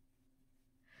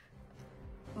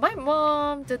 My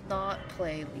mom did not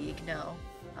play League, no.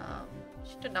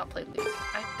 She did not play League.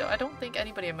 I don't think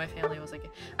anybody in my family was like...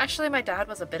 Actually, my dad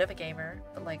was a bit of a gamer,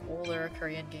 but like older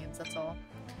Korean games, that's all.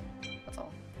 That's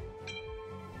all.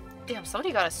 Damn,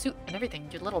 somebody got a suit and everything.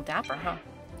 You're a little dapper, huh?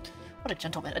 What a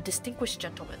gentleman. A distinguished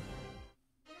gentleman.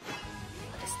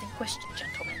 A distinguished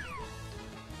gentleman.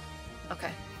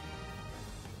 Okay.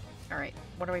 Alright,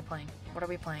 what are we playing? What are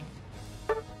we playing?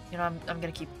 You know, I'm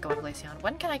gonna keep going Glaceon.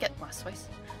 When can I get Blastoise?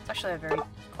 It's actually a very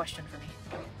question for me.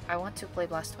 I want to play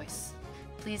Blastoise.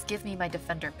 Please give me my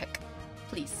defender pick.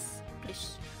 Please.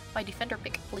 Please. My defender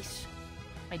pick, please.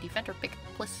 My defender pick,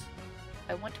 please.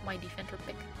 I want my defender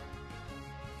pick.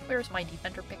 Where's my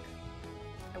defender pick?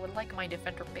 I would like my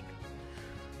defender pick.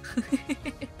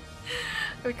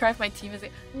 I would cry if my team is...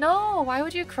 No! Why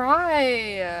would you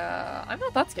cry? I'm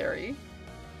not that scary.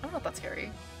 I'm not that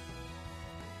scary.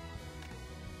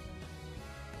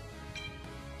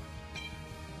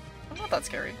 I'm not that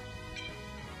scary.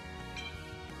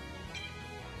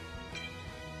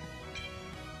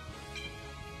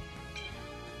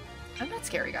 I'm not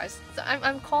scary, guys.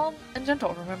 I'm calm and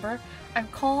gentle, remember? I'm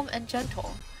calm and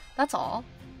gentle. That's all.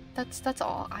 That's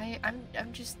all. I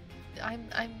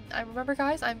remember,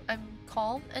 guys, I'm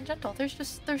calm and gentle. There's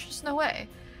just no way.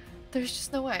 There's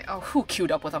just no way. Oh, who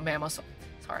queued up with a mammoth?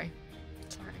 Sorry.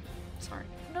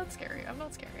 I'm not scary. I'm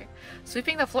not scary.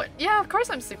 Sweeping the floor. Yeah, of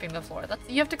course I'm sweeping the floor.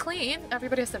 You have to clean.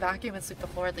 Everybody has to vacuum and sweep the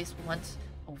floor at least once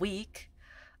a week.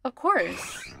 Of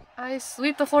course. I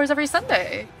sweep the floors every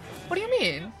Sunday. What do you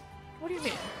mean? What do you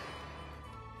mean?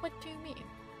 What do you mean?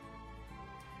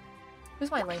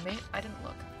 Who's my lane mate? I didn't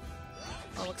look.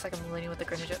 Oh, looks like I'm laning with the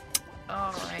Greninja.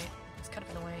 Alright. It's kind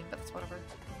of annoying, but that's whatever.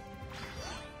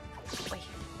 Wait.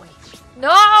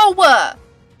 No!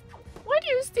 Why do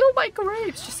you steal my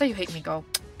grapes? Just say you hate me, go.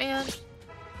 Man.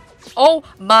 Oh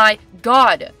my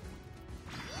god!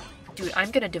 Dude,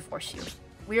 I'm gonna divorce you.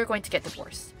 We are going to get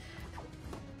divorced.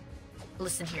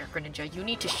 Listen here, Greninja, you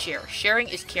need to share. Sharing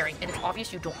is caring, and it's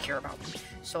obvious you don't care about me.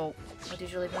 So, why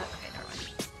did you leave that? Okay, never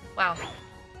mind. Wow.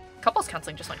 Couples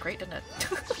counseling just went great, didn't it?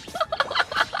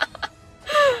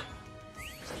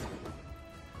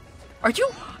 Are you?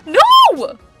 No!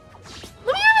 Let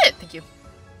me have it! Thank you.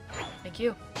 Thank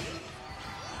you.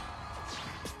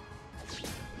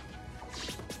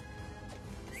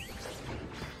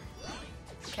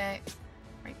 Okay.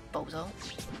 Right, bozo.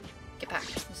 Get back.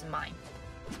 This is mine.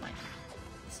 This is mine.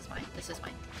 This is mine. This is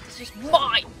mine. This is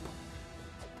mine!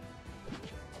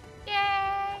 Yay!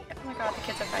 Oh my god, the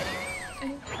kids are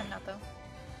fighting. I'm not though.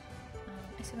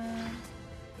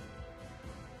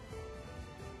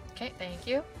 Okay, thank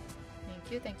you.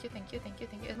 Thank you.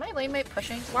 Is my lane mate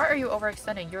pushing? Why are you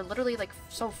overextending? You're literally like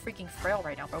so freaking frail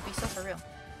right now, bro. Be so for real.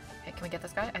 Okay, can we get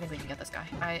this guy? I think we can get this guy.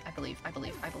 I believe. My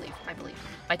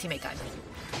teammate died.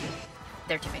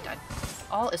 Their teammate died.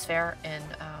 All is fair in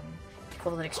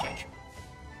equivalent exchange.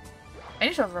 I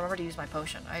need to remember to use my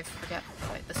potion. I forget.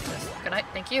 Wait, this is good night.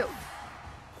 Thank you.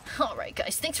 Alright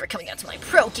guys, thanks for coming out to my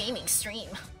pro gaming stream.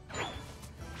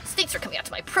 Thanks for coming out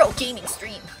to my pro gaming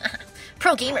stream.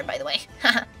 Pro gamer, by the way.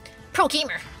 Pro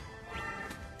gamer.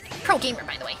 Pro gamer,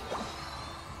 by the way.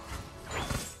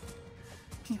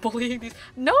 Bullying these.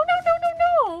 No.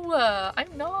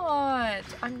 I'm not.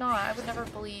 I would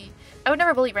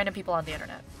never bully random people on the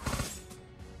internet.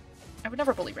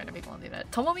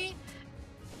 Tomomi?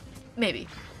 Maybe.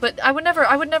 But I would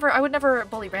never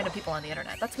bully random people on the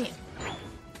internet. That's mean.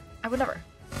 I would never.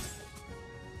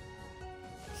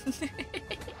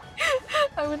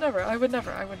 I would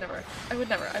never.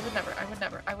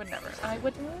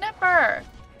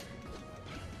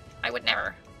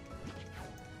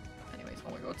 Anyways,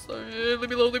 oh my god, leave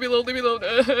me alone, leave me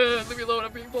alone,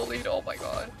 I'm being bullied, oh my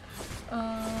god.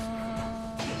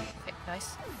 Okay,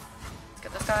 nice. Let's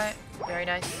get this guy. Very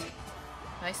nice.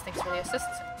 Nice, thanks for the assist.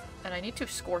 And I need to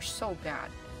score so bad.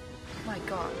 My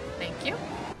god, thank you.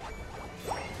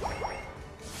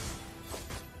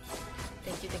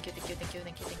 Thank you.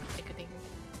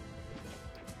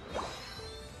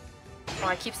 Oh,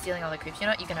 I keep stealing all the creeps. You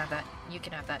know what? You can have that. You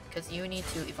can have that, because you need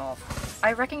to evolve.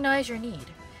 I recognize your need.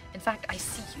 In fact, I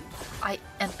see you. I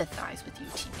empathize with you,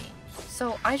 teammate.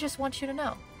 So, I just want you to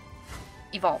know.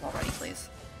 Evolve already, please.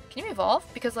 Can you evolve?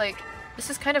 Because, like, this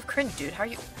is kind of cringe, dude. How are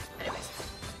you... Anyways.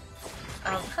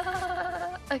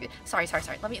 Okay. Sorry.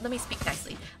 Let me speak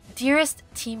nicely. dearest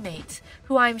teammate,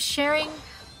 who I am joint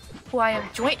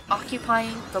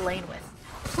occupying the lane with.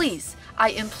 Please, I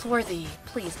implore thee,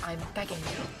 please, I'm begging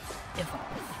you,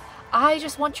 evolve. I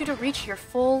just want you to reach your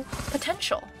full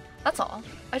potential. That's all.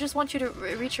 I just want you to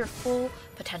reach your full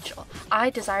potential. I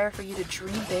desire for you to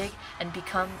dream big and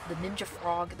become the ninja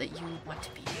frog that you want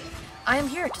to be. I am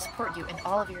here to support you in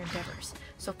all of your endeavors,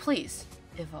 so please,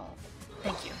 evolve.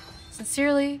 Thank you.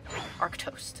 Sincerely,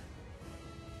 Arctos.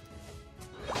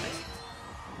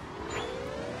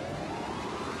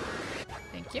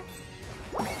 Thank you.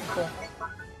 Cool.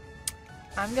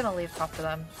 I'm gonna leave top to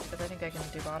them, because I think I can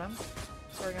do bottom.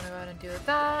 So we're gonna go ahead and do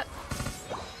that.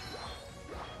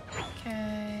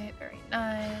 Okay, very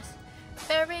nice.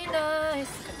 Very nice.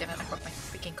 God damn it, I broke my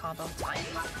freaking combo. It's fine.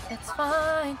 It's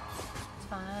fine. It's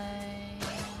fine.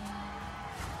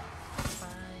 It's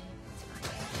fine. It's fine.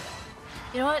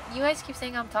 You know what? You guys keep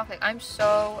saying I'm toxic. I'm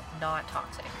so not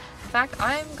toxic. In fact,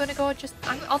 I'm gonna go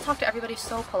I'll talk to everybody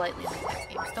so politely in these next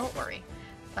games. Don't worry.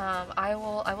 I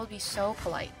will be so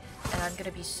polite. And I'm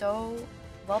gonna be so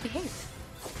well behaved.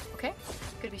 Okay?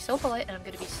 I'm gonna be so polite and I'm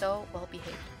gonna be so well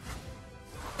behaved.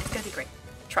 It's gonna be great.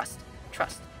 Trust.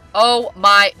 Trust. Oh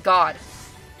my god.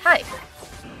 Hi.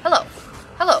 Hello.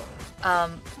 Hello.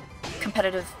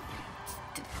 Competitive.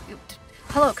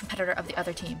 Hello, competitor of the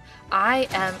other team. I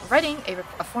am writing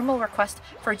a formal request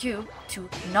for you to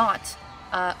not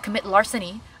commit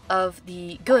larceny of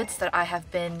the goods that I have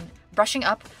been brushing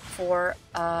up for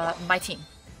my team.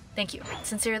 Thank you.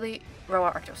 Sincerely,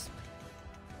 Rowa Arctos.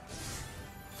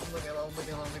 Leave me alone, leave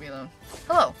me alone, leave me alone.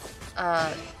 Hello.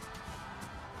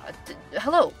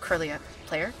 Hello, Curly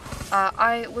player.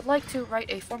 I would like to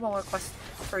write a formal request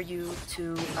for you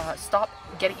to stop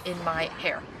getting in my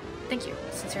hair. Thank you.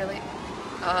 Sincerely,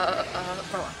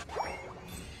 Rowa.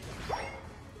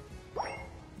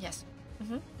 Yes.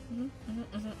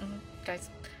 Guys.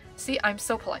 See, I'm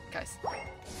so polite, guys.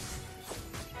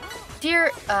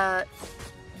 Dear,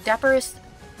 dapperest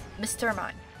Mr.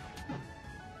 Mine.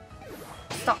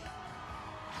 Stop.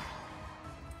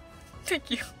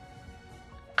 Thank you.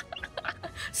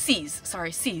 Seize.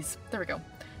 Sorry, seize. There we go.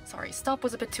 Sorry, stop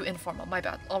was a bit too informal. My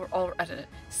bad. I'll edit it.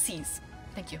 Seize.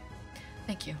 Thank you.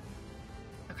 Thank you.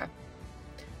 Okay.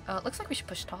 Looks like we should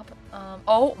push top.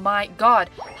 Oh my god.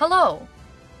 Hello!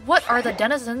 What are the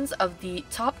denizens of the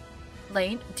top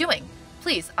lane doing?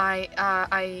 Please,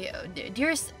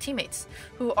 dearest teammates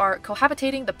who are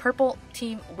cohabitating the purple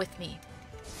team with me,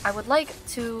 I would like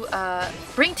to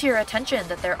bring to your attention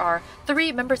that there are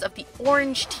 3 members of the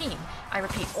orange team, I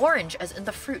repeat, orange as in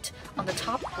the fruit, on the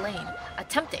top lane,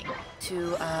 attempting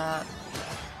to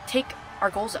take our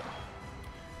goal zone.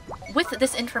 With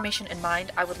this information in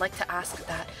mind, I would like to ask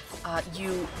that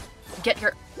you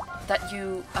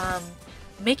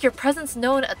make your presence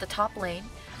known at the top lane.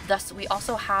 Thus, we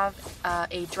also have a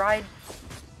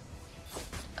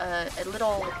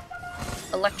little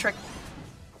electric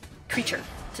creature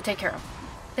to take care of.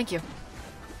 Thank you.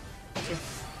 Thank you.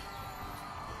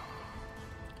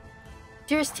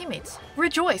 Dearest teammates,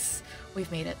 rejoice!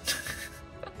 We've made it.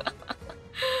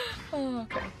 Oh,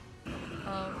 okay.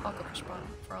 I'll go push bottom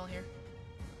for all here.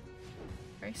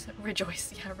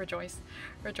 Rejoice. Yeah, rejoice.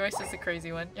 Rejoice is the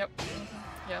crazy one. Yep.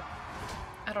 Yeah.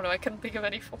 I don't know, I couldn't think of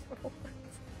any formal words.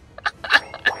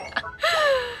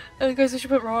 Guys, we should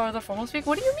put Rowa on the formal speak.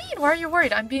 What do you mean? Why are you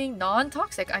worried? I'm being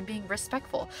non-toxic. I'm being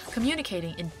respectful.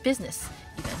 Communicating in business,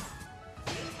 even.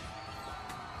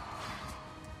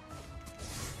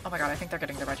 Oh my god, I think they're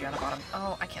getting the Reggie on the bottom.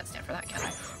 Oh, I can't stand for that, can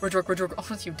I? Redrick,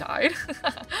 almost you died?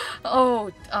 Oh,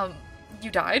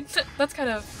 you died? That's kind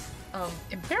of,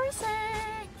 embarrassing!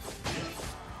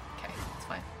 Okay, it's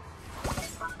fine.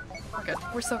 We're good.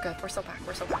 We're so good. We're so back.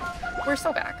 We're so back. We're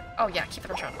so back. Oh yeah, keep the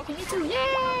pressure on. Okay, me too. Yay!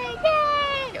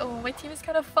 Yay! Oh, my team is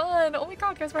kind of fun. Oh my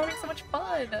god, guys, we're having so much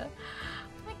fun. Oh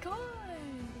my god.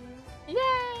 Yay!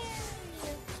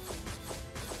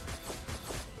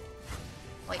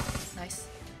 Wait, nice.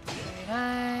 Very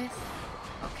nice.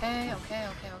 Okay.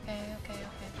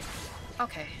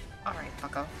 Okay. Alright,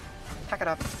 Bucko. Pack it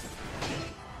up.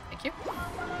 Thank you.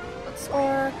 Let's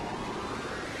score.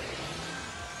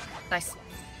 Nice.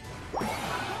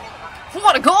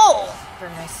 What a goal!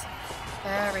 Very nice.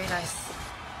 Very nice.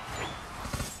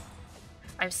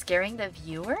 I'm scaring the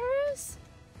viewers?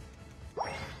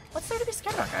 What's there to be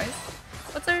scared about, guys?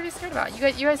 What's there to be scared about? You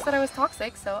guys said I was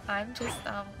toxic, so I'm just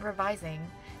revising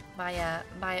my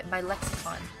my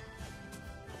lexicon.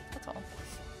 That's all.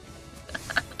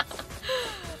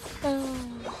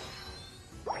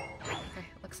 Okay,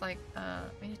 looks like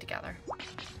we need to gather.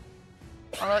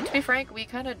 Although to be frank, we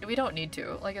don't need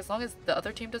to. Like, as long as the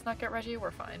other team does not get Reggie,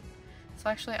 we're fine. So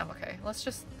actually, I'm okay. Let's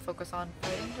just focus on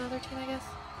fighting the other team, I guess.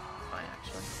 Fine,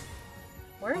 actually.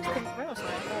 Where is the Rowa sign?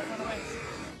 Oh, run away.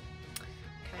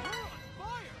 Okay.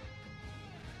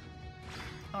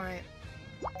 Alright.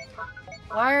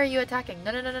 Why are you attacking?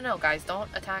 No, no, no, no, no, guys. Don't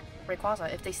attack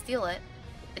Rayquaza. If they steal it,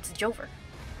 it's Jover.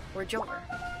 We're Jover.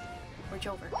 We're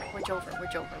Jover. We're Jover. We're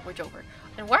Jover. We're Jover.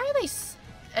 And why are they...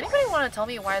 Anybody want to tell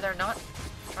me why they're not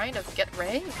trying to get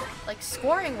Ray? Like,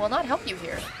 scoring will not help you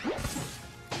here. Okay,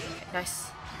 nice.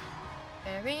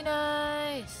 Very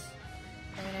nice.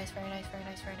 Very nice, very nice, very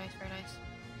nice, very nice, very nice.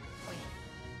 Wait.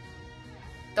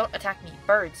 Don't attack me.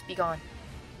 Birds, be gone.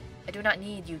 I do not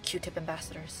need you Q-tip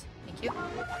ambassadors. Thank you.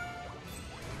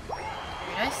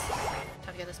 Very nice.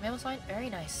 Time to get this mammal sign. Very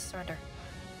nice. Surrender.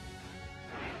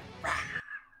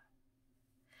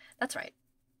 That's right.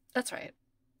 That's right.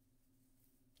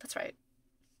 That's right.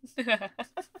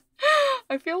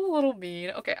 I feel a little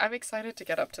mean. Okay, I'm excited to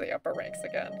get up to the upper ranks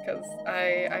again because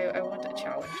I want to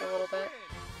challenge a little bit.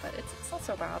 But it's not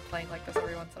so bad playing like this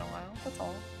every once in a while. That's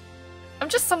all. I'm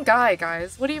just some guy,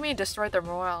 guys. What do you mean destroyed their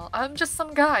morale? I'm just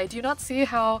some guy. Do you not see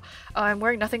how I'm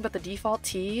wearing nothing but the default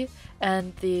tee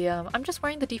and the I'm just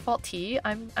wearing the default tee.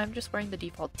 I'm just wearing the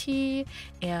default tee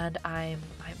and I'm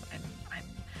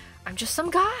just some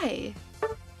guy.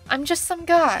 I'm just some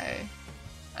guy.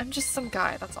 I'm just some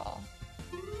guy, that's all.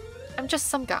 I'm just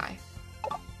some guy.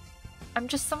 I'm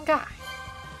just some guy.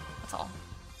 That's all.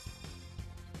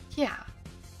 Yeah.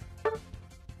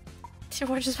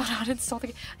 Team just went out and installed the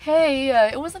game. Hey,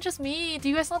 it wasn't just me. Do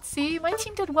you guys not see? My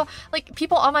team did well. Like,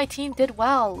 people on my team did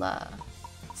well.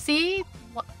 See?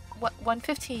 What?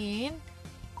 115?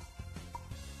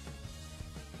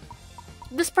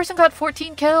 This person got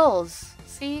 14 kills.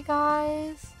 See,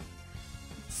 guys?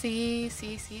 See.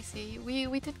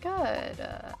 We did good.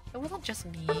 It wasn't just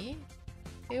me.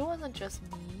 It wasn't just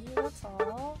me. That's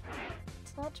all.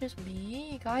 It's not just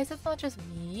me. Guys, it's not just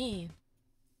me.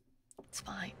 It's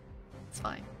fine. It's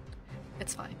fine.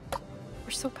 It's fine.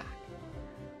 We're so back.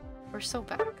 We're so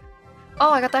back. Oh,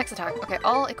 I got the X attack. Okay,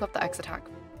 I'll equip the X attack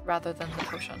rather than the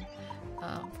potion.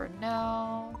 For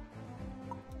now...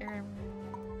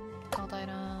 held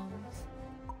items.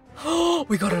 Oh,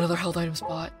 we got another held item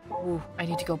spot. Ooh, I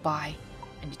need to go buy.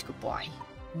 I need to go buy.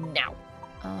 Now.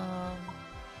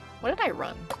 What did I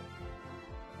run?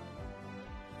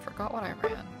 Forgot what I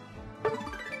ran.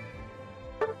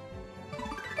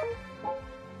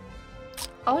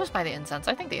 I'll just buy the incense.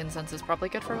 I think the incense is probably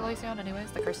good for Elysion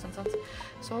anyways, the cursed incense.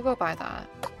 So we'll go buy that.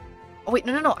 Oh wait,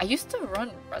 no. I used to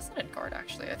run Resonant Guard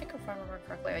actually. I think if I remember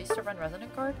correctly, I used to run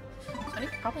Resonant Guard. So I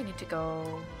probably need to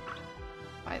go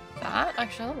buy that.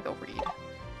 Actually, let me go read.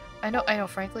 I know,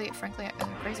 frankly,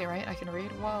 I'm crazy, right? I can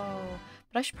read? Whoa.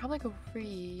 But I should probably go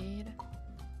read.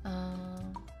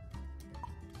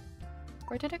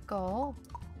 Where did it go?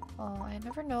 Oh, I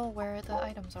never know where the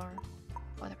items are.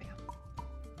 Oh, there we go.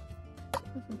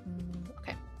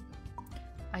 Okay.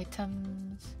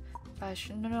 Items.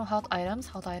 Fashion. No, held items.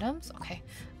 Okay.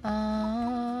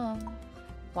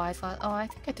 Wise glass. Oh, I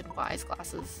think I did wise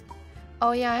glasses.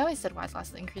 Oh yeah, I always did wise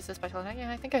glasses. Increase the special attack. Yeah,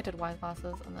 I think I did wise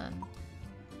glasses, and then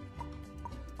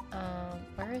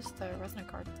where is the resonant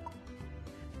card?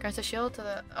 Grants a shield to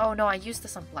the. Oh no, I used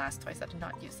this on blast twice. I did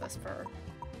not use this for.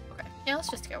 Okay. Yeah, let's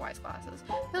just get wise glasses.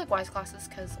 I feel like wise glasses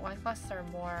because wise glasses are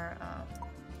more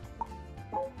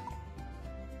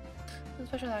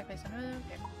special attack based on.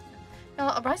 Okay.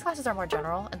 Now, wise glasses are more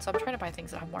general, and so I'm trying to buy things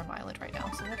that have more mileage right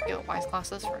now. So we'll get wise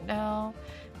glasses for now.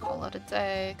 Call it a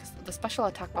day, because the special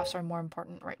attack buffs are more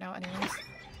important right now, anyways.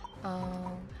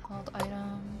 Held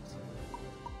items.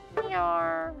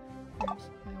 Yar. There's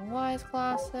my wise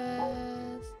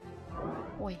glasses.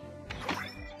 Oi.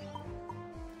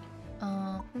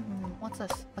 What's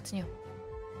this? What's new?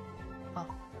 Oh,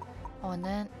 and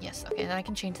then yes. Okay, then I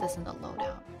can change this in the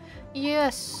loadout.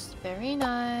 Yes, very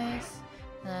nice.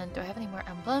 And do I have any more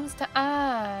emblems to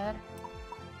add?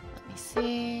 Let me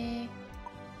see.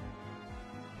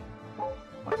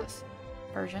 What's this?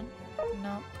 Version?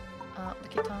 Nope.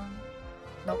 Licky tongue?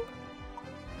 Nope.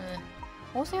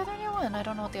 What was the other new one? I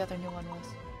don't know what the other new one was.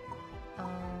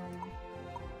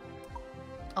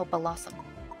 Oh, Blossom.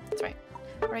 That's right.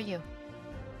 Where are you?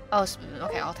 Oh,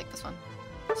 okay, I'll take this one.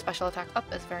 Special attack up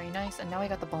is very nice, and now we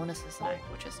got the bonuses tonight,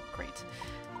 which is great.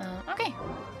 Okay.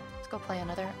 Let's go play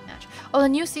another match. Oh, the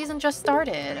new season just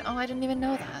started! Oh, I didn't even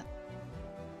know that.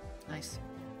 Nice.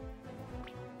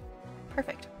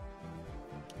 Perfect.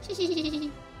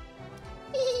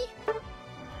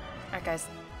 Alright guys,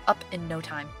 up in no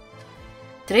time.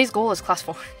 Today's goal is class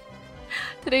 4.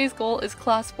 Today's goal is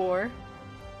class 4.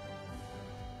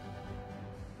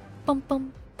 Bum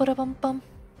bum ba bum bum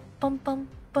bum bum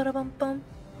ba bum bum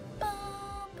bum.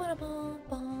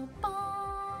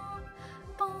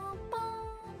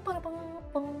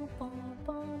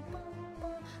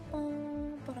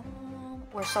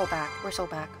 We're so back. We're so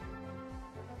back.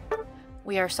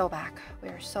 We are so back. We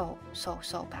are so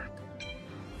back.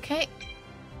 Okay.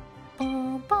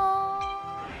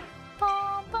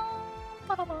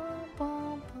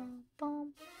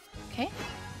 Okay.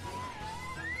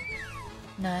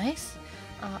 Nice.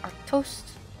 Arctos.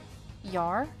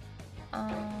 Yar.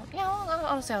 Yeah,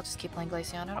 honestly, I'll just keep playing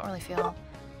Glaceon. I don't really feel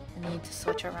the need to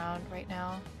switch around right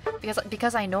now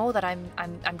because I know that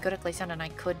I'm good at Glaceon and I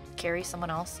could carry someone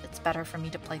else. It's better for me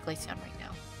to play Glaceon right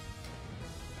now.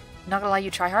 Not gonna lie,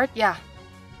 you try hard? Yeah.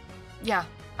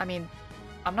 I mean,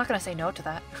 I'm not gonna say no to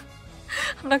that.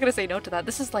 I'm not gonna say no to that.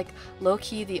 This is like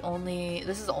low-key the only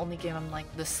game I'm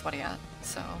like this sweaty at.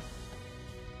 So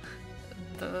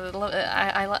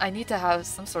I need to have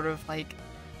some sort of like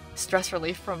stress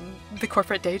relief from the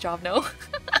corporate day job. No.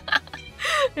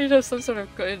 You know, some sort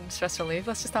of good stress relief.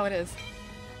 That's just how it is.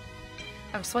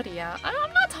 I'm sweaty, yeah.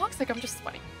 I'm not toxic, I'm just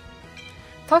sweaty.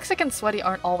 Toxic and sweaty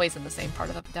aren't always in the same part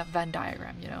of that Venn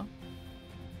diagram, you know?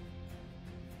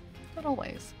 Not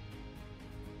always.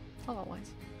 Not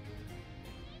always.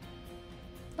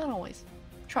 Not always.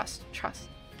 Trust.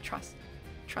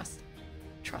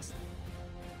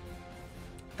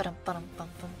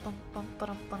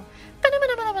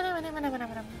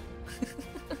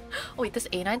 Oh wait, this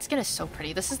A9 skin is so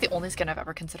pretty. This is the only skin I've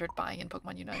ever considered buying in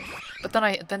Pokemon Unite. But then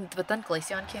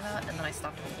Glaceon came out and then I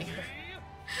stopped holding her.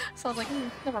 So I was like,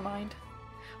 never mind.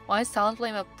 Why is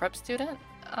Talonflame a prep student?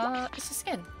 It's a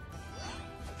skin.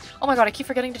 Oh my god, I keep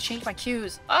forgetting to change my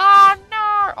cues. Ah,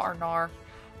 nar!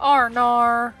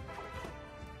 Arnar!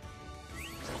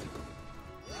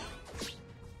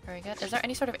 Very good. Is there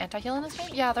any sort of anti-heal in this game?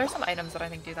 Yeah, there are some items that I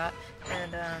think do that.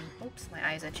 And, oops, my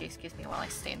eye's itchy. Excuse me while I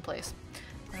stay in place.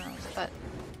 But...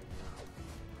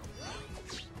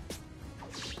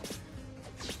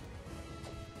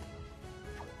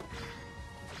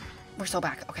 we're still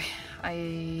back. Okay.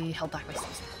 I held back my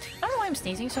sneeze. I don't know why I'm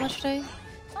sneezing so much today.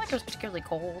 It's not like it was particularly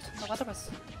cold. The weather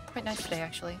was quite nice today,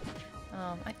 actually.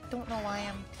 I don't know why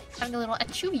I'm having a little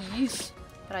achooies.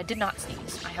 But I did not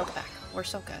sneeze. I held it back. We're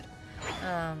so good.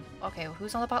 Okay,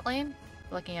 who's on the bot lane?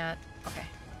 We're looking at... okay.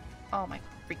 Oh my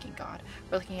freaking god.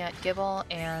 We're looking at Gibble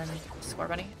and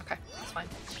Scorbunny. Okay, that's fine.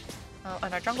 Oh,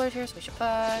 and our jungler's here, so we should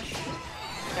push.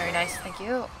 Very nice, thank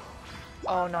you.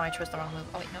 Oh no, I chose the wrong move.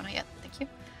 Oh wait, no, not yet. Thank you.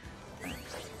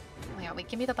 Oh my god, wait,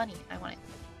 give me the bunny. I want it.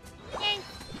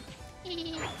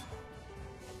 Yay!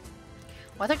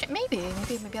 Weather maybe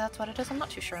that's what it is. I'm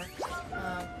not too sure.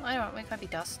 I don't know, it might be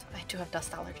dust. I do have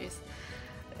dust allergies.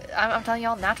 I'm telling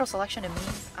y'all, natural selection in me,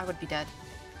 I would be dead.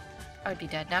 I would be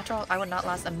dead. Natural, I would not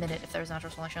last a minute if there was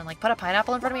natural selection. Like, put a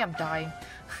pineapple in front of me, I'm dying.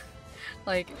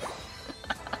 Like,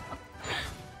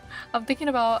 I'm thinking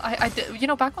about, I did, you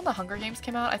know, back when the Hunger Games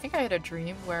came out, I think I had a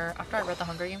dream where, after I read the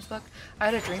Hunger Games book, I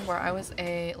had a dream where I was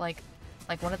a, like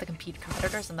one of the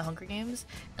competitors in the Hunger Games,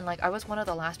 and like I was one of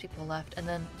the last people left. And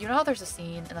then you know how there's a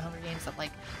scene in the Hunger Games of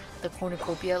like the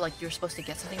cornucopia, like you're supposed to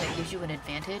get something that gives you an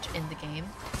advantage in the game.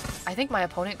 I think my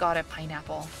opponent got a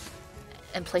pineapple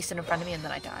and placed it in front of me, and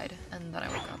then I died, and then I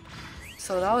woke up.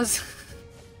 So that was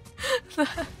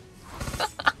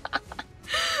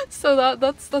so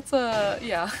that's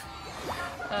yeah.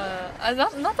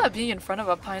 Not that being in front of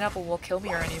a pineapple will kill me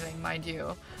or anything, mind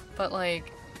you, but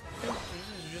like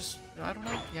just, I don't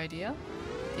know, the idea?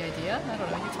 I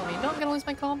don't know, you tell me. No, I'm gonna lose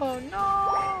my combo.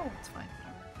 No! It's fine,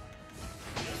 whatever.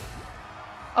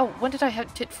 Oh, when did I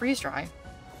hit freeze dry?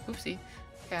 Oopsie.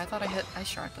 Okay, I thought I hit ice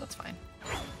shard, but that's fine.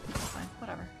 That's fine,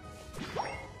 whatever.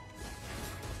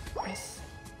 Nice.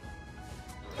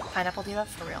 Pineapple debuff?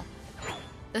 For real.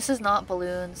 This is not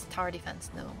balloons, tower defense,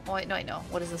 no. Oh wait, no, I know.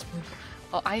 What is this move?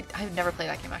 Oh, I've never played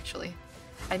that game actually.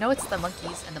 I know it's the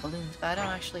monkeys and the balloons, but I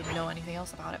don't actually know anything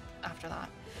else about it after that.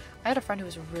 I had a friend who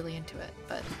was really into it,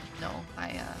 but no,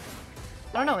 I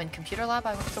don't know, in computer lab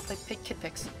I went to go play Kid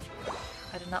Pix.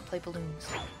 I did not play balloons.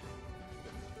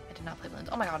 I did not play balloons.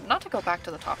 Oh my god, not to go back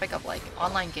to the topic of like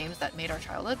online games that made our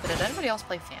childhood, but did anybody else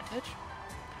play Vantage?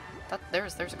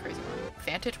 There's a crazy one.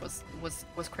 Vantage was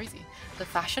crazy. The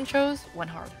fashion shows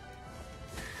went hard.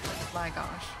 My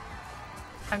gosh.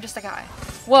 I'm just a guy.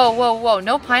 Whoa.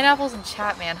 No pineapples in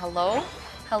chat, man. Hello?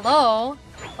 Hello?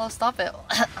 Oh, stop it.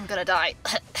 I'm gonna die.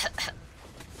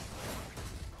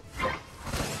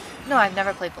 No, I've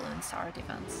never played Balloons Tower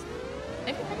Defense.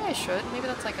 Maybe I should. Maybe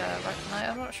that's like a...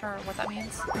 I'm not sure what that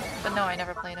means. But no, I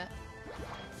never played it.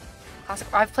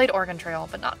 Classic. I've played Oregon Trail,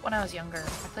 but not when I was younger.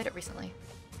 I played it recently.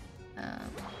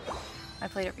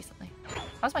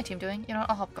 How's my team doing? You know,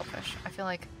 I'll help go fish. I feel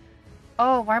like...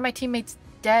 Oh, why are my teammates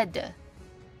dead.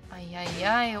 Ay, ay,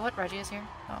 ay. What? Reggie is here?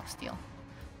 Oh, steal.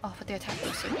 Oh, but the attack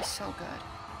boost would be so good.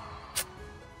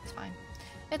 It's fine.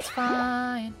 It's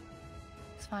fine.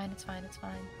 It's fine, it's fine, it's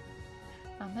fine.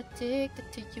 I'm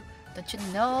addicted to you. Don't you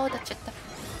know that you're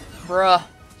bruh.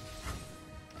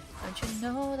 Don't you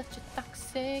know that you're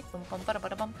toxic? Bum, bum, bada,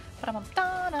 bada, bum, bada, bum,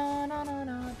 da, na, na, na,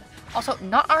 na. Also,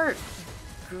 not our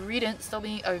greetant still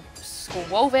being a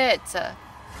Squovit.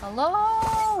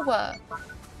 Hello?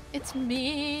 It's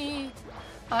me.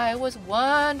 I was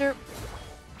wondering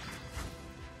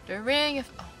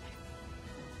if... Oh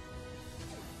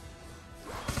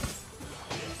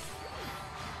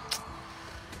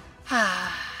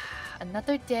my...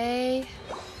 Another day.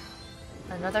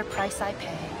 Another price I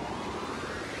pay.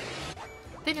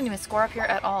 They didn't even score up here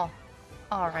at all.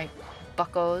 Alright,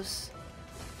 buckos.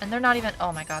 And they're not even...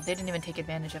 Oh my god, they didn't even take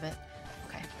advantage of it.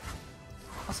 Okay.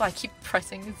 Also, I keep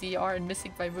pressing ZR and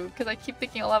missing my move because I keep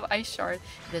thinking I'll have Ice Shard.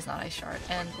 It is not Ice Shard.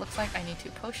 And looks like I need to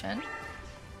potion.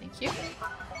 Thank you.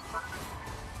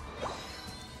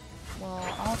 Well,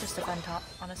 I'll just defend top,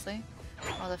 honestly.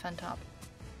 I'll defend top.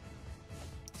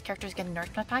 This character's getting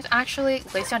nerfed my packs. Actually,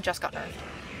 Glaceon just got nerfed.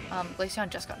 Glaceon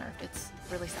just got nerfed. It's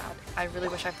really sad. I really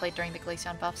wish I played during the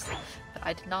Glaceon buffs, but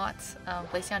I did not.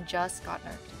 Glaceon just got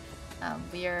nerfed.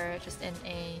 We are just in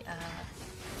a...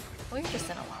 we're just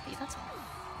in a lobby, that's all.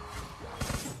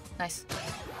 Nice.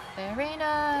 Very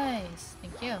nice.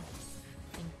 Thank you.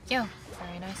 Thank you.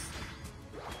 Very nice.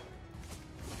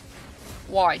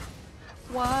 Why?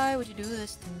 Why would you do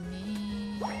this to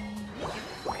me?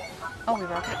 Oh, we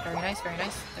rock it. Very nice, very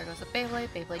nice. There goes the Beyblade.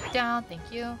 Beyblade down.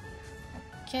 Thank you.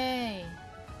 Okay.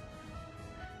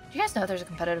 Do you guys know there's a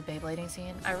competitive Beyblading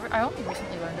scene? I only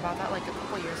recently learned about that like a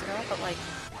couple years ago, but like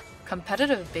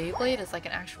competitive Beyblade is like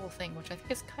an actual thing, which I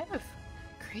think is kind of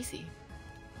crazy.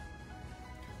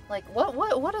 Like,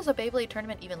 what does a Beyblade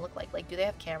tournament even look like? Like, do they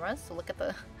have cameras to look at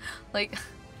the, like,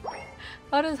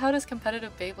 how does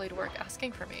competitive Beyblade work?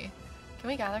 Asking for me. Can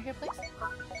we gather here, please?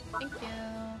 Thank you.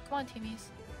 Come on, teamies.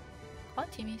 Come on,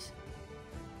 teamies.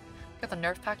 Got the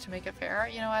nerf pack to make it fair.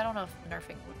 You know, I don't know if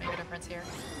nerfing would make a difference here.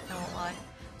 I won't lie.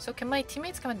 So can my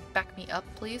teammates come and back me up,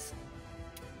 please?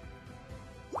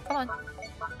 Come on.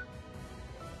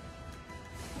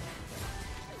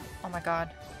 Oh my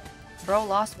god. Bro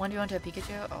lost 1v1 to a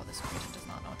Pikachu? Oh, this person does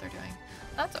not know what they're doing.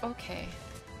 That's okay.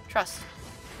 Trust.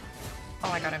 Oh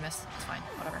my god, I missed. It's fine.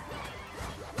 Whatever.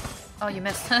 Oh, you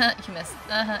missed. You missed. You missed.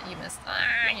 Ah, you missed.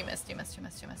 You missed. You missed. You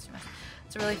missed. You missed.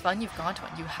 It's really fun. You've gone to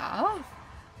one. You have?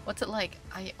 What's it like?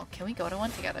 Oh, can we go to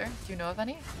one together? Do you know of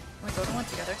any? Can we go to one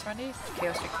together, Srendy?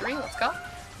 KO Streak 3. Let's go.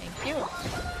 Thank you.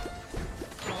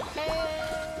 Okay.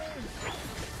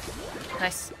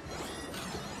 Nice.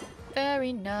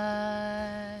 Very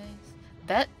nice.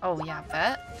 Bet? Oh yeah,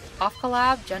 bet. Off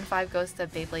collab, Gen 5 goes to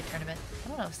Beyblade tournament. I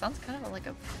don't know, sounds kind of like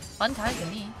a fun time to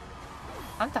me.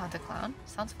 I'm down to clown.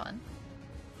 Sounds fun.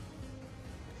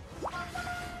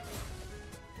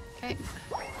 Okay.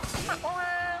 I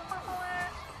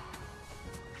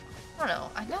don't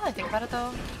know. Now that I think about it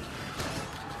though.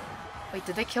 Wait,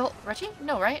 did they kill Reggie?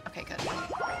 No, right? Okay, good.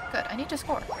 Good. I need to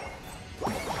score.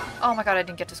 Oh my god, I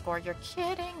didn't get to score. You're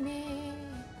kidding me.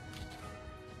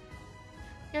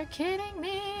 You're kidding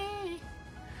me!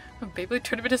 Beyblade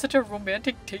tournament is such a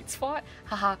romantic date spot?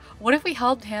 Haha, what if we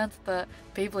held hands at the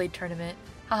Beyblade tournament?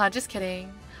 Haha, just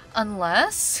kidding.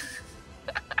 Unless...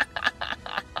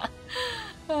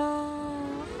 You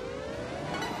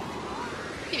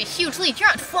have a huge lead, you're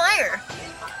on fire!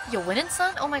 You're winning,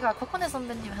 son? Oh my god, Kokone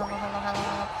선배님, hello, hello,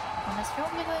 hello. Unless you're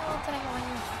doing well today, how are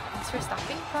you? Thanks for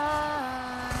stopping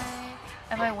by.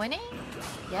 Am I winning?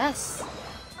 Yes.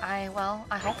 Well,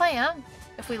 I hope I am.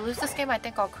 If we lose this game, I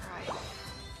think I'll cry.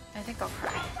 I think I'll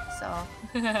cry. So,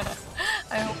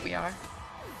 I hope we are.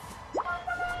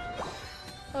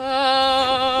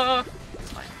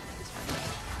 It's fine. It's fine.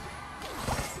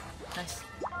 Nice.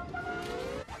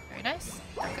 Very nice.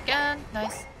 Back again.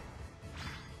 Nice.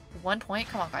 1 point.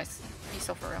 Come on, guys. Be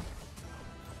so for real.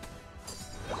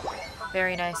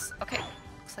 Very nice. Okay.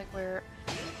 Looks like we're...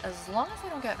 As long as we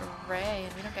don't get Ray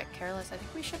and we don't get careless, I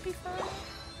think we should be fine.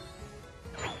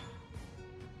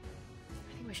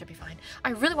 We should be fine. I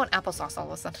really want applesauce all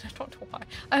of a sudden. I don't know why.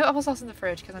 I have applesauce in the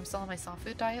fridge because I'm still on my soft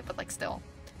food diet, but like still.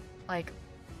 Like,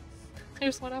 I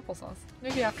just want applesauce.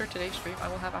 Maybe after today's stream I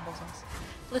will have applesauce.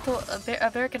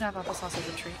 A bear can have applesauce as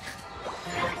a treat.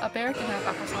 A bear can have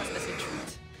applesauce as a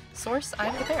treat. Source,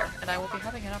 I'm the bear, and I will be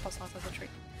having an applesauce as a treat.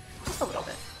 Just a little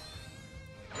bit.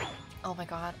 Oh my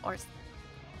god. Or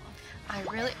I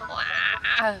really...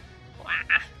 Yeah.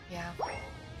 Yeah.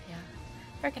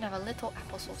 I can have a little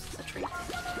applesauce as a treat.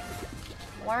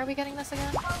 Why are we getting this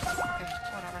again? Okay,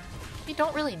 whatever. We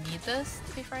don't really need this,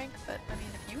 to be frank, but I mean,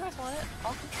 if you guys want it,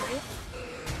 I'll contribute.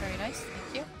 Very nice,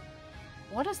 thank you.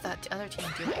 What is that other team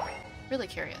doing? Really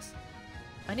curious.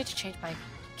 I need to change my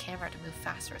camera to move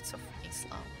faster, it's so freaking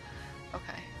slow.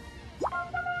 Okay.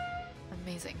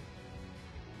 Amazing.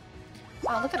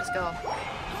 Wow, look at us go.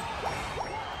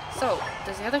 So,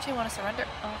 does the other team want to surrender?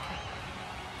 Oh, okay.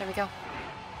 There we go.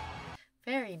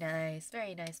 Very nice,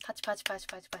 very nice. Patch, patch, patch,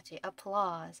 patch, patchy.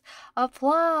 Applause.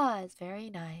 Applause. Very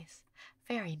nice.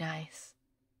 Very nice.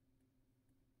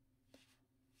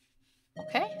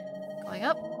 Okay. Going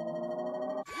up.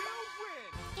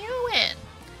 You win.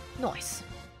 Nice.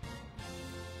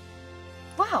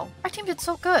 Wow, our team did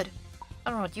so good. I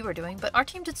don't know what you were doing, but our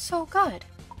team did so good.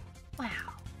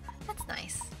 Wow, that's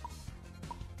nice.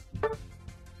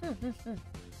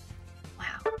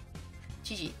 Wow.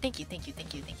 GG, thank you, thank you,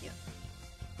 thank you, thank you.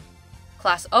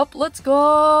 Class up, let's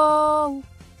go!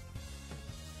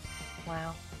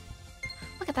 Wow.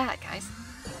 Look at that, guys.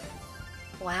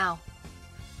 Wow.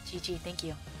 GG, thank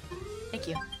you. Thank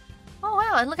you. Oh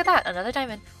wow, and look at that, another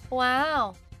diamond.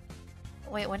 Wow.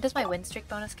 Wait, when does my win streak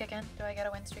bonus kick in? Do I get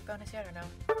a win streak bonus yet or no?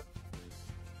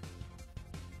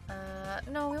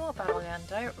 No, we won't battle again.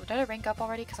 Did I rank up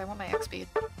already? Because I want my X speed.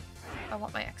 I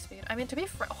want my X speed. I mean, to be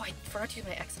fair, oh, I forgot to use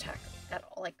my X attack at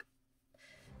all, like,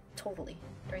 totally,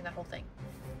 during that whole thing.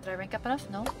 Did I rank up enough?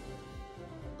 No?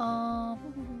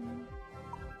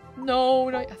 No,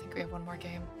 I think we have one more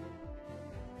game.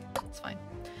 It's fine.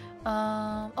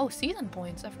 Oh, season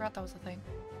points. I forgot that was a thing.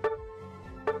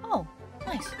 Oh,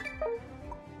 nice.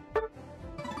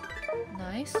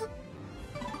 Nice.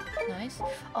 Nice.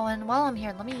 Oh, and while I'm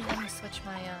here, let me switch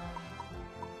my,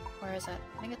 where is it?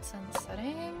 I think it's in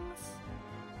settings?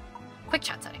 Quick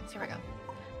chat settings, here we go.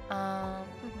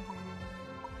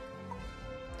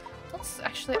 Let's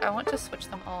actually, I want to switch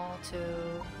them all to,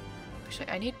 actually,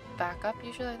 I need backup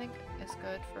usually, I think is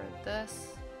good for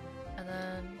this. And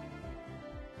then,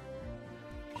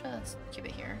 actually, let's keep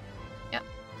it here. Yep.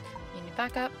 You need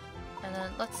backup. And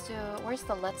then let's do, where's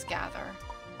the let's gather?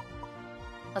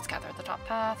 Let's gather at the top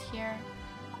path here.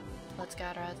 Let's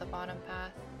gather at the bottom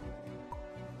path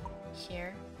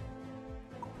here.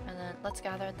 And then let's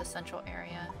gather at the central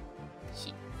area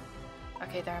here.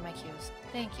 Okay, there are my cues.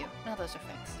 Thank you. Now those are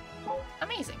fixed.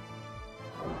 Amazing.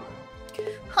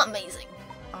 Amazing.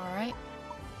 Alright.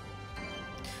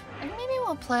 And maybe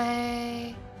we'll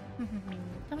play...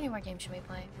 How many more games should we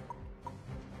play?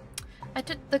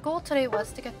 The goal today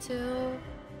was to get to...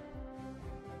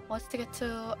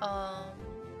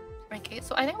 rank 8,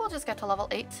 so I think we'll just get to level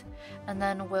 8, and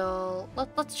then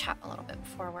let's chat a little bit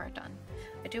before we're done.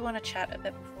 I do want to chat a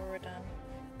bit before we're done,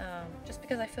 just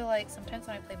because I feel like sometimes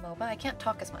when I play MOBA, I can't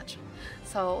talk as much.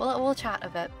 So we'll chat a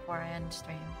bit before I end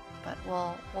stream, but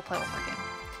we'll play one more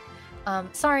game.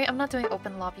 Sorry, I'm not doing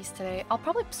open lobbies today. I'll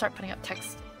probably start putting up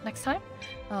text next time,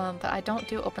 but I don't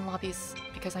do open lobbies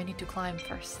because I need to climb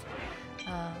first.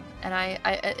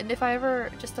 And if I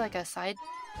ever, just like a side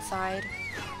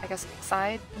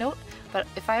note, but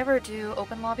if I ever do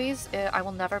open lobbies, I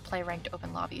will never play ranked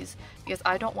open lobbies because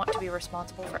I don't want to be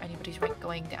responsible for anybody's rank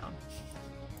going down.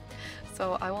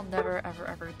 So I will never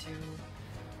ever do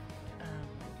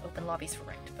open lobbies for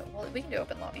ranked, but we can do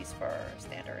open lobbies for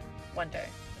standard one day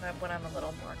when I'm a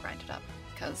little more grinded up,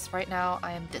 because right now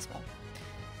I am dismal.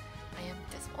 I am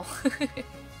dismal.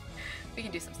 We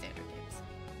can do some standard games.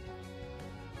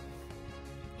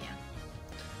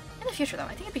 In the future though,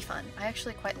 I think it'd be fun. I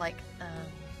actually quite like,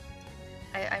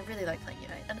 I really like playing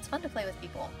Unite, and it's fun to play with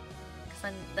people, because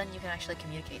then you can actually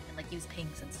communicate and like use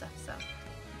pings and stuff, so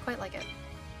I quite like it.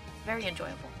 Very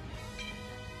enjoyable.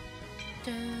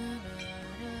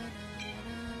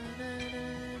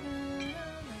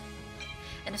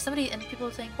 And if people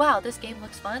are saying, wow, this game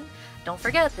looks fun, don't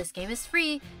forget, this game is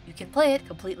free. You can play it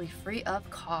completely free of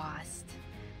cost.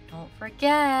 Don't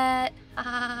forget.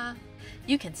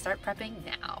 You can start prepping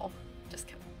now. Just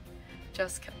kidding.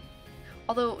 Just kidding.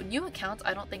 Although new accounts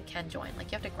I don't think can join.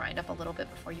 Like you have to grind up a little bit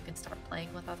before you can start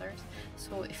playing with others.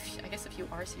 So I guess if you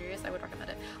are serious, I would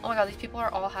recommend it. Oh my god, these people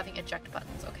are all having eject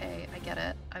buttons. Okay, I get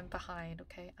it. I'm behind,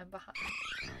 okay? I'm behind.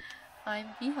 I'm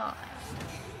behind.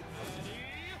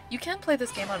 You can play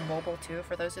this game on mobile too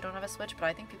for those who don't have a Switch, but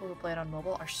I think people who play it on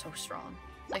mobile are so strong.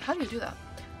 Like how do you do that?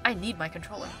 I need my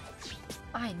controller.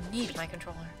 I need my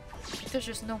controller. There's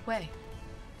just no way.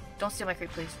 Don't steal my creep,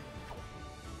 please.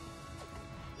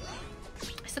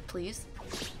 I said please.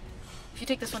 If you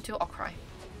take this one too, I'll cry.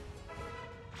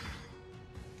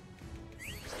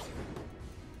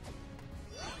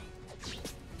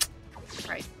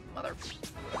 Right, mother.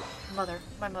 Mother.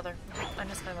 My mother. I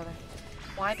miss my mother.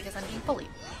 Why? Because I'm being bullied.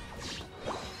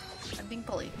 I'm being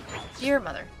bullied. Dear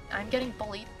mother, I'm getting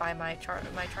bullied by my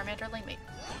Charmander lane mate.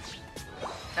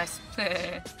 Nice.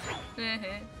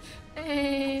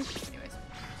 Anyways.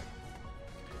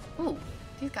 Ooh,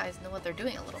 these guys know what they're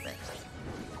doing a little bit.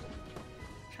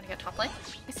 Trying to get top lane?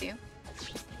 I see you.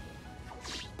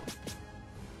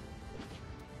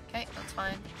 Okay, that's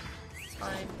fine. It's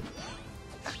fine.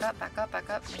 Back up, back up, back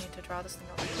up. I need to draw this thing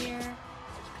over here.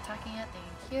 Keep attacking it.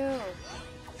 Thank you.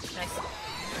 Nice.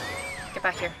 Get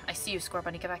back here. I see you, Score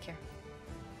Bunny. Get back here.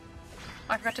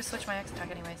 Oh, I forgot to switch my X attack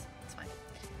anyways. It's fine.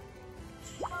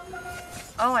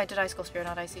 Oh, I did Ice Skull Spear,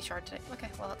 not Icy Shard today. Okay,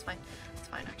 well, that's fine. It's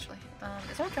fine, actually.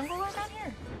 Is there a jungle lord down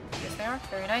here? Yes, they are.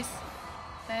 Very nice.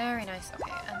 Very nice.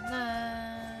 Okay, and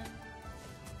then...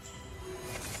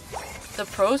 The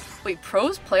pros? Wait,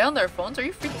 pros play on their phones? Are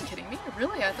you freaking kidding me?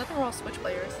 Really? I thought they were all Switch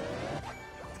players.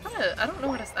 It's kinda... I don't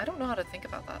know how to think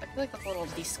about that. I feel like that's a little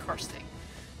disgusting.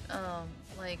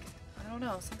 Like... I don't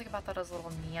know, something about that is a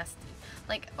little nasty.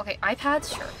 Like, okay,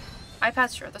 iPads, sure.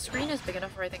 iPads, sure. The screen is big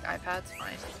enough where I think iPads,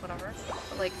 fine, whatever.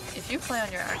 But like, if you play on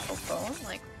your actual phone,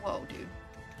 like, whoa, dude.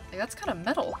 Like, that's kind of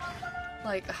metal.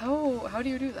 Like, how do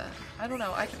you do that? I don't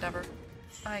know, I could never.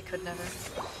 I could never.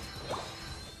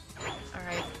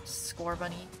 Alright, Score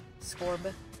Bunny.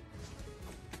 Scorb.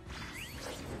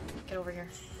 Get over here.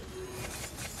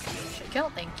 Should kill,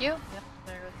 thank you. Yep,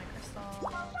 there goes my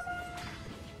crystals.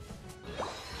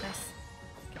 Nice.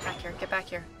 Get back here, get back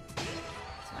here.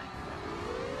 It's fine.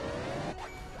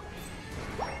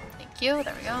 Thank you,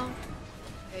 there we go.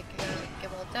 Okay,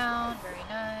 get all down, very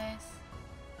nice.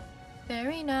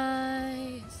 Very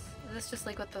nice. Is this just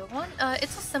like with the one?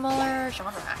 It's a similar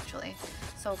genre actually.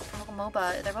 So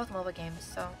MOBA, they're both MOBA games,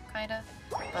 so kinda.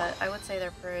 But I would say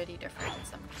they're pretty different in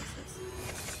some cases.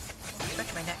 Oh,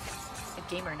 stretch my neck. A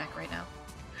gamer neck right now.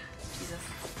 Jesus.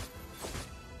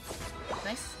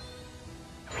 Nice.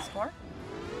 Score.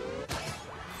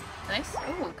 Nice.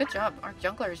 Ooh, good job. Our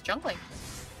jungler is jungling.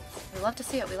 We love to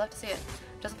see it. We love to see it.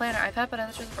 Doesn't play on our iPad, but I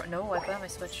choose the No, I play on my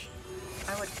Switch.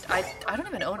 I don't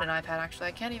even own an iPad actually.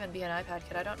 I can't even be an iPad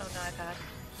kid. I don't own an iPad.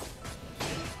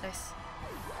 Nice.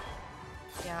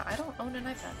 Yeah, I don't own an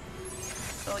iPad.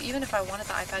 So even if I wanted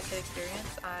the iPad kid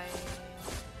experience, I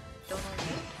don't own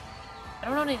it. I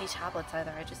don't own any tablets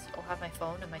either. I just have my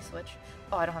phone and my Switch.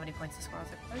 Oh, I don't have any points to score. I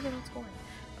was like, why is it not scoring? I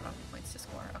don't have any points to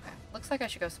score. Okay. Looks like I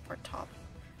should go support top.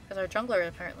 Because our jungler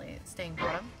apparently is staying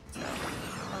bottom. So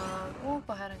we'll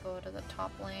go ahead and go to the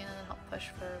top lane and then help push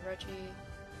for Reggie.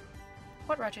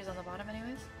 What Reggie's on the bottom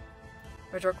anyways?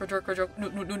 Rejoke. No.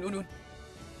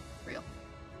 Real.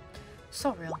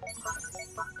 So real.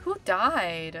 Who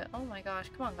died? Oh my gosh,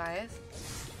 come on guys.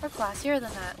 We're classier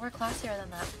than that. We're classier than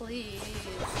that, please.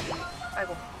 I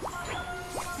will.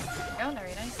 There we go,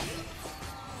 very nice.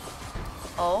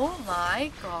 Oh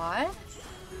my god.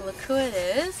 Look who it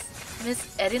is.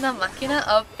 Miss Erina Makina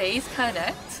of Phase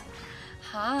Connect.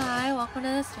 Hi, welcome to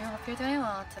the stream. Hope you're doing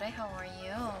well today. How are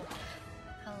you?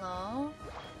 Hello?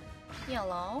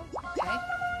 Hello? Okay.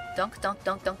 Dunk.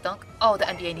 Oh, the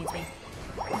NBA needs me.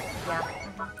 Yeah.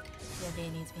 The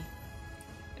NBA needs me.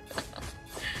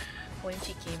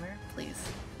 OMG gamer, please.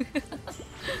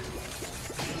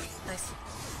 Nice.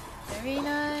 Very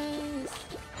nice.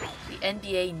 The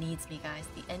NBA needs me, guys.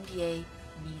 The NBA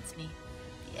needs me.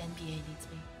 The NBA needs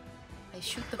me. I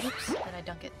shoot the hoops and I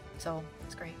dunk it, so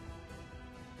it's great.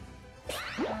 Very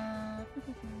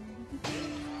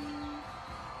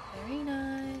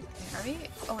nice. Okay, are we?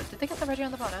 Oh, did they get the Reggie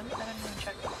on the bottom? I didn't even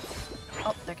check.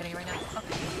 Oh, they're getting it right now.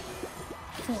 Okay.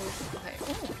 Ooh, okay.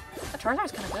 Ooh, that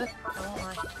Charizard's kind of good. I won't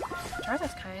lie.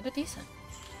 Charizard's kind of decent.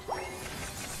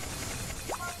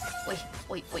 Wait.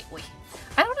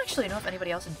 I don't actually know if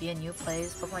anybody else in VNU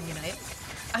plays Pokemon Unite.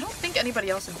 I don't think anybody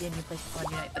else in VNU plays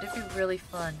Pokemon Unite, but it'd be really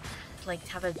fun to like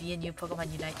have a VNU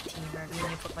Pokemon Unite team or a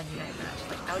VNU Pokemon Unite match.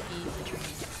 Like that would be the dream.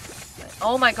 But,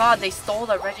 oh my god, they stole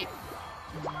the Reggie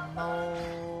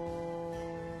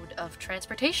mode of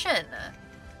transportation.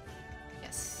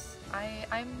 Yes,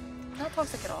 I'm not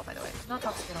toxic at all, by the way. Not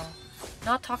toxic at all.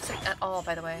 Not toxic at all,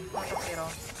 by the way. Not toxic at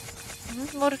all.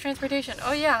 Mode of transportation.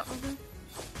 Oh yeah.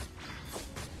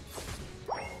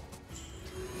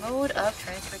 Mode of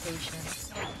transportation.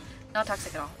 Yeah. Not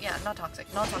toxic at all. Yeah, not toxic.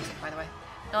 Non-toxic, by the way.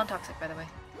 Non-toxic, by the way.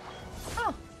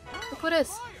 Oh, look who it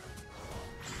is.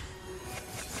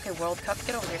 Okay, World Cup,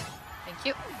 get over here. Thank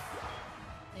you.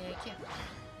 Thank you.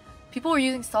 People were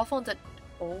using cell phones at...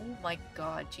 Oh my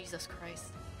god, Jesus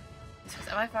Christ.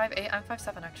 Am I 5'8"? I'm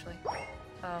 5'7" actually.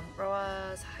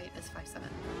 Rowa's height is 5'7". 5'7".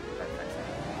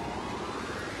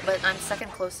 But I'm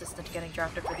second closest to getting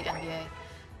drafted for the NBA.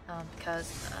 Because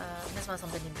Misma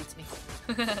something beats me.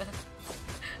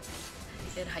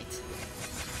 In height.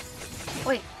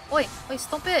 Wait, wait, wait,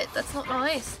 stop it! That's not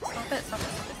nice! Stop it, stop it,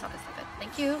 stop it, stop it, stop it.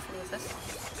 Thank you for the assist.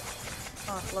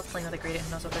 Oh, I love playing with a gradient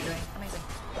who knows what they're doing. Amazing.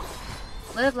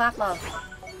 Live, laugh, love.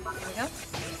 There we go.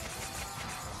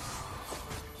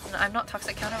 And I'm not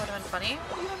toxic counter would have been funny.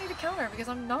 You don't need to counter because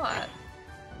I'm not.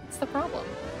 What's the problem?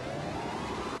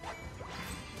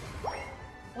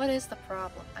 What is the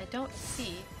problem? I don't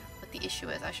see what the issue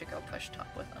is. I should go push top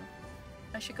with them.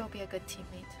 I should go be a good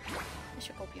teammate. I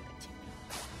should go be a good teammate.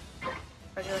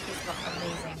 Regularly's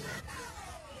amazing.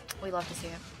 We love to see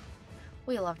it.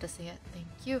 We love to see it. Thank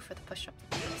you for the push up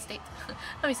upstate.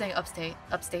 Let me saying upstate.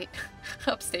 Upstate.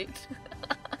 Upstate.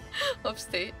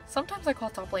 Upstate. Sometimes I call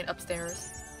top lane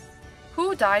upstairs.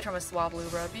 Who died from a Swablu,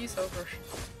 bro? Be sober.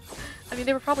 I mean,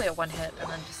 they were probably at one hit, and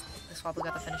then just the Swablu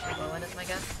got the finishing blow in, is my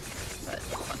guess. But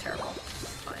it's not terrible.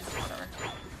 It's fine. Whatever.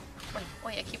 Wait,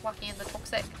 wait, I keep walking in the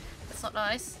toxic. That's not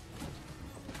nice.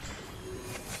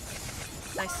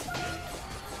 Nice.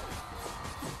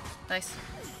 Nice.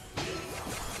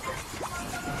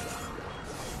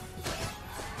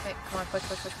 Okay, come on, push,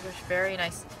 push, push, push. Very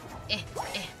nice.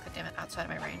 God damn it, outside of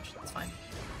my range. That's fine.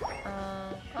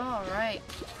 Alright.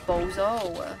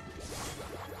 Bozo.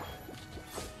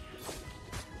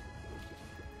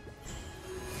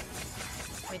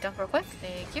 Let me dump real quick.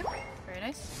 Thank you. Very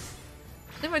nice.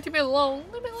 Leave my teammate alone.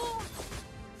 Leave me alone.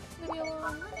 Leave me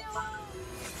alone. Leave me alone.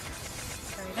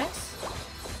 Very nice.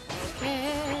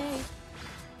 Okay.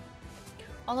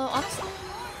 Although, honestly...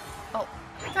 Oh.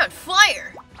 I got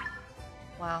fire!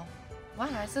 Wow. Wow,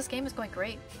 guys, this game is going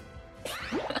great.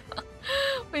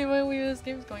 Wait, this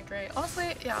game is going great.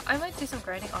 Honestly, yeah, I might do some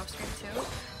grinding off stream too.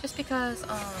 Just because,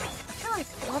 I feel like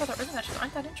a lot of the early matches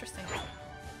aren't that interesting.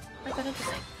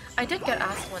 I did get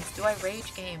asked once, do I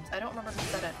rage games? I don't remember who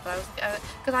said it, but I was,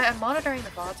 because I'm monitoring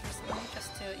the VODs recently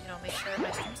just to, you know, make sure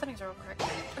my stream settings are all correct.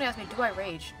 Somebody asked me, do I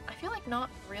rage? I feel like not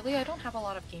really. I don't have a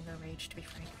lot of gamer rage, to be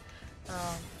frank.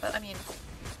 But I mean,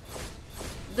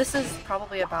 this is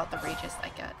probably about the rages I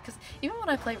get. Because even when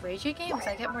I play ragey games,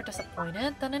 I get more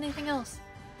disappointed than anything else.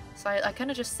 So I kind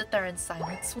of just sit there in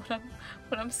silence when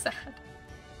I'm sad.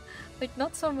 Like,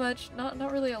 not so much,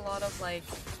 not really a lot of, like,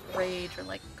 rage or,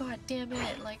 like, god damn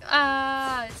it, like,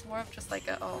 ah! It's more of just, like,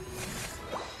 a, oh.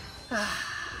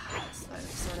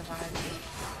 Sort of vibe.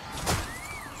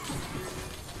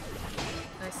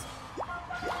 Nice.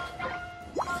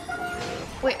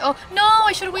 Wait, oh, no!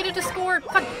 I should have waited to score!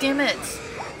 God damn it!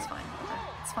 It's fine,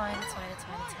 it's fine, it's fine, it's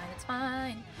fine, it's fine, it's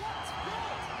fine. It's fine,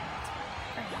 it's fine.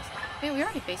 Very nice. I mean, we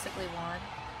already basically won.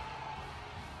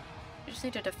 We just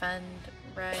need to defend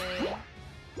Ray.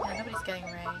 Yeah, nobody's getting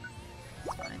Ray.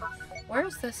 It's fine. Where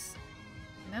is this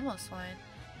memo swine?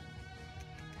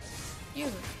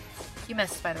 You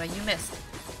missed, by the way. You missed.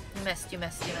 You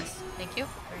missed. Thank you.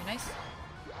 Very nice.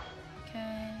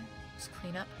 Okay. Just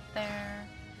clean up there.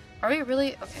 Are we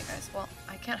really? Okay, guys. Well,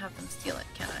 I can't have them steal it,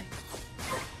 can I?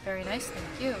 Very nice.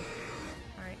 Thank you.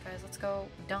 Alright, guys. Let's go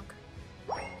dunk.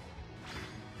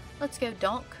 Let's go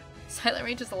dunk. Silent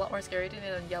rage is a lot more scary to me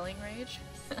than yelling rage.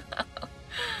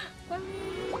 I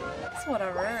mean, it's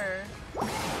whatever.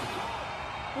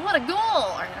 What a goal!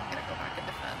 Alright, I'm gonna go back and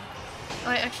defend.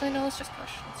 Alright, actually, no, let's just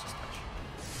push. Let's just push.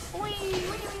 Wee!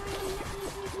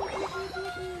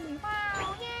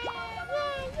 Wow!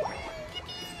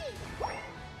 Yippee!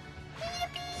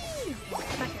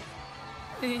 Come back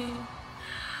here.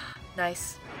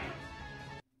 Nice.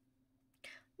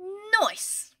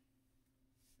 Nice!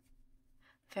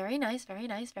 Very nice, very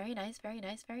nice, very nice, very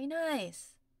nice, very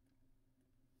nice.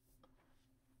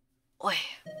 Oi,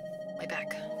 way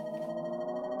back.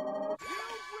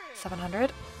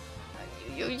 700.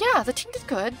 Yeah, the team did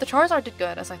good. The Charizard did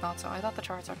good, as I thought so. I thought the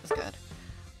Charizard was good.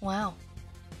 Wow.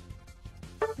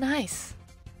 Nice.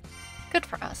 Good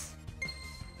for us.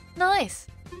 Nice.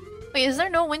 Wait, is there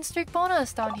no win streak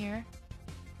bonus down here?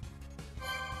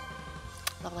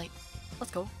 Level 8.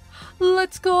 Let's go.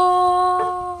 Let's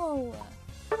go!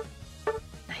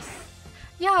 Nice.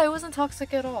 Yeah, I wasn't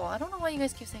toxic at all. I don't know why you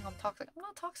guys keep saying I'm toxic. I'm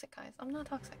not toxic, guys. I'm not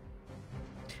toxic.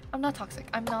 I'm not toxic.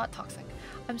 I'm not toxic.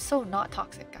 I'm so not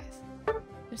toxic, guys.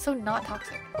 I'm so not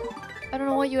toxic. I don't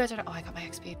know what you guys are doing. Oh, I got my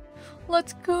X speed.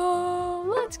 Let's go!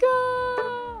 Let's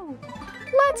go!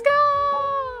 Let's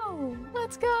go!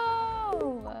 Let's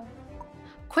go!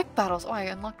 Quick battles. Oh, I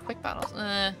unlocked quick battles.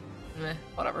 Meh.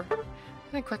 Whatever.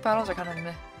 I think quick battles are kind of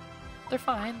meh. They're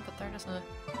fine, but they're just meh.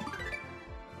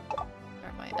 There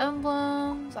are my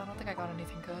emblems. I don't think I got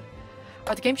anything good.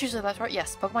 Are the games usually that short?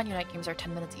 Yes, Pokemon Unite games are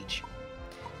 10 minutes each.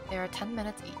 They are 10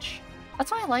 minutes each.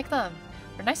 That's why I like them.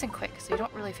 They're nice and quick, so you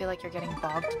don't really feel like you're getting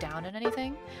bogged down in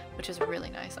anything, which is really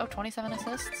nice. Oh, 27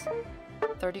 assists,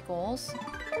 30 goals.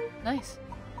 Nice.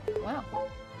 Wow.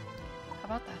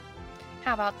 about that?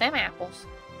 How about them apples?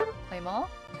 Play ball.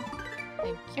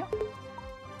 Thank you.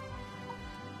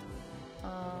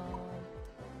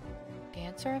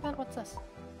 Dancer event? What's this?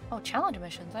 Oh, challenge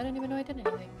missions. I didn't even know I did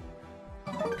anything.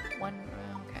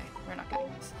 Okay, we're not getting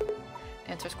these.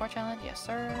 Dancer score challenge, yes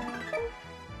sir.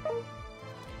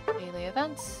 Daily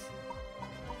events.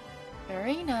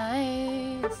 Very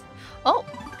nice. Oh!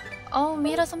 Oh,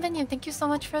 Mira 선배님, thank you so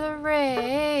much for the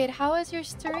raid. How is your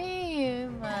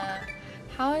stream?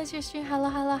 How is your stream? Hello,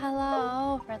 hello,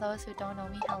 hello. For those who don't know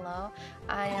me, hello.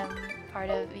 I am part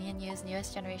of VNU's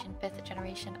newest generation, 5th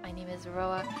generation. My name is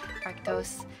Rowa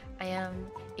Arctos. I am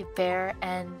a bear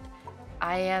and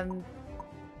I am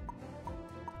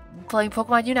playing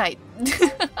Pokemon Unite.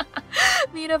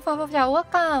 Mira pop-up, yeah,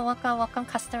 welcome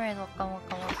customers,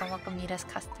 welcome Mira's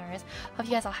customers. Hope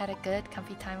you guys all had a good,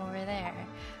 comfy time over there.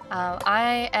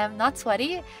 I am not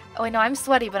sweaty. Oh wait, no, I'm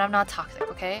sweaty, but I'm not toxic,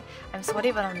 okay? I'm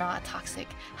sweaty, but I'm not toxic.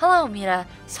 Hello, Mira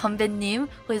선배님,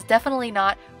 who is definitely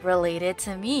not related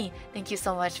to me. Thank you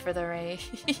so much for the raid.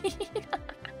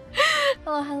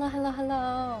 Hello, hello, hello,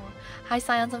 hello. Hi,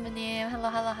 Sion 선배님. Hello,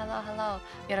 hello, hello, hello.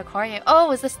 We had a aquarium. Oh,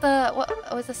 was this the... What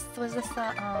was this? Was this the...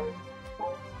 I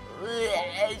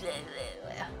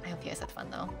hope you guys had fun,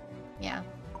 though. Yeah.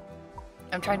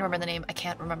 I'm trying to remember the name. I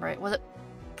can't remember it. Was it...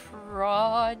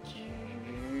 Project?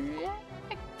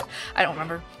 I don't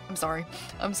remember. I'm sorry.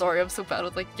 I'm sorry. I'm so bad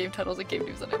with, like, game titles and game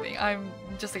names and everything. I'm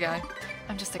just a guy.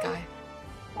 I'm just a guy.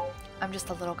 I'm just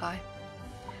a little guy.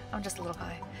 I'm just a little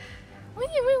guy.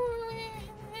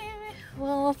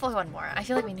 We'll play one more. I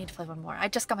feel like we need to play one more. I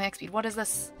just got my X speed. What is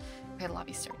this? Okay,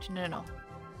 lobby search. No, no, no.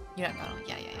 Unite battle.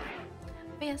 Yeah.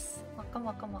 But yes. Welcome.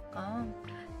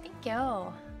 Thank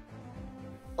you.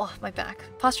 Oh, my back.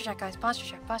 Posture check, guys.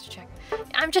 Posture check.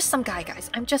 I'm just some guy, guys.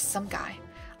 I'm just some guy.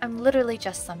 I'm literally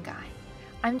just some guy.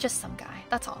 I'm just some guy.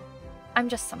 That's all. I'm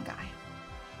just some guy.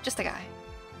 Just a guy.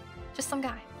 Just some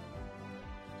guy.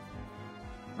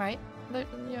 Right? You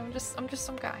know, I'm just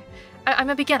some guy. I'm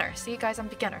a beginner. See, guys, I'm a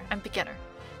beginner. I'm a beginner.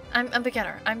 I'm a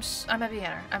beginner.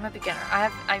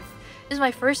 This is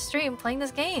my first stream playing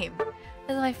this game.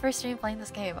 I'm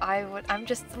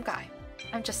just some guy.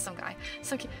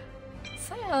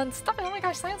 Sion, stop it! Oh my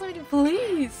gosh, Sion's already.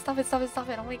 Please stop it!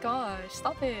 Oh my gosh,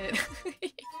 stop it!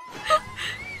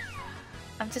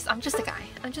 I'm just a guy.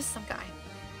 I'm just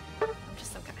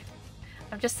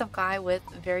some guy with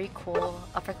very cool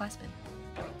upperclassmen.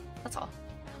 That's all.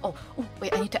 Oh,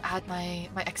 wait, I need to add my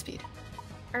X speed.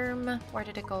 Where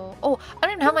did it go? Oh, I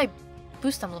don't even have my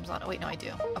boost emblems on. Oh wait, no, I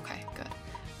do. Okay, good.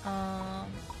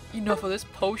 Enough of this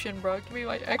potion, bro. Give me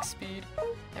my X speed.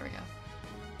 There we go.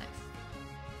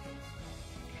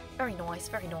 Nice.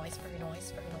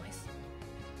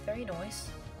 Very nice.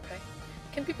 Okay.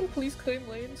 Can people please claim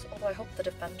lanes? Although I hope the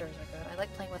defenders are good. I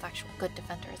like playing with actual good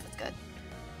defenders. That's good.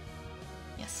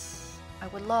 Yes. I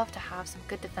would love to have some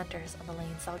good defenders on the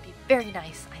lanes. That would be very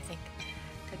nice, I think.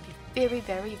 That would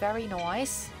be very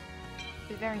nice.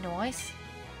 Very nice.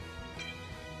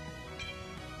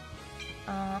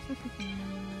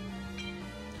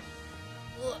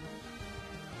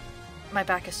 My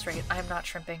back is straight. I am not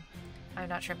shrimping.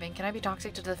 Can I be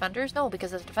toxic to the defenders? No,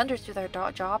 because the defenders do their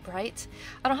job, right?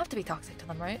 I don't have to be toxic to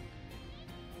them, right?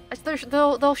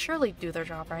 They'll surely do their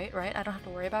job, right? Right? I don't have to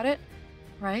worry about it,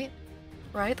 right?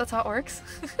 Right? That's how it works.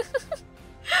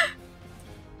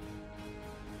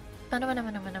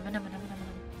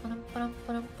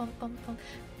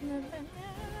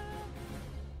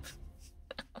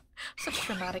 Such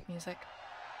dramatic music.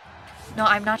 No,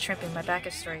 I'm not shrimping. My back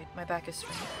is straight. I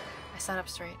sat up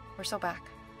straight. We're so back.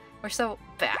 We're so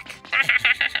back.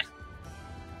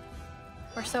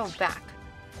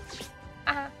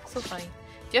 So funny.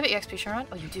 Do you have an EXP share on?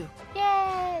 Oh, you do.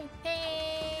 Yay!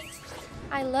 Thanks!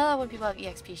 I love when people have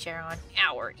EXP share on.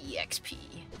 Our EXP.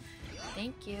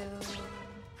 Thank you.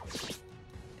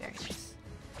 Very nice.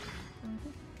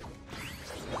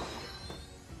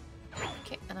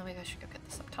 Okay, and then we should go get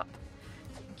this up top.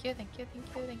 Thank you.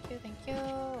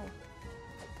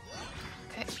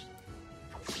 Okay.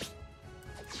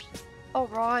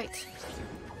 Alright.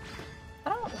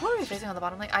 Who are we facing on the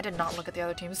bottom lane? I did not look at the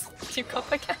other team's team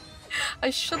comp again. I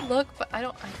should look, but I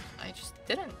just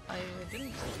didn't.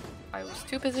 I was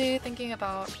too busy thinking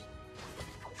about...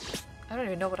 I don't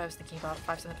even know what I was thinking about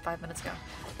 5 minutes ago.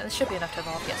 And this should be enough to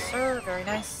evolve. Yes, sir. Very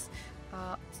nice.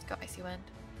 Let's go Icy Wind.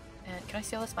 And can I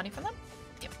steal this money from them?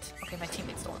 Damn it. Okay, my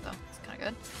teammate stole it though. It's kind of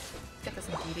good. Let's get this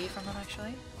in DD from them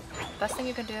actually. Best thing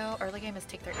you can do early game is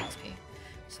take their XP.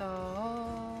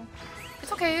 So...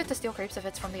 It's okay to steal crepes if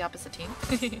it's from the opposite team.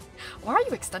 Why are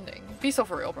you extending? Be so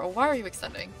for real, bro. Why are you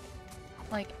extending?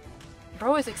 Like,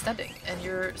 Bro is extending, and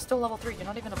you're still level 3. You're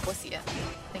not even a blissy yet.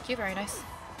 Thank you, very nice.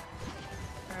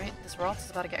 Alright, this Ralts is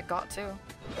about to get got too.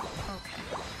 Okay.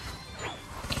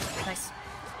 Nice.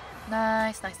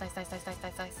 Nice, nice, nice, nice, nice, nice,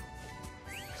 nice, nice.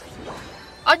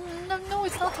 No, no,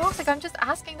 it's not toxic. I'm just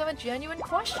asking them a genuine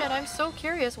question. I'm so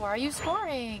curious. Why are you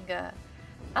scoring?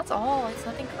 That's all. It's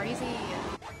nothing crazy.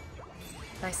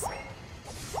 Nice.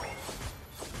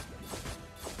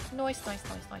 Nice, nice,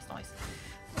 nice, nice, nice.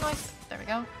 Nice. There we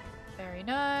go. Very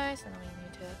nice. And then we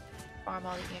need to farm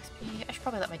all the EXP. I should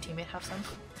probably let my teammate have some.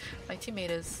 My teammate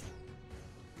is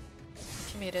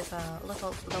a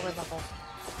little lower level.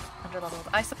 Under-leveled.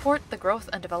 I support the growth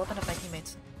and development of my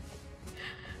teammates.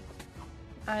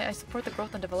 I support the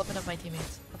growth and development of my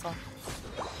teammates. That's all.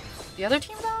 The other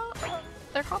team though?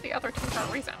 They're called the other team for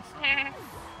a reason.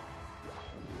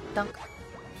 Dunk.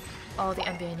 Oh, the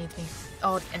NBA needs me.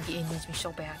 Oh, the NBA needs me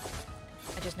so bad.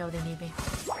 I just know they need me.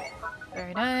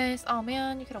 Very nice. Oh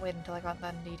man, you could have waited until I got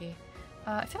that in DD.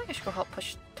 I feel like I should go help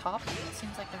push top. It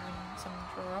seems like they're in some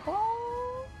trouble.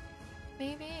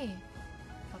 Maybe.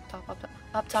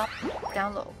 Up top,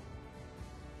 down low.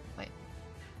 Wait.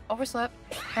 Overslept,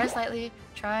 hair slightly,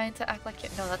 trying to act like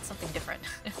it. No, that's something different.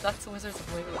 That's Wizards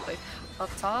of Waverly. Up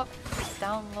top,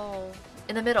 down low.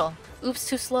 In the middle. Oops,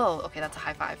 too slow. Okay, that's a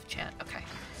high five chant. Okay.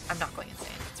 I'm not going insane.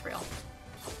 It's real.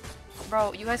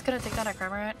 Bro, you guys couldn't take down a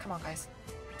Cramorant? Come on, guys.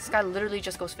 This guy literally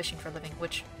just goes fishing for a living,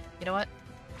 which, you know what?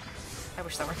 I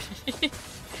wish that were me.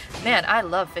 Man, I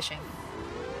love fishing.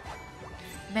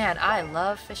 Man, I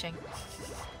love fishing.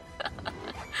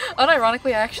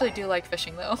 Unironically, I actually do like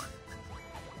fishing, though.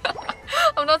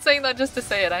 I'm not saying that just to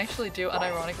say it. I actually do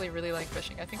unironically really like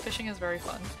fishing. I think fishing is very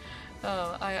fun.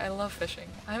 I love fishing.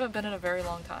 I haven't been in a very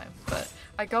long time, but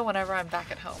I go whenever I'm back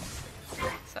at home.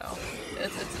 So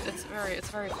it's very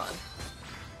fun.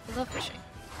 I love fishing.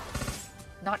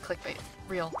 Not clickbait.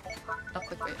 Real. Not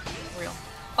clickbait. Real.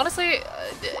 Honestly,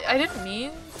 I didn't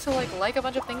mean to like a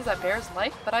bunch of things that bears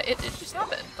like, but it just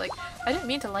happened. Like, I didn't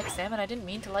mean to like salmon, I didn't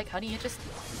mean to like honey, it just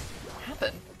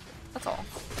happened. That's all.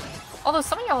 Although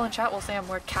some of y'all in chat will say I'm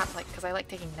more cat-like because I like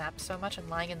taking naps so much and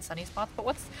lying in sunny spots, but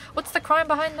what's the crime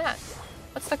behind that?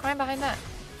 What's the crime behind that?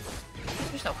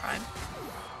 There's no crime.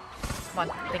 Come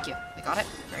on, thank you. We got it.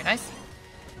 Very nice.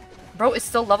 Bro is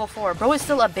still level 4. Bro is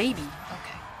still a baby.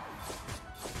 Okay.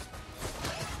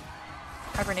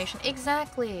 Hibernation.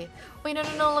 Exactly. Wait, no,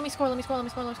 no, no. Let me score. Let me score. Let me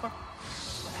score. Let me score.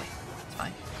 Okay. It's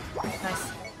fine.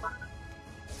 Nice.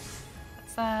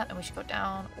 That's that. And we should go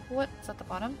down. What's at the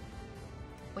bottom?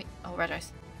 Wait. Oh, red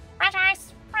ice. Red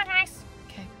ice. Red ice.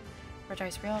 Okay. Red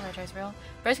ice real. Red ice real.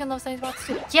 Bears can love sunny spots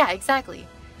too. Yeah, exactly.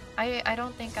 I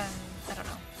don't think I'm... I don't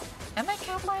know. Am I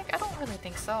cat-like? I don't really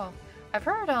think so. I've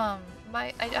heard,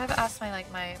 I've asked my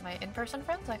in-person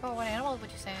friends, like, oh, what animal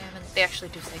would you say I am? And they actually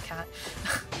do say cat.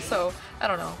 So, I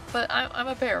don't know. But I'm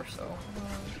a bear, so...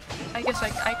 I guess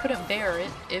I couldn't bear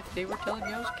it if they were telling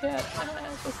me I was a cat.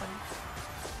 It's so funny.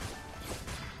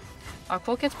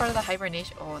 Cool Kid's part of the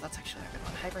Hibernation... Oh, that's actually a good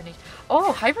one. Hibernation...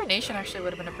 Oh, Hibernation actually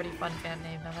would have been a pretty fun fan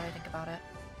name, now that I think about it.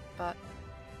 But...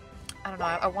 I don't know,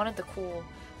 I wanted the cool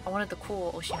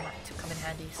Oshi Mark to come in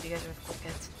handy, so you guys are the cool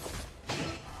kids.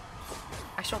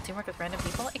 Actual teamwork with random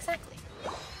people? Exactly.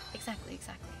 Exactly,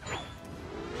 exactly.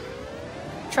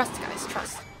 Trust, guys,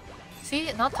 trust.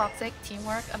 See? Not toxic,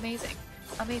 teamwork, amazing.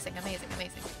 Amazing, amazing,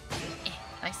 amazing.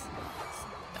 Nice.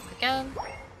 Dunk again.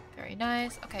 Very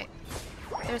nice. Okay.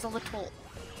 There's a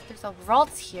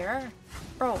Ralts here.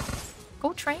 Bro,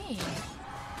 go train.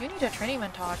 You need a training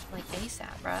montage, like,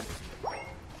 ASAP, bruh.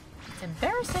 It's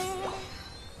embarrassing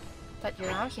that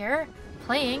you're out here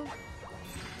playing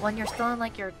when you're still in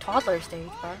like your toddler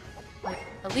stage, bro. Like,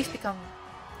 at least become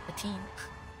a teen.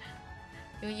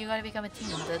 You gotta become a teen.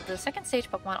 The second stage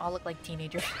Pokemon all look like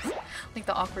teenagers. Like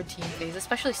the awkward teen phase,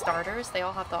 especially starters. They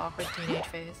all have the awkward teenage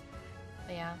phase.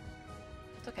 But yeah,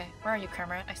 it's okay. Where are you,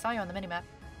 Cramorant? I saw you on the minimap.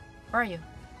 Where are you?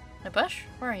 In a bush?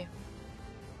 Where are you?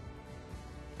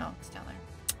 Oh, it's down there.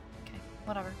 Okay,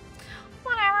 whatever.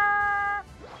 Whatever.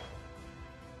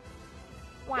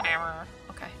 Whatever.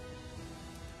 Okay.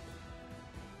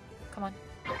 Come on.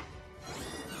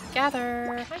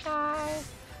 Gather! Hi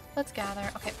guys! Let's gather.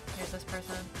 Okay, here's this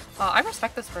person. I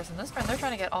respect this person. This friend, they're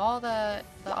trying to get all the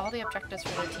objectives for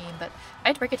their team, but I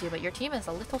hate to break it to you, but your team is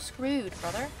a little screwed,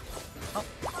 brother. Oh.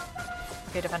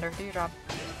 Okay, defender, do your job.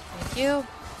 Thank you.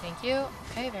 Thank you.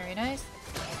 Okay, very nice.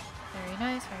 Very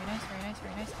nice, very nice, very nice,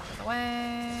 very nice. Out of the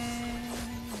way.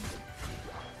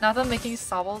 Not them making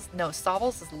Sobbles. No,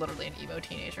 Sobbles is literally an emo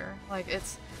teenager. Like,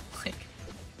 it's like...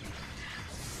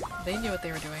 They knew what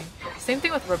they were doing. Same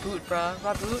thing with Raboot, bruh.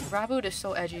 Raboot is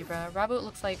so edgy, bruh. Raboot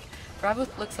looks like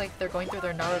they're going through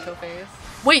their Naruto phase.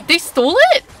 Wait, they stole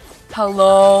it?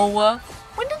 Hello?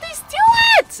 When did they steal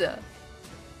it?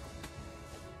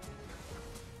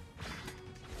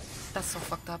 That's so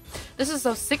fucked up. This is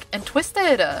so sick and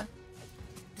twisted.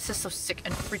 This is so sick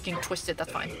and freaking twisted.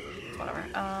 That's fine. It's whatever.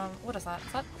 What is that?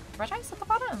 Is that Regice at the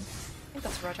bottom? I think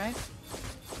that's Regice.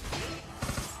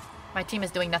 My team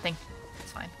is doing nothing.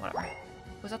 It's fine. Whatever.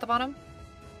 Who's at the bottom?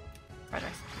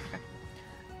 Regice. Okay.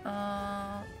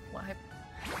 What?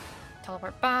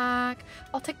 Teleport back.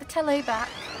 I'll take the tele back.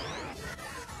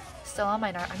 Still on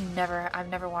my Naruto. I've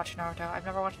never watched Naruto. I've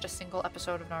never watched a single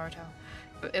episode of Naruto.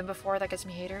 And before that gets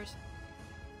me haters.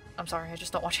 I'm sorry, I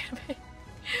just don't watch anime.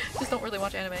 Just don't really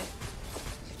watch anime.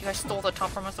 You guys stole the top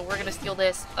from us, so we're gonna steal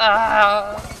this.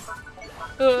 Ah!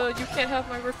 You can't have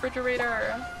my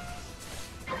refrigerator.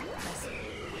 Nice.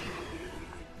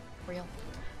 Real.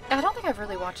 Yeah, I don't think I've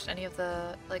really watched any of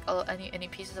the like any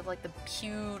pieces of like the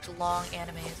huge long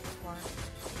animes before.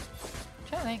 I'm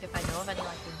trying to think if I know of any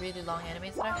like really long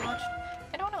animes that I've watched.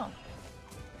 I don't know.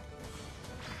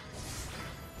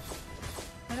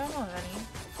 I don't know of any.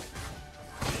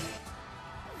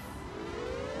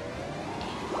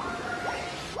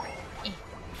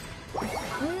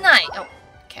 Nice! Oh,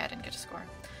 okay, I didn't get a score.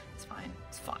 It's fine.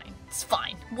 It's fine. It's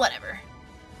fine. Whatever.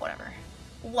 Whatever.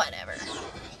 Whatever.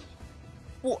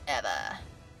 Whatever.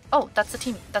 Oh, that's the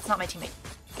team. That's not my teammate.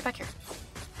 Get back here.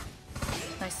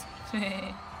 Nice.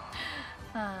 I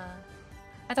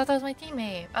thought that was my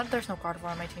teammate. There's no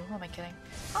Gardevoir on my team. Who am I kidding?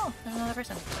 Oh, there's another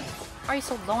person. Why are you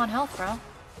so low on health, bro?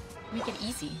 Make it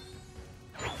easy.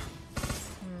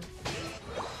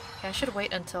 Okay, I should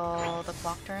wait until the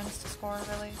clock turns to score,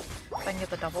 really. If I can get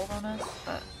the double bonus,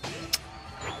 but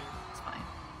it's fine.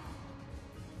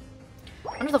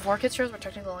 One of the 4Kids shows were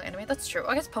technical anime. That's true.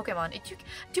 I guess Pokemon.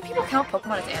 Do people count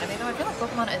Pokemon as anime, though? I feel like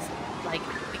Pokemon is, like,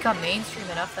 become mainstream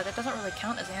enough that it doesn't really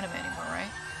count as anime anymore,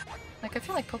 right? Like, I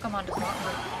feel like Pokemon does not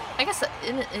really... I guess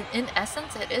in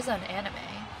essence it is an anime,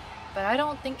 but I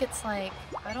don't think it's, like...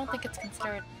 I don't think it's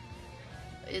considered...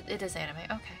 It is anime.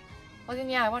 Okay. Well, then,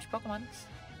 yeah, I watched Pokemon.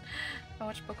 I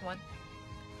watched Pokemon.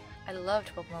 I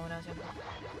loved Pokemon when I was younger.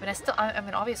 I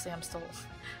mean, obviously I'm still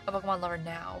a Pokemon lover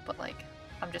now, but, like,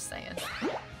 I'm just saying.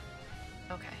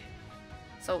 Okay.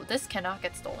 So this cannot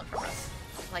get stolen from us.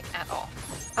 Like, at all.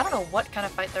 I don't know what kind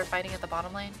of fight they're fighting at the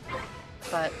bottom lane,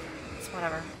 but it's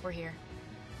whatever. We're here.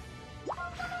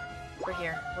 We're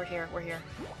here. We're here. We're here.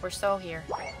 We're so here.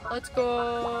 Let's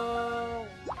go!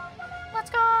 Let's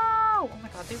go! Oh my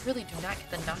god, they really do not get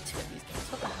the not to in these games.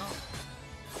 What the hell?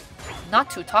 Not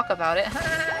to talk about it.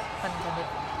 Unintended.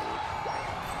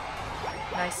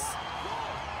 Nice.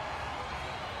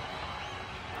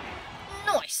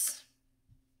 Nice!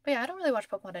 But yeah, I don't really watch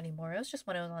Pokemon anymore. It was just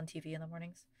when it was on TV in the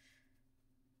mornings.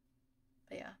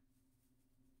 But yeah.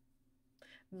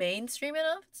 Mainstream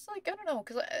enough? It's like, I don't know,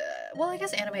 because, well, I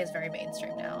guess anime is very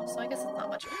mainstream now, so I guess it's not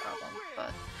much of a problem.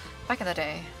 But back in the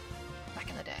day.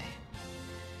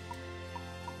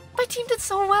 My team did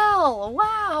so well!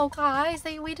 Wow, guys,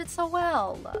 we did so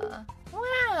well.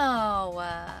 Wow.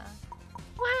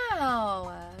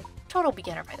 Wow. Total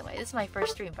beginner, by the way. This is my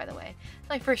first stream, by the way. It's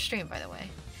my first stream, by the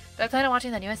way. Do I plan on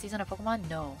watching the newest season of Pokemon?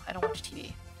 No, I don't watch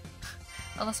TV.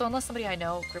 unless somebody I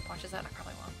know group watches that, I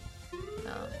probably won't.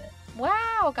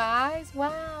 Wow, guys!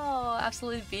 Wow!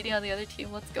 Absolutely beating on the other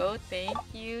team. Let's go. Thank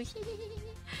you.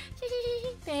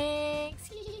 Thanks.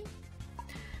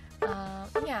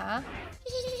 Yeah.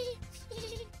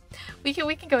 we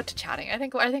can go to chatting. I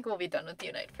think we'll be done with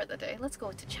Unite for the day. Let's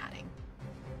go to chatting.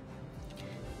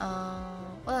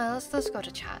 Well, let's go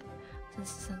to chat.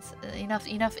 Since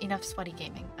enough sweaty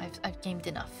gaming. I've gamed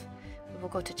enough. We'll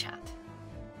go to chat.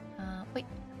 Wait.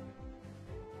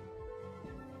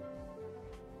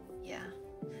 Yeah.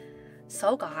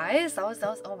 So guys, that was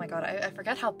oh my god, I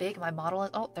forget how big my model is.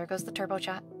 Oh, there goes the turbo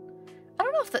chat. I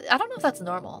don't know if that's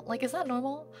normal. Like, is that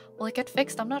normal? Will it get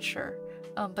fixed? I'm not sure.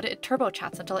 But it turbo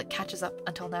chats until it catches up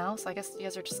until now. So I guess you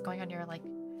guys are just going on your like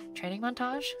training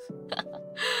montage.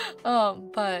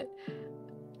 But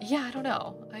yeah, I don't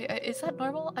know. Is that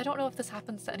normal? I don't know if this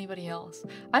happens to anybody else.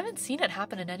 I haven't seen it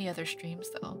happen in any other streams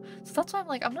though. So that's why I'm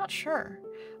like, I'm not sure.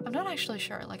 I'm not actually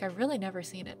sure. Like, I've really never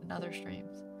seen it in other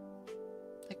streams.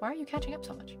 Like, why are you catching up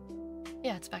so much?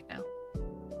 Yeah, it's back now.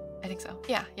 I think so.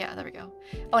 Yeah, there we go.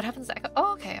 Oh, it happens to echo.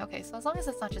 Oh, okay. So as long as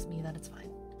it's not just me, then it's fine.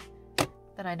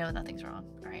 Then I know nothing's wrong.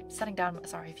 Alright, setting down.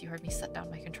 Sorry if you heard me set down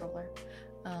my controller.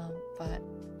 But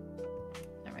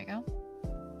there we go.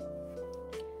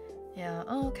 Yeah,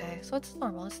 oh, okay. So it's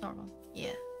normal.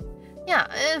 Yeah,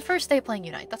 yeah, first day playing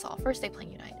Unite. That's all. First day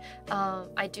playing Unite.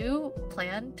 I do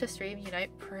plan to stream Unite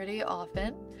pretty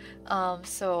often.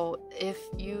 So if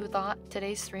you thought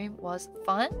today's stream was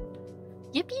fun,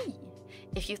 yippee!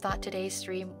 If you thought today's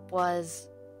stream was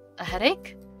a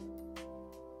headache,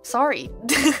 sorry.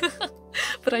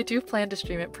 But I do plan to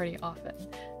stream it pretty often.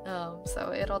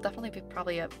 So it'll definitely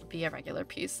be a regular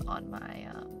piece on my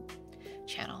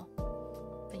channel.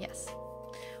 But yes.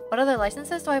 What other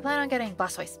licenses do I plan on getting?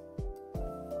 Blastoise.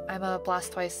 I'm a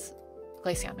Blastoise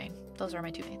Glaceon main. Those are my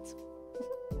 2 mains.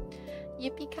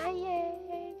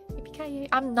 Yippee-ki-yay! Yippee-ki-yay!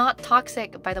 I'm not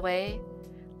toxic, by the way.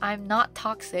 I'm not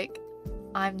toxic.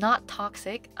 I'm not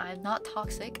toxic. I'm not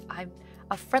toxic. I'm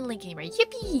a friendly gamer.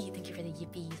 Yippee! Thank you for the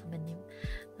yippies.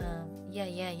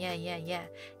 Yeah.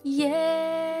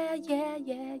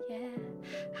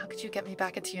 How could you get me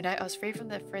back into Unite? I was free for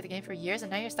the game for years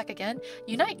and now you're stuck again?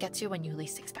 Unite gets you when you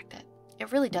least expect it.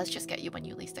 It really does just get you when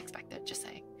you least expect it, just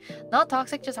saying. Not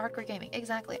toxic, just hardcore gaming.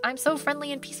 Exactly. I'm so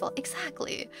friendly and peaceful.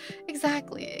 Exactly.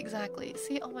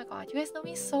 See, oh my god, you guys know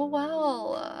me so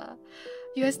well.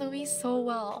 You guys know me so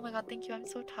well. Oh my god, thank you. I'm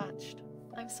so touched.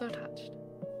 So touched.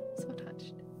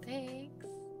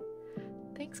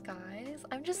 Thanks, guys.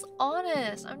 I'm just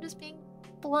honest. I'm just being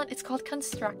blunt. It's called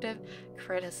constructive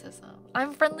criticism.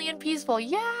 I'm friendly and peaceful.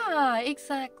 Yeah,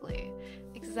 exactly.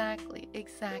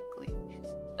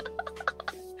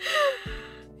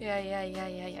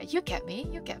 Yeah. You get me.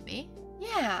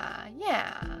 Yeah.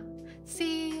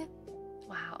 See?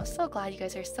 Wow, I'm so glad you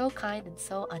guys are so kind and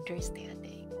so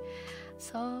understanding.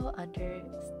 So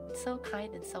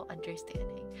kind and so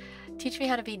understanding. Teach me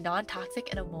how to be non-toxic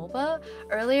in a MOBA.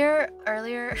 Earlier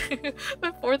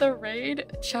before the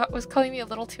raid, chat was calling me a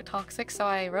little too toxic, so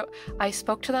I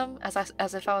spoke to them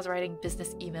as if I was writing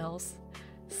business emails.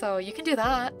 So you can do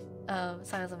that.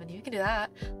 Silence menu, you can do that.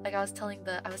 Like I was telling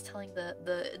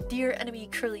the dear enemy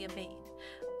Curlium main,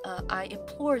 I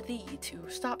implore thee to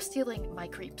stop stealing my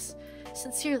creeps.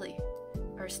 Sincerely.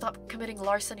 Or stop committing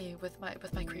larceny with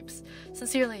my creeps.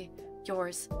 Sincerely,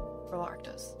 yours, Rowa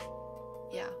Arctos.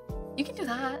 Yeah. You can do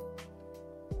that.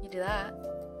 You do that.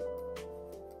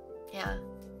 Yeah.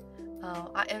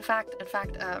 In fact,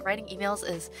 writing emails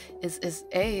is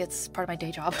A, it's part of my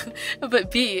day job, but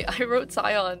B, I wrote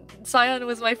Scion. Scion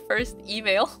was my first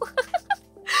email.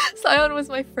 Scion was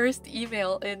my first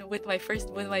email with my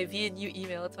VNU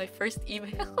email. It's my first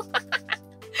email.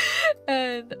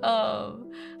 And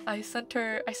I sent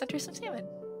her some salmon.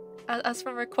 As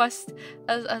requested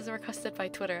by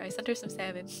Twitter. I sent her some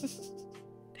salmon.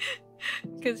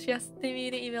 Because she asked me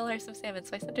to email her some salmon,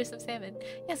 so I sent her some salmon.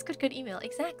 Yes, good email.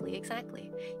 Exactly.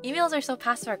 Emails are so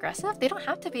passive aggressive. They don't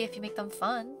have to be if you make them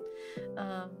fun.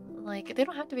 They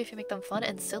don't have to be if you make them fun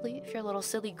and silly. If you're a little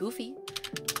silly goofy.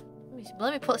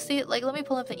 Let me pull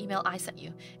up the email I sent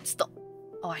you.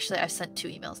 Oh, actually, I've sent 2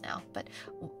 emails now. But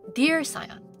dear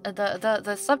Scion,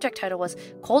 the subject title was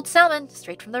 "Cold Salmon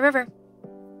Straight from the River,"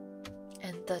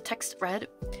 and the text read,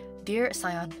 "Dear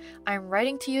Scion, I am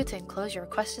writing to you to enclose your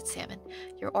requested salmon.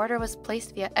 Your order was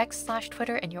placed via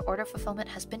X/Twitter and your order fulfillment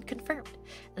has been confirmed."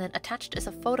 And then attached is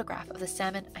a photograph of the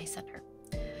salmon I sent her.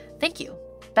 Thank you.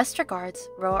 Best regards,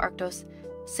 Rowa Arctos,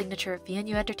 signature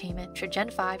VNU Entertainment,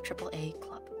 Gen 5 AAA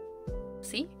Club.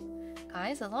 See?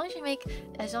 Guys, as long as you make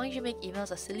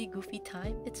emails a silly, goofy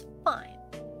time, it's fine.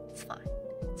 It's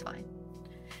fine.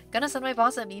 Gonna send my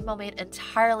boss a meme made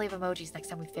entirely of emojis next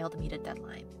time we fail to meet a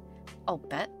deadline. Oh,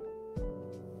 bet.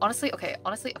 Honestly, okay.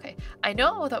 I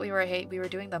know that we were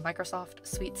doing the Microsoft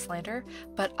Suite slander,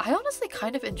 but I honestly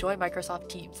kind of enjoy Microsoft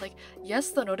Teams. Like,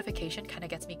 yes, the notification kind of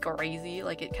gets me crazy.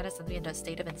 Like, it kind of sends me into a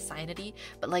state of insanity.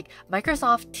 But like,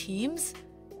 Microsoft Teams,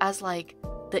 as like,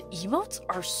 the emotes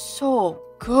are so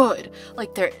good.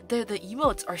 Like, the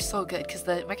emotes are so good because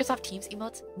the Microsoft Teams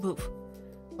emotes move.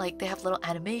 Like, they have little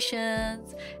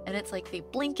animations, and it's like they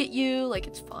blink at you. Like,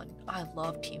 it's fun. I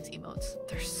love Teams emotes.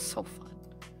 They're so fun.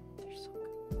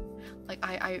 Like,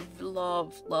 I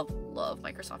love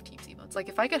Microsoft Teams emotes. Like,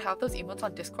 if I could have those emotes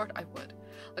on Discord, I would.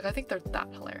 Like, I think they're that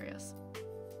hilarious.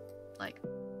 Like,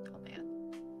 oh man.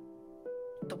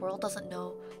 The world doesn't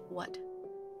know what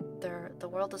they're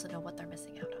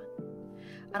missing out on.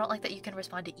 I don't like that you can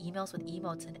respond to emails with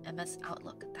emotes in MS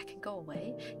Outlook. That can go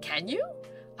away. Can you?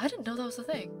 I didn't know that was a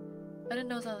thing. I did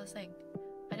not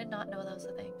know that was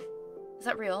a thing. Is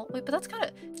that real? Wait, but that's kind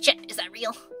of... Chat, is that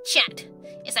real? Chat,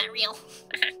 is that real?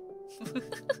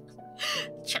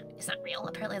 Chat, is that real?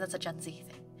 Apparently that's a Gen Z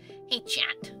thing. Hey,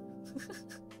 chat.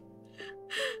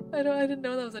 I didn't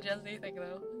know that was a Gen Z thing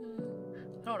though.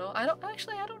 I don't know. I don't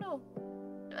know.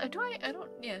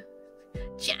 Yeah.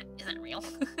 Chat, is that real?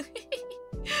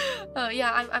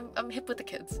 Yeah, I'm hip with the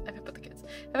kids. I'm hip with the kids.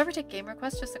 Have I ever take game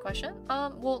requests? Just a question.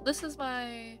 Well, this is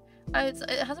my.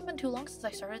 It hasn't been too long since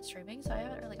I started streaming, so I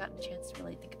haven't really gotten a chance to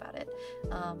really think about it.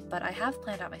 But I have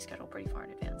planned out my schedule pretty far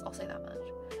in advance. I'll say that much.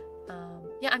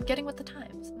 Yeah, I'm getting with the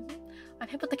times. I'm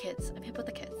hip with the kids. I'm hip with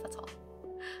the kids. That's all.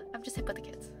 I'm just hip with the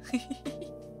kids.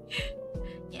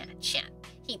 Yeah, chat.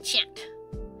 He chat.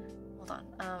 Hold on.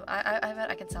 I bet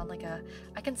I can sound like a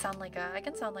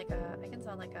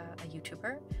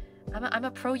YouTuber. I'm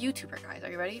a pro YouTuber, guys. Are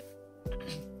you ready?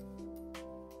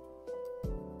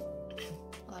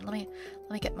 Hold on. Let me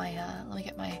get my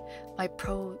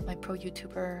pro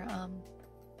YouTuber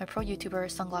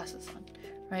sunglasses on.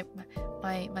 Right.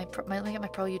 Let me get my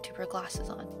pro YouTuber glasses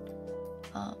on.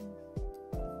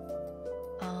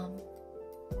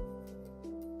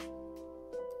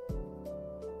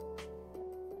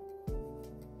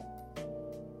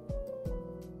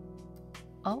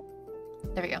 Oh,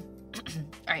 there we go. All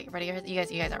right, ready? You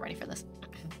guys aren't ready for this.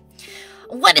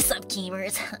 What is up,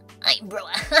 gamers? I'm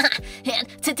Rowa, and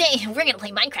today we're gonna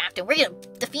play Minecraft and we're gonna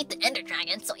defeat the Ender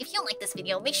Dragon. So if you like this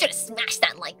video, make sure to smash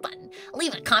that like button,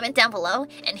 leave a comment down below,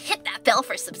 and hit that bell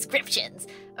for subscriptions,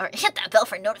 or hit that bell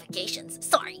for notifications.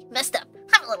 Sorry, messed up.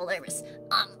 I'm a little nervous.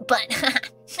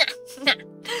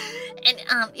 And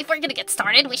if we're gonna get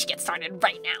started, we should get started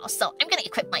right now. So I'm gonna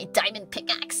equip my diamond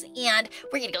pickaxe, and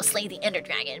we're gonna go slay the Ender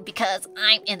Dragon because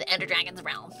I'm in the Ender Dragon's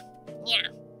realm. Yeah.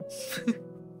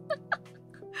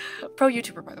 Pro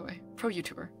YouTuber, by the way. Pro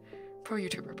YouTuber,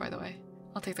 by the way.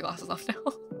 I'll take the glasses off now.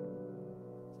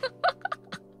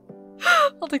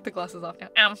 I'll take the glasses off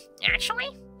now. Actually?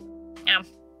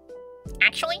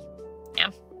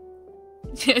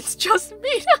 It's just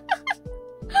me.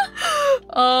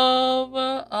 Hold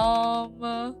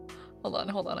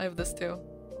on, I have this too.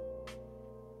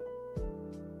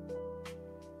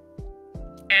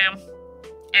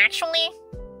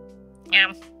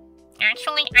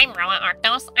 Actually, I'm Rowa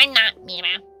Arctos. I'm not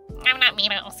Mina. I'm not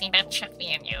Mina Osita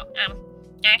Chefvienu.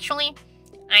 Actually,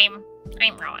 I'm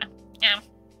Rowa.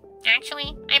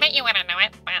 Actually, I bet you wouldn't know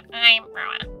it, but I'm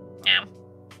Rowa.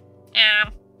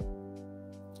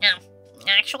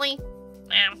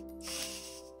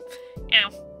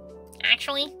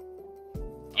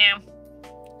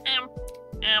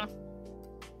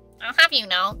 I'll have you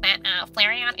know that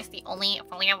Flareon is the only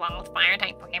fully evolved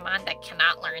fire-type Pokemon that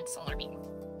cannot learn Solar Beam.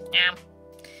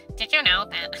 Did you know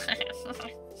that?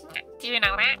 Did you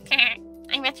know that?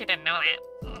 I bet you didn't know that.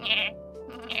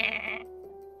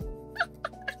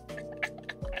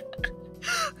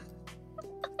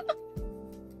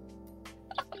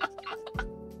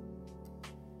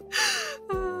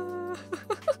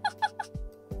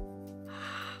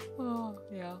 Oh,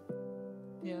 yeah.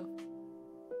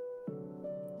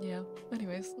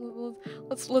 Anyways,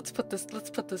 let's put this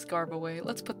garb away.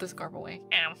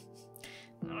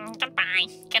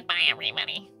 Goodbye,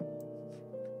 everybody.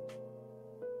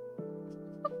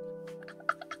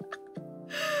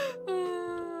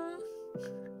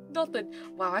 Nothing.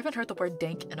 Wow, I haven't heard the word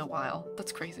dank in a while.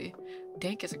 That's crazy.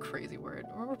 Dank is a crazy word.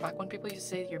 Remember back when people used to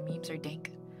say your memes are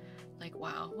dank? Like,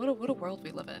 wow, what a world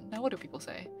we live in. Now what do people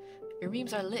say? Your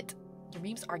memes are lit. Your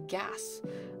memes are gas.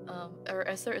 Or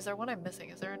is there one I'm missing?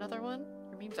 Is there another one?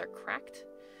 Your memes are cracked?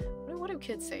 What do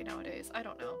kids say nowadays? I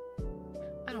don't know.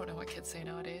 I don't know what kids say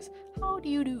nowadays. How do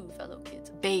you do, fellow kids?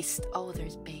 Based. Oh,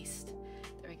 there's based.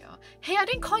 There we go. Hey, I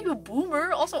didn't call you a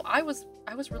boomer. Also, I was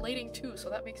relating too, so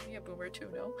that makes me a boomer too,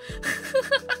 no?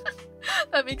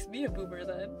 That makes me a boomer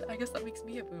then. I guess that makes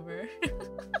me a boomer.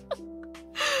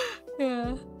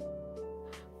 Yeah.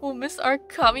 Well, Miss our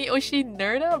Oshi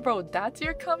Nerda? Bro, that's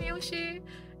your Oshi?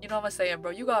 You know what I'm saying,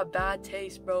 bro? You got bad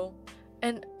taste, bro.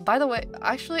 And by the way,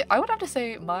 actually, I would have to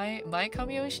say my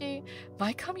Oshi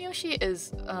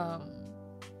is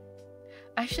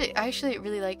I actually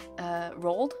really like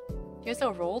rolled. You guys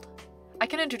know rolled? I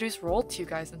can introduce rolled to you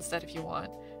guys instead if you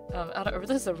want.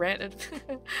 This is a rant.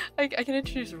 I can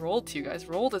introduce rolled to you guys.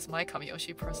 Rolled is my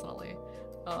Oshi personally.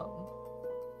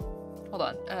 Hold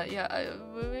on. Yeah,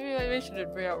 maybe I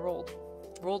should bring out rolled.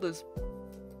 Rolled is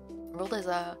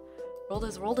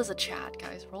a Chad,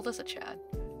 guys. Rolled is a Chad.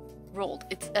 Rolled.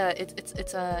 It's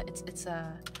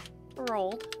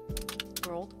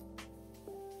rolled.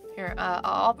 Here,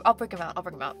 I'll bring him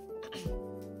out.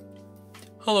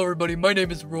 Hello everybody, my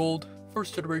name is Rolled.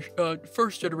 First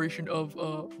generation of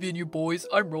VNU boys.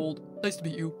 I'm Rolled. Nice to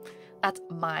meet you. That's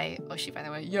my Oshi, by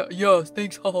the way. Yeah,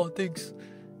 thanks, haha, thanks.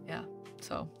 Yeah.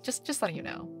 So just letting you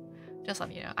know.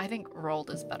 I think Rolled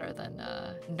is better than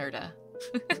Nerda.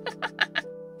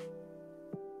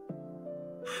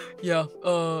 Yeah,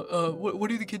 what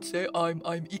do the kids say? I'm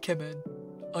Ikemen.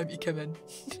 I'm Ikemen.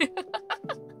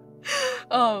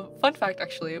 Fun fact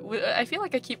actually, I feel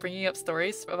like I keep bringing up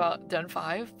stories about Gen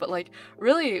 5, but like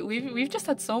really we've just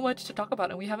had so much to talk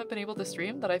about and we haven't been able to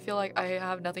stream that I feel like I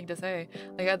have nothing to say.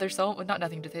 Like there's not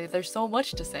nothing to say, there's so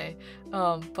much to say.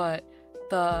 But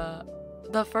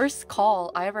the first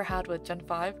call I ever had with Gen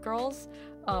 5 girls,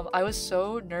 I was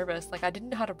so nervous, like I didn't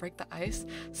know how to break the ice,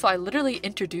 so I literally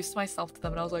introduced myself to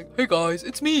them and I was like, "Hey guys,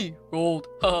 it's me, Rolled.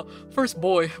 First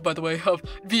boy, by the way, of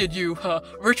V&U,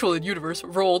 virtual in universe,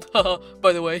 Rolled,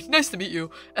 by the way, nice to meet you."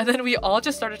 And then we all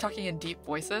just started talking in deep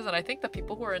voices, and I think the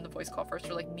people who were in the voice call first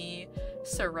were like me,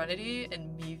 Serenity,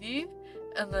 and Meavy.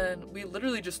 And then we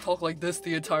literally just talked like this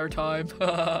the entire time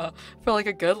for like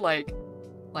a good like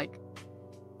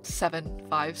 7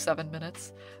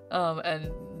 minutes. And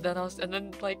then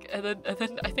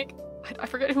I think I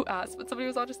forget who asked, but somebody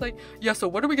was all just like, "Yeah, so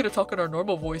when are we gonna talk in our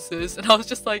normal voices?" And I was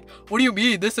just like, "What do you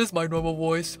mean? This is my normal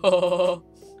voice."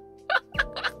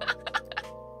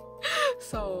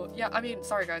 So yeah, I mean,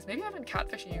 sorry guys, maybe I've been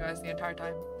catfishing you guys the entire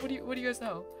time. What do you guys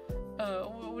know?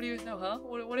 What do you guys know, huh?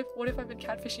 What if I've been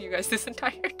catfishing you guys this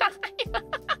entire time?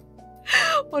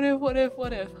 What if,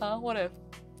 huh? What if?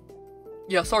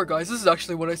 Yeah, sorry guys, this is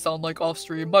actually what I sound like off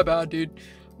stream. My bad, dude.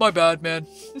 My bad, man.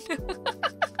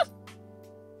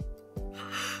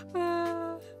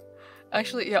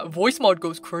 Actually, yeah, voice mod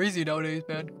goes crazy nowadays,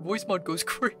 man. Voice mod goes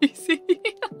crazy.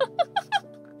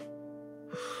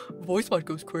 Voice mod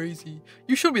goes crazy.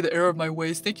 You showed me the error of my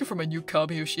ways. Thank you for my new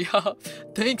cameo, Yoshi.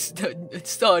 Thanks,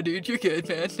 dude. You're good,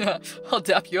 man. I'll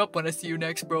dap you up when I see you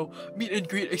next, bro. Meet and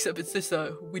greet, except it's this,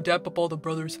 we dap up all the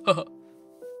brothers.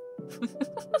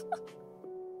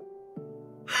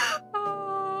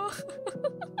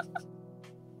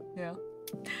 Yeah.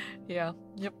 Yep.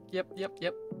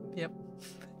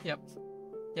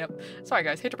 Sorry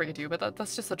guys, hate to break it to you, but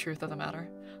that's just the truth of the matter.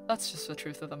 That's just the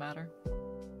truth of the matter.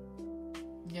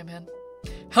 Yeah, man.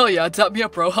 Hell yeah, dap me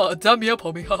up, bro. Dap me up,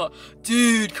 homie.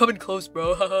 Dude, coming close,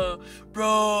 bro.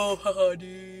 Bro,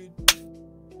 dude.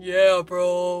 Yeah,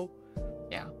 bro.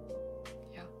 Yeah.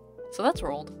 So that's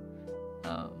Rolled.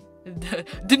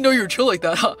 Didn't know you were chill like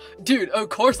that, huh? Dude, of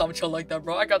course I'm chill like that,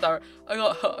 bro. I got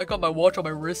my watch on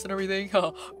my wrist and everything.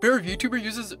 Bear VTuber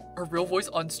uses her real voice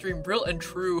on stream, real and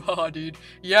true. Haha, dude.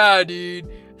 Yeah,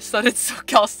 dude. Son, it's so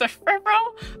calcifer,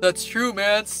 bro. That's true,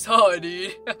 man. Saw,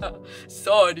 dude.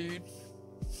 Saw, dude.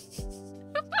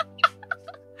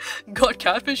 Got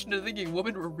catfished into thinking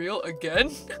women were real again.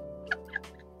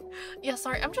 Yeah,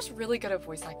 sorry. I'm just really good at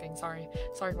voice acting. Sorry,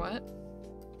 what?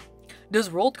 Does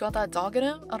Rolled got that dog in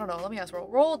him? I don't know, let me ask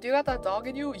Rolled. Rolled, do you got that dog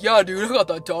in you? Yeah, dude, I got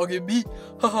that dog in me.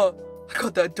 Haha, I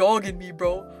got that dog in me,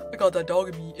 bro. I got that dog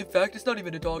in me. In fact, it's not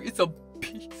even a dog, it's a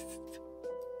beast.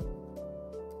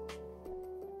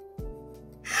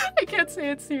 I can't say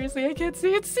it seriously.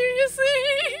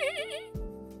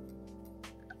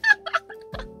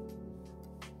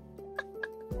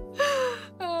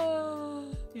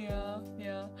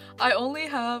 Yeah. I only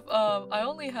have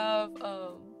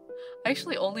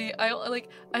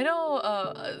I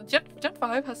know Gen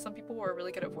 5 has some people who are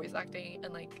really good at voice acting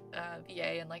and like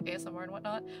VA and like ASMR and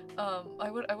whatnot. I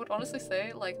would honestly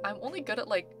say like I'm only good at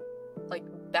like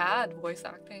bad voice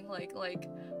acting,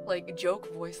 like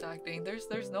joke voice acting.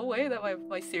 There's no way that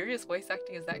my serious voice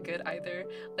acting is that good either.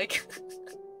 Like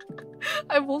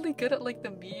I'm only good at like the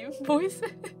meme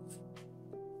voices.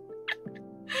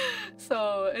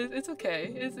 So it's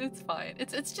okay. It's fine.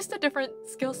 It's just a different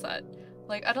skill set.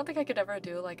 Like I don't think I could ever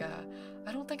do like a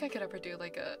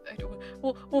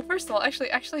well first of all actually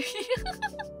I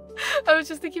was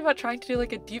just thinking about trying to do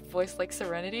like a deep voice like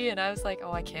Serenity, and I was like,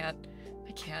 oh, I can't.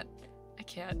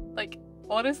 Like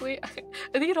honestly, I think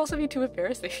it'd also be too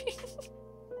embarrassing.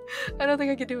 I don't think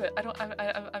I could do it.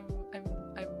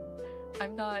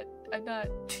 I'm not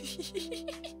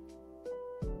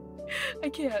I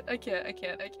can't.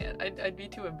 I'd be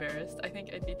too embarrassed. I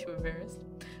think I'd be too embarrassed.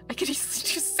 I could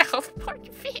easily do South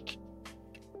Park feed.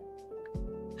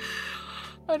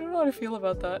 I don't know how to feel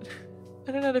about that.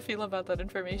 I don't know how to feel about that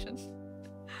information.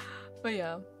 But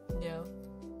yeah. I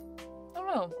don't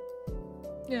know.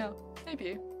 Yeah,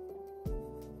 maybe.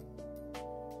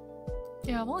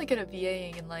 Yeah, I'm only good at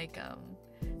VAing in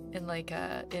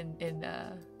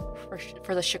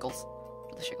for the shickles.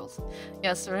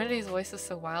 Yeah, Serenity's voice is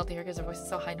so wild, the Erica's voice is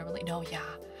so high normally. No,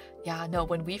 yeah, no,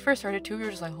 when we first heard it too, we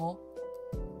were just like, huh?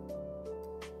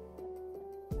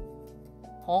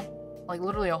 Like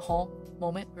literally a huh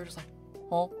moment. We were just like,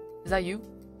 huh? Is that you?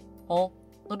 Huh?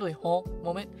 Literally huh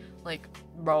moment. Like,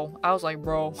 bro. I was like,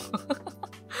 bro.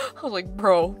 I was like,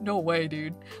 bro, no way,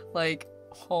 dude. Like,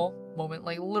 huh moment.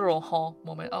 Like literal huh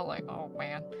moment. I was like, oh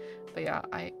man. But yeah,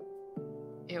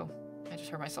 ew. I just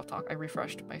heard myself talk. I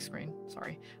refreshed my screen.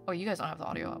 Sorry. Oh, you guys don't have the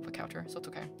audio up with Coucher, so it's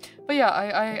okay. But yeah,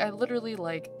 I literally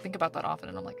like think about that often,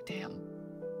 and I'm like, damn,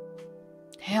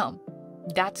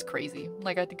 that's crazy.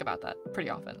 Like I think about that pretty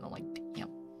often, and I'm like,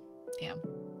 damn.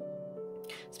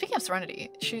 Speaking of Serenity,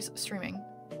 she's streaming,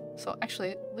 so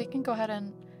actually we can go ahead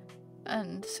and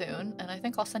end soon, and I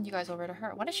think I'll send you guys over to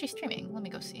her. When is she streaming? Let me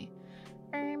go see.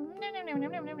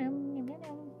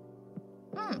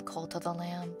 Cult of the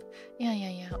Lamp. Yeah.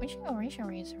 We should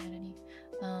read Serenity.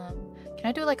 Can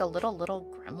I do like a little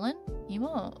gremlin?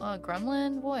 Emo?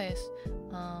 Gremlin voice.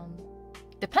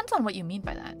 Depends on what you mean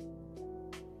by that.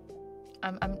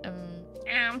 Hello.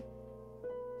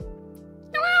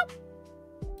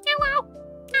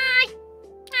 Hi.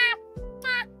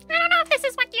 I don't know if this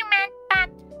is what you meant, but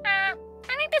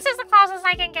I think this is the closest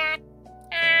I can get.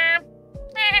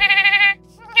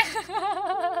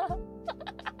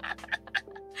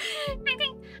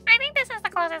 I think this is the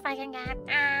closest I can get.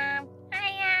 Yeah,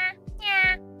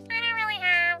 I don't really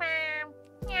have,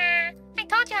 yeah. I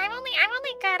told you, I'm only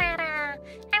good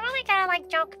at like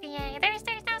joke VA. There's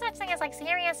no such thing as like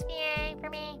serious VA for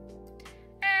me.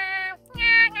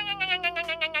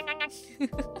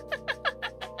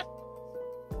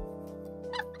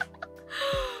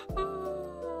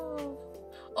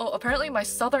 Oh, apparently my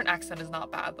southern accent is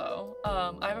not bad though.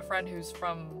 I have a friend who's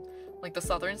from like the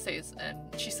southern states, and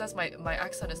she says my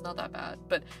accent is not that bad,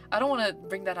 but I don't want to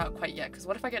bring that out quite yet, because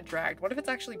what if I get dragged? What if it's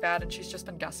actually bad and she's just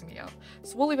been gassing me up?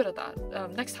 So we'll leave it at that.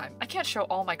 Next time. I can't show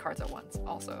all my cards at once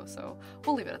also, so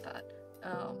we'll leave it at that.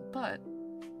 But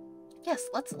yes,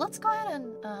 let's go ahead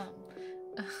and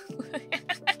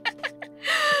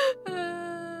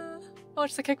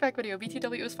watch the kickback video.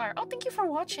 BTW is fire. Oh, thank you for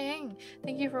watching.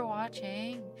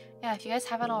 Yeah, if you guys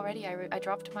haven't already, I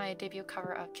dropped my debut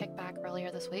cover of Kickback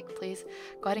earlier this week. Please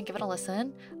go ahead and give it a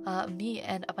listen. Me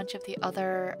and a bunch of the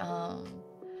other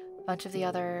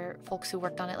folks who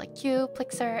worked on it, like Q,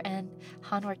 Plixer, and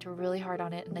Han, worked really hard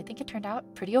on it, and I think it turned out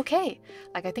pretty okay.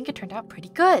 Like, I think it turned out pretty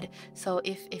good. So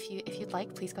if you'd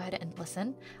like, please go ahead and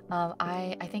listen.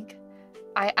 I think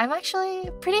I'm actually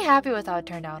pretty happy with how it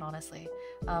turned out, honestly.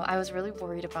 I was really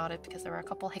worried about it because there were a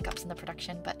couple hiccups in the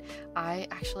production, but I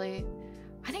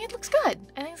think it looks good.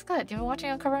 I think it's good. You've been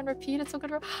watching on Cover and Repeat. It's so good.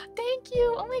 Thank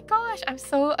you. Oh my gosh. I'm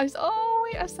so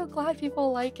glad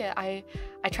people like it. I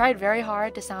tried very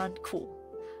hard to sound cool.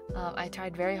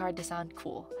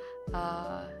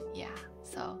 Yeah.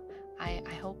 So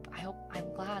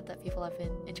I'm glad that people have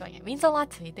been enjoying it. It means a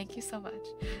lot to me. Thank you so much.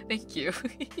 Thank you.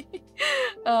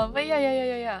 But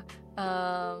yeah.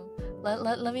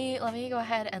 Let me go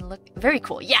ahead and look. Very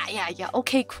cool. Yeah.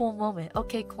 Okay, cool moment,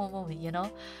 you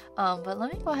know. But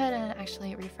let me go ahead and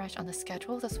actually refresh on the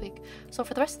schedule this week. So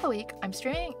for the rest of the week, I'm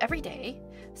streaming every day.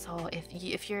 So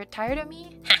if you're tired of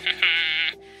me,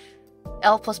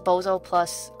 L plus Bozo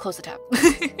plus close the tab.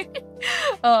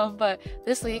 But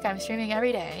this week I'm streaming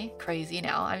every day. Crazy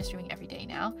now. I'm streaming every day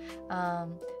now.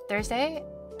 Thursday,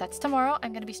 that's tomorrow,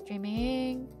 I'm gonna be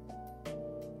streaming.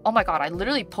 Oh my god, I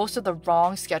literally posted the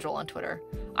wrong schedule on Twitter.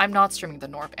 I'm not streaming the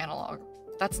Norp analog.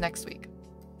 That's next week.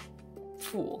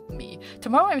 Fool me.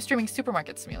 Tomorrow I'm streaming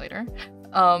Supermarket Simulator.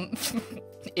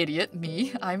 Idiot.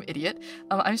 Me. I'm idiot.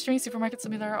 I'm streaming Supermarket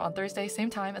Simulator on Thursday,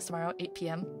 same time as tomorrow, 8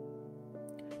 p.m.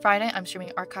 Friday, I'm streaming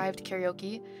Archived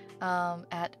Karaoke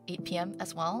at 8 p.m.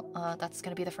 as well. That's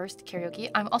going to be the first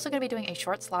karaoke. I'm also going to be doing a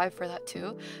shorts live for that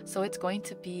too. So it's going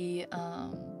to be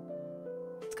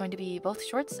both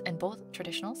shorts and both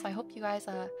traditional. So I hope you guys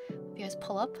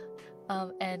pull up.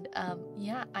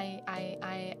 Yeah,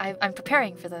 I'm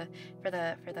preparing for the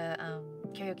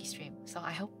karaoke stream. So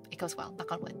I hope it goes well.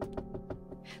 Knock on wood.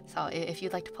 So if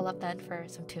you'd like to pull up then for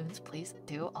some tunes, please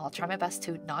do. I'll try my best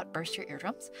to not burst your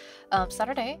eardrums.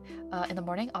 Saturday in the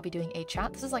morning, I'll be doing a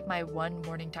chat. This is like my one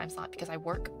morning time slot because I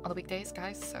work on the weekdays,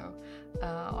 guys. So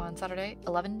on Saturday,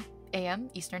 11 a.m.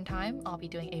 Eastern time, I'll be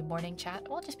doing a morning chat.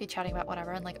 We'll just be chatting about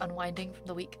whatever and like unwinding from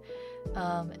the week.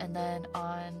 And then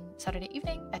on Saturday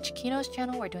evening at Chiquino's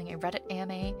channel, we're doing a Reddit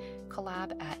AMA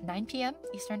collab at 9 p.m.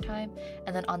 Eastern time.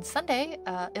 And then on Sunday,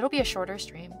 it'll be a shorter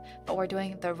stream, but we're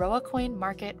doing the Rowa coin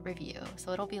market review.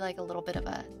 So it'll be like a little bit of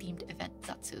a themed event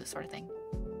Zatsu sort of thing.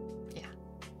 Yeah.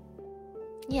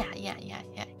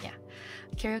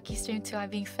 Karaoke stream too. I'm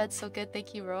being fed so good.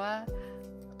 Thank you, Rowa.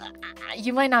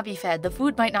 You might not be fed. The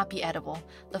food might not be edible.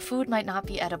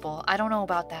 I don't know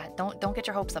about that. Don't get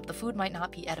your hopes up. The food might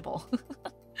not be edible.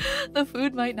 But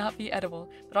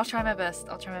I'll try my best.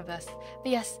 But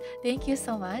yes, thank you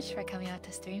so much for coming out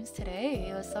to streams today.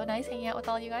 It was so nice hanging out with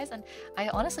all you guys, and I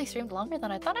honestly streamed longer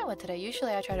than I thought I would today.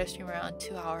 Usually I try to stream around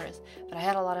 2 hours, but I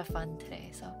had a lot of fun today,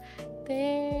 so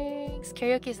thanks.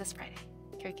 Karaoke is this Friday.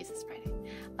 Karaoke's this Friday.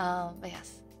 But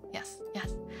yes.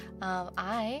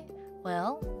 I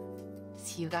will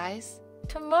see you guys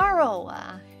tomorrow.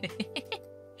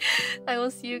 I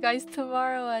will see you guys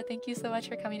tomorrow. Thank you so much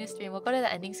for coming to stream. We'll go to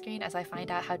the ending screen as I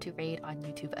find out how to raid on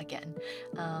YouTube again.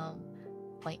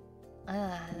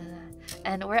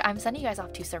 And I'm sending you guys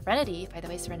off to Serenity, by the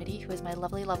way, Serenity, who is my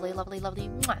lovely,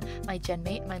 my gen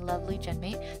mate, my lovely gen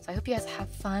mate. So I hope you guys have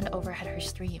fun over at her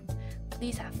stream.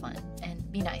 Please have fun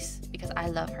and be nice because I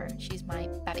love her. She's my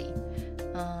baby.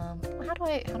 How do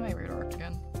I raid her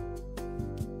again?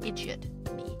 Idiot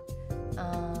me.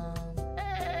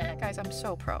 Guys, I'm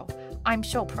so pro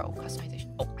customization.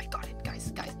 Oh, I got it,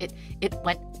 guys. It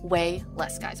went way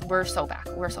less, guys. We're so back.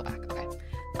 Okay.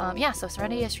 Yeah, so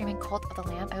Serenity is streaming Cult of the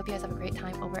Lamb. I hope you guys have a great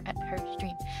time over at her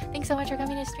stream. Thanks so much for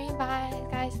coming to stream. Bye,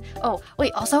 guys. Oh,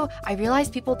 wait, also, I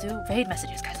realized people do raid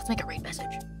messages, guys. Let's make a raid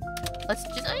message. Let's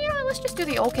just do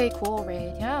the okay, cool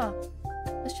raid. Yeah.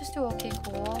 Let's just do okay,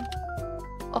 cool.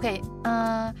 Okay,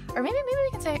 or maybe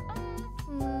we can say,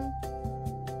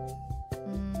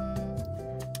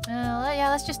 yeah,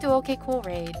 let's just do okay, cool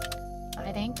raid.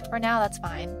 I think for now that's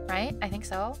fine, right? I think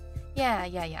so.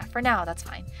 Yeah. For now, that's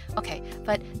fine. Okay,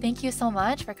 but thank you so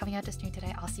much for coming out to stream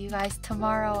today. I'll see you guys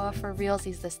tomorrow for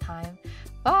realsies this time.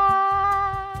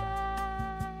 Bye!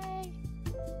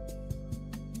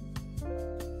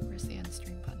 Where's the end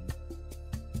stream button?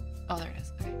 Oh, there it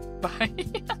is. Okay,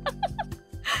 bye.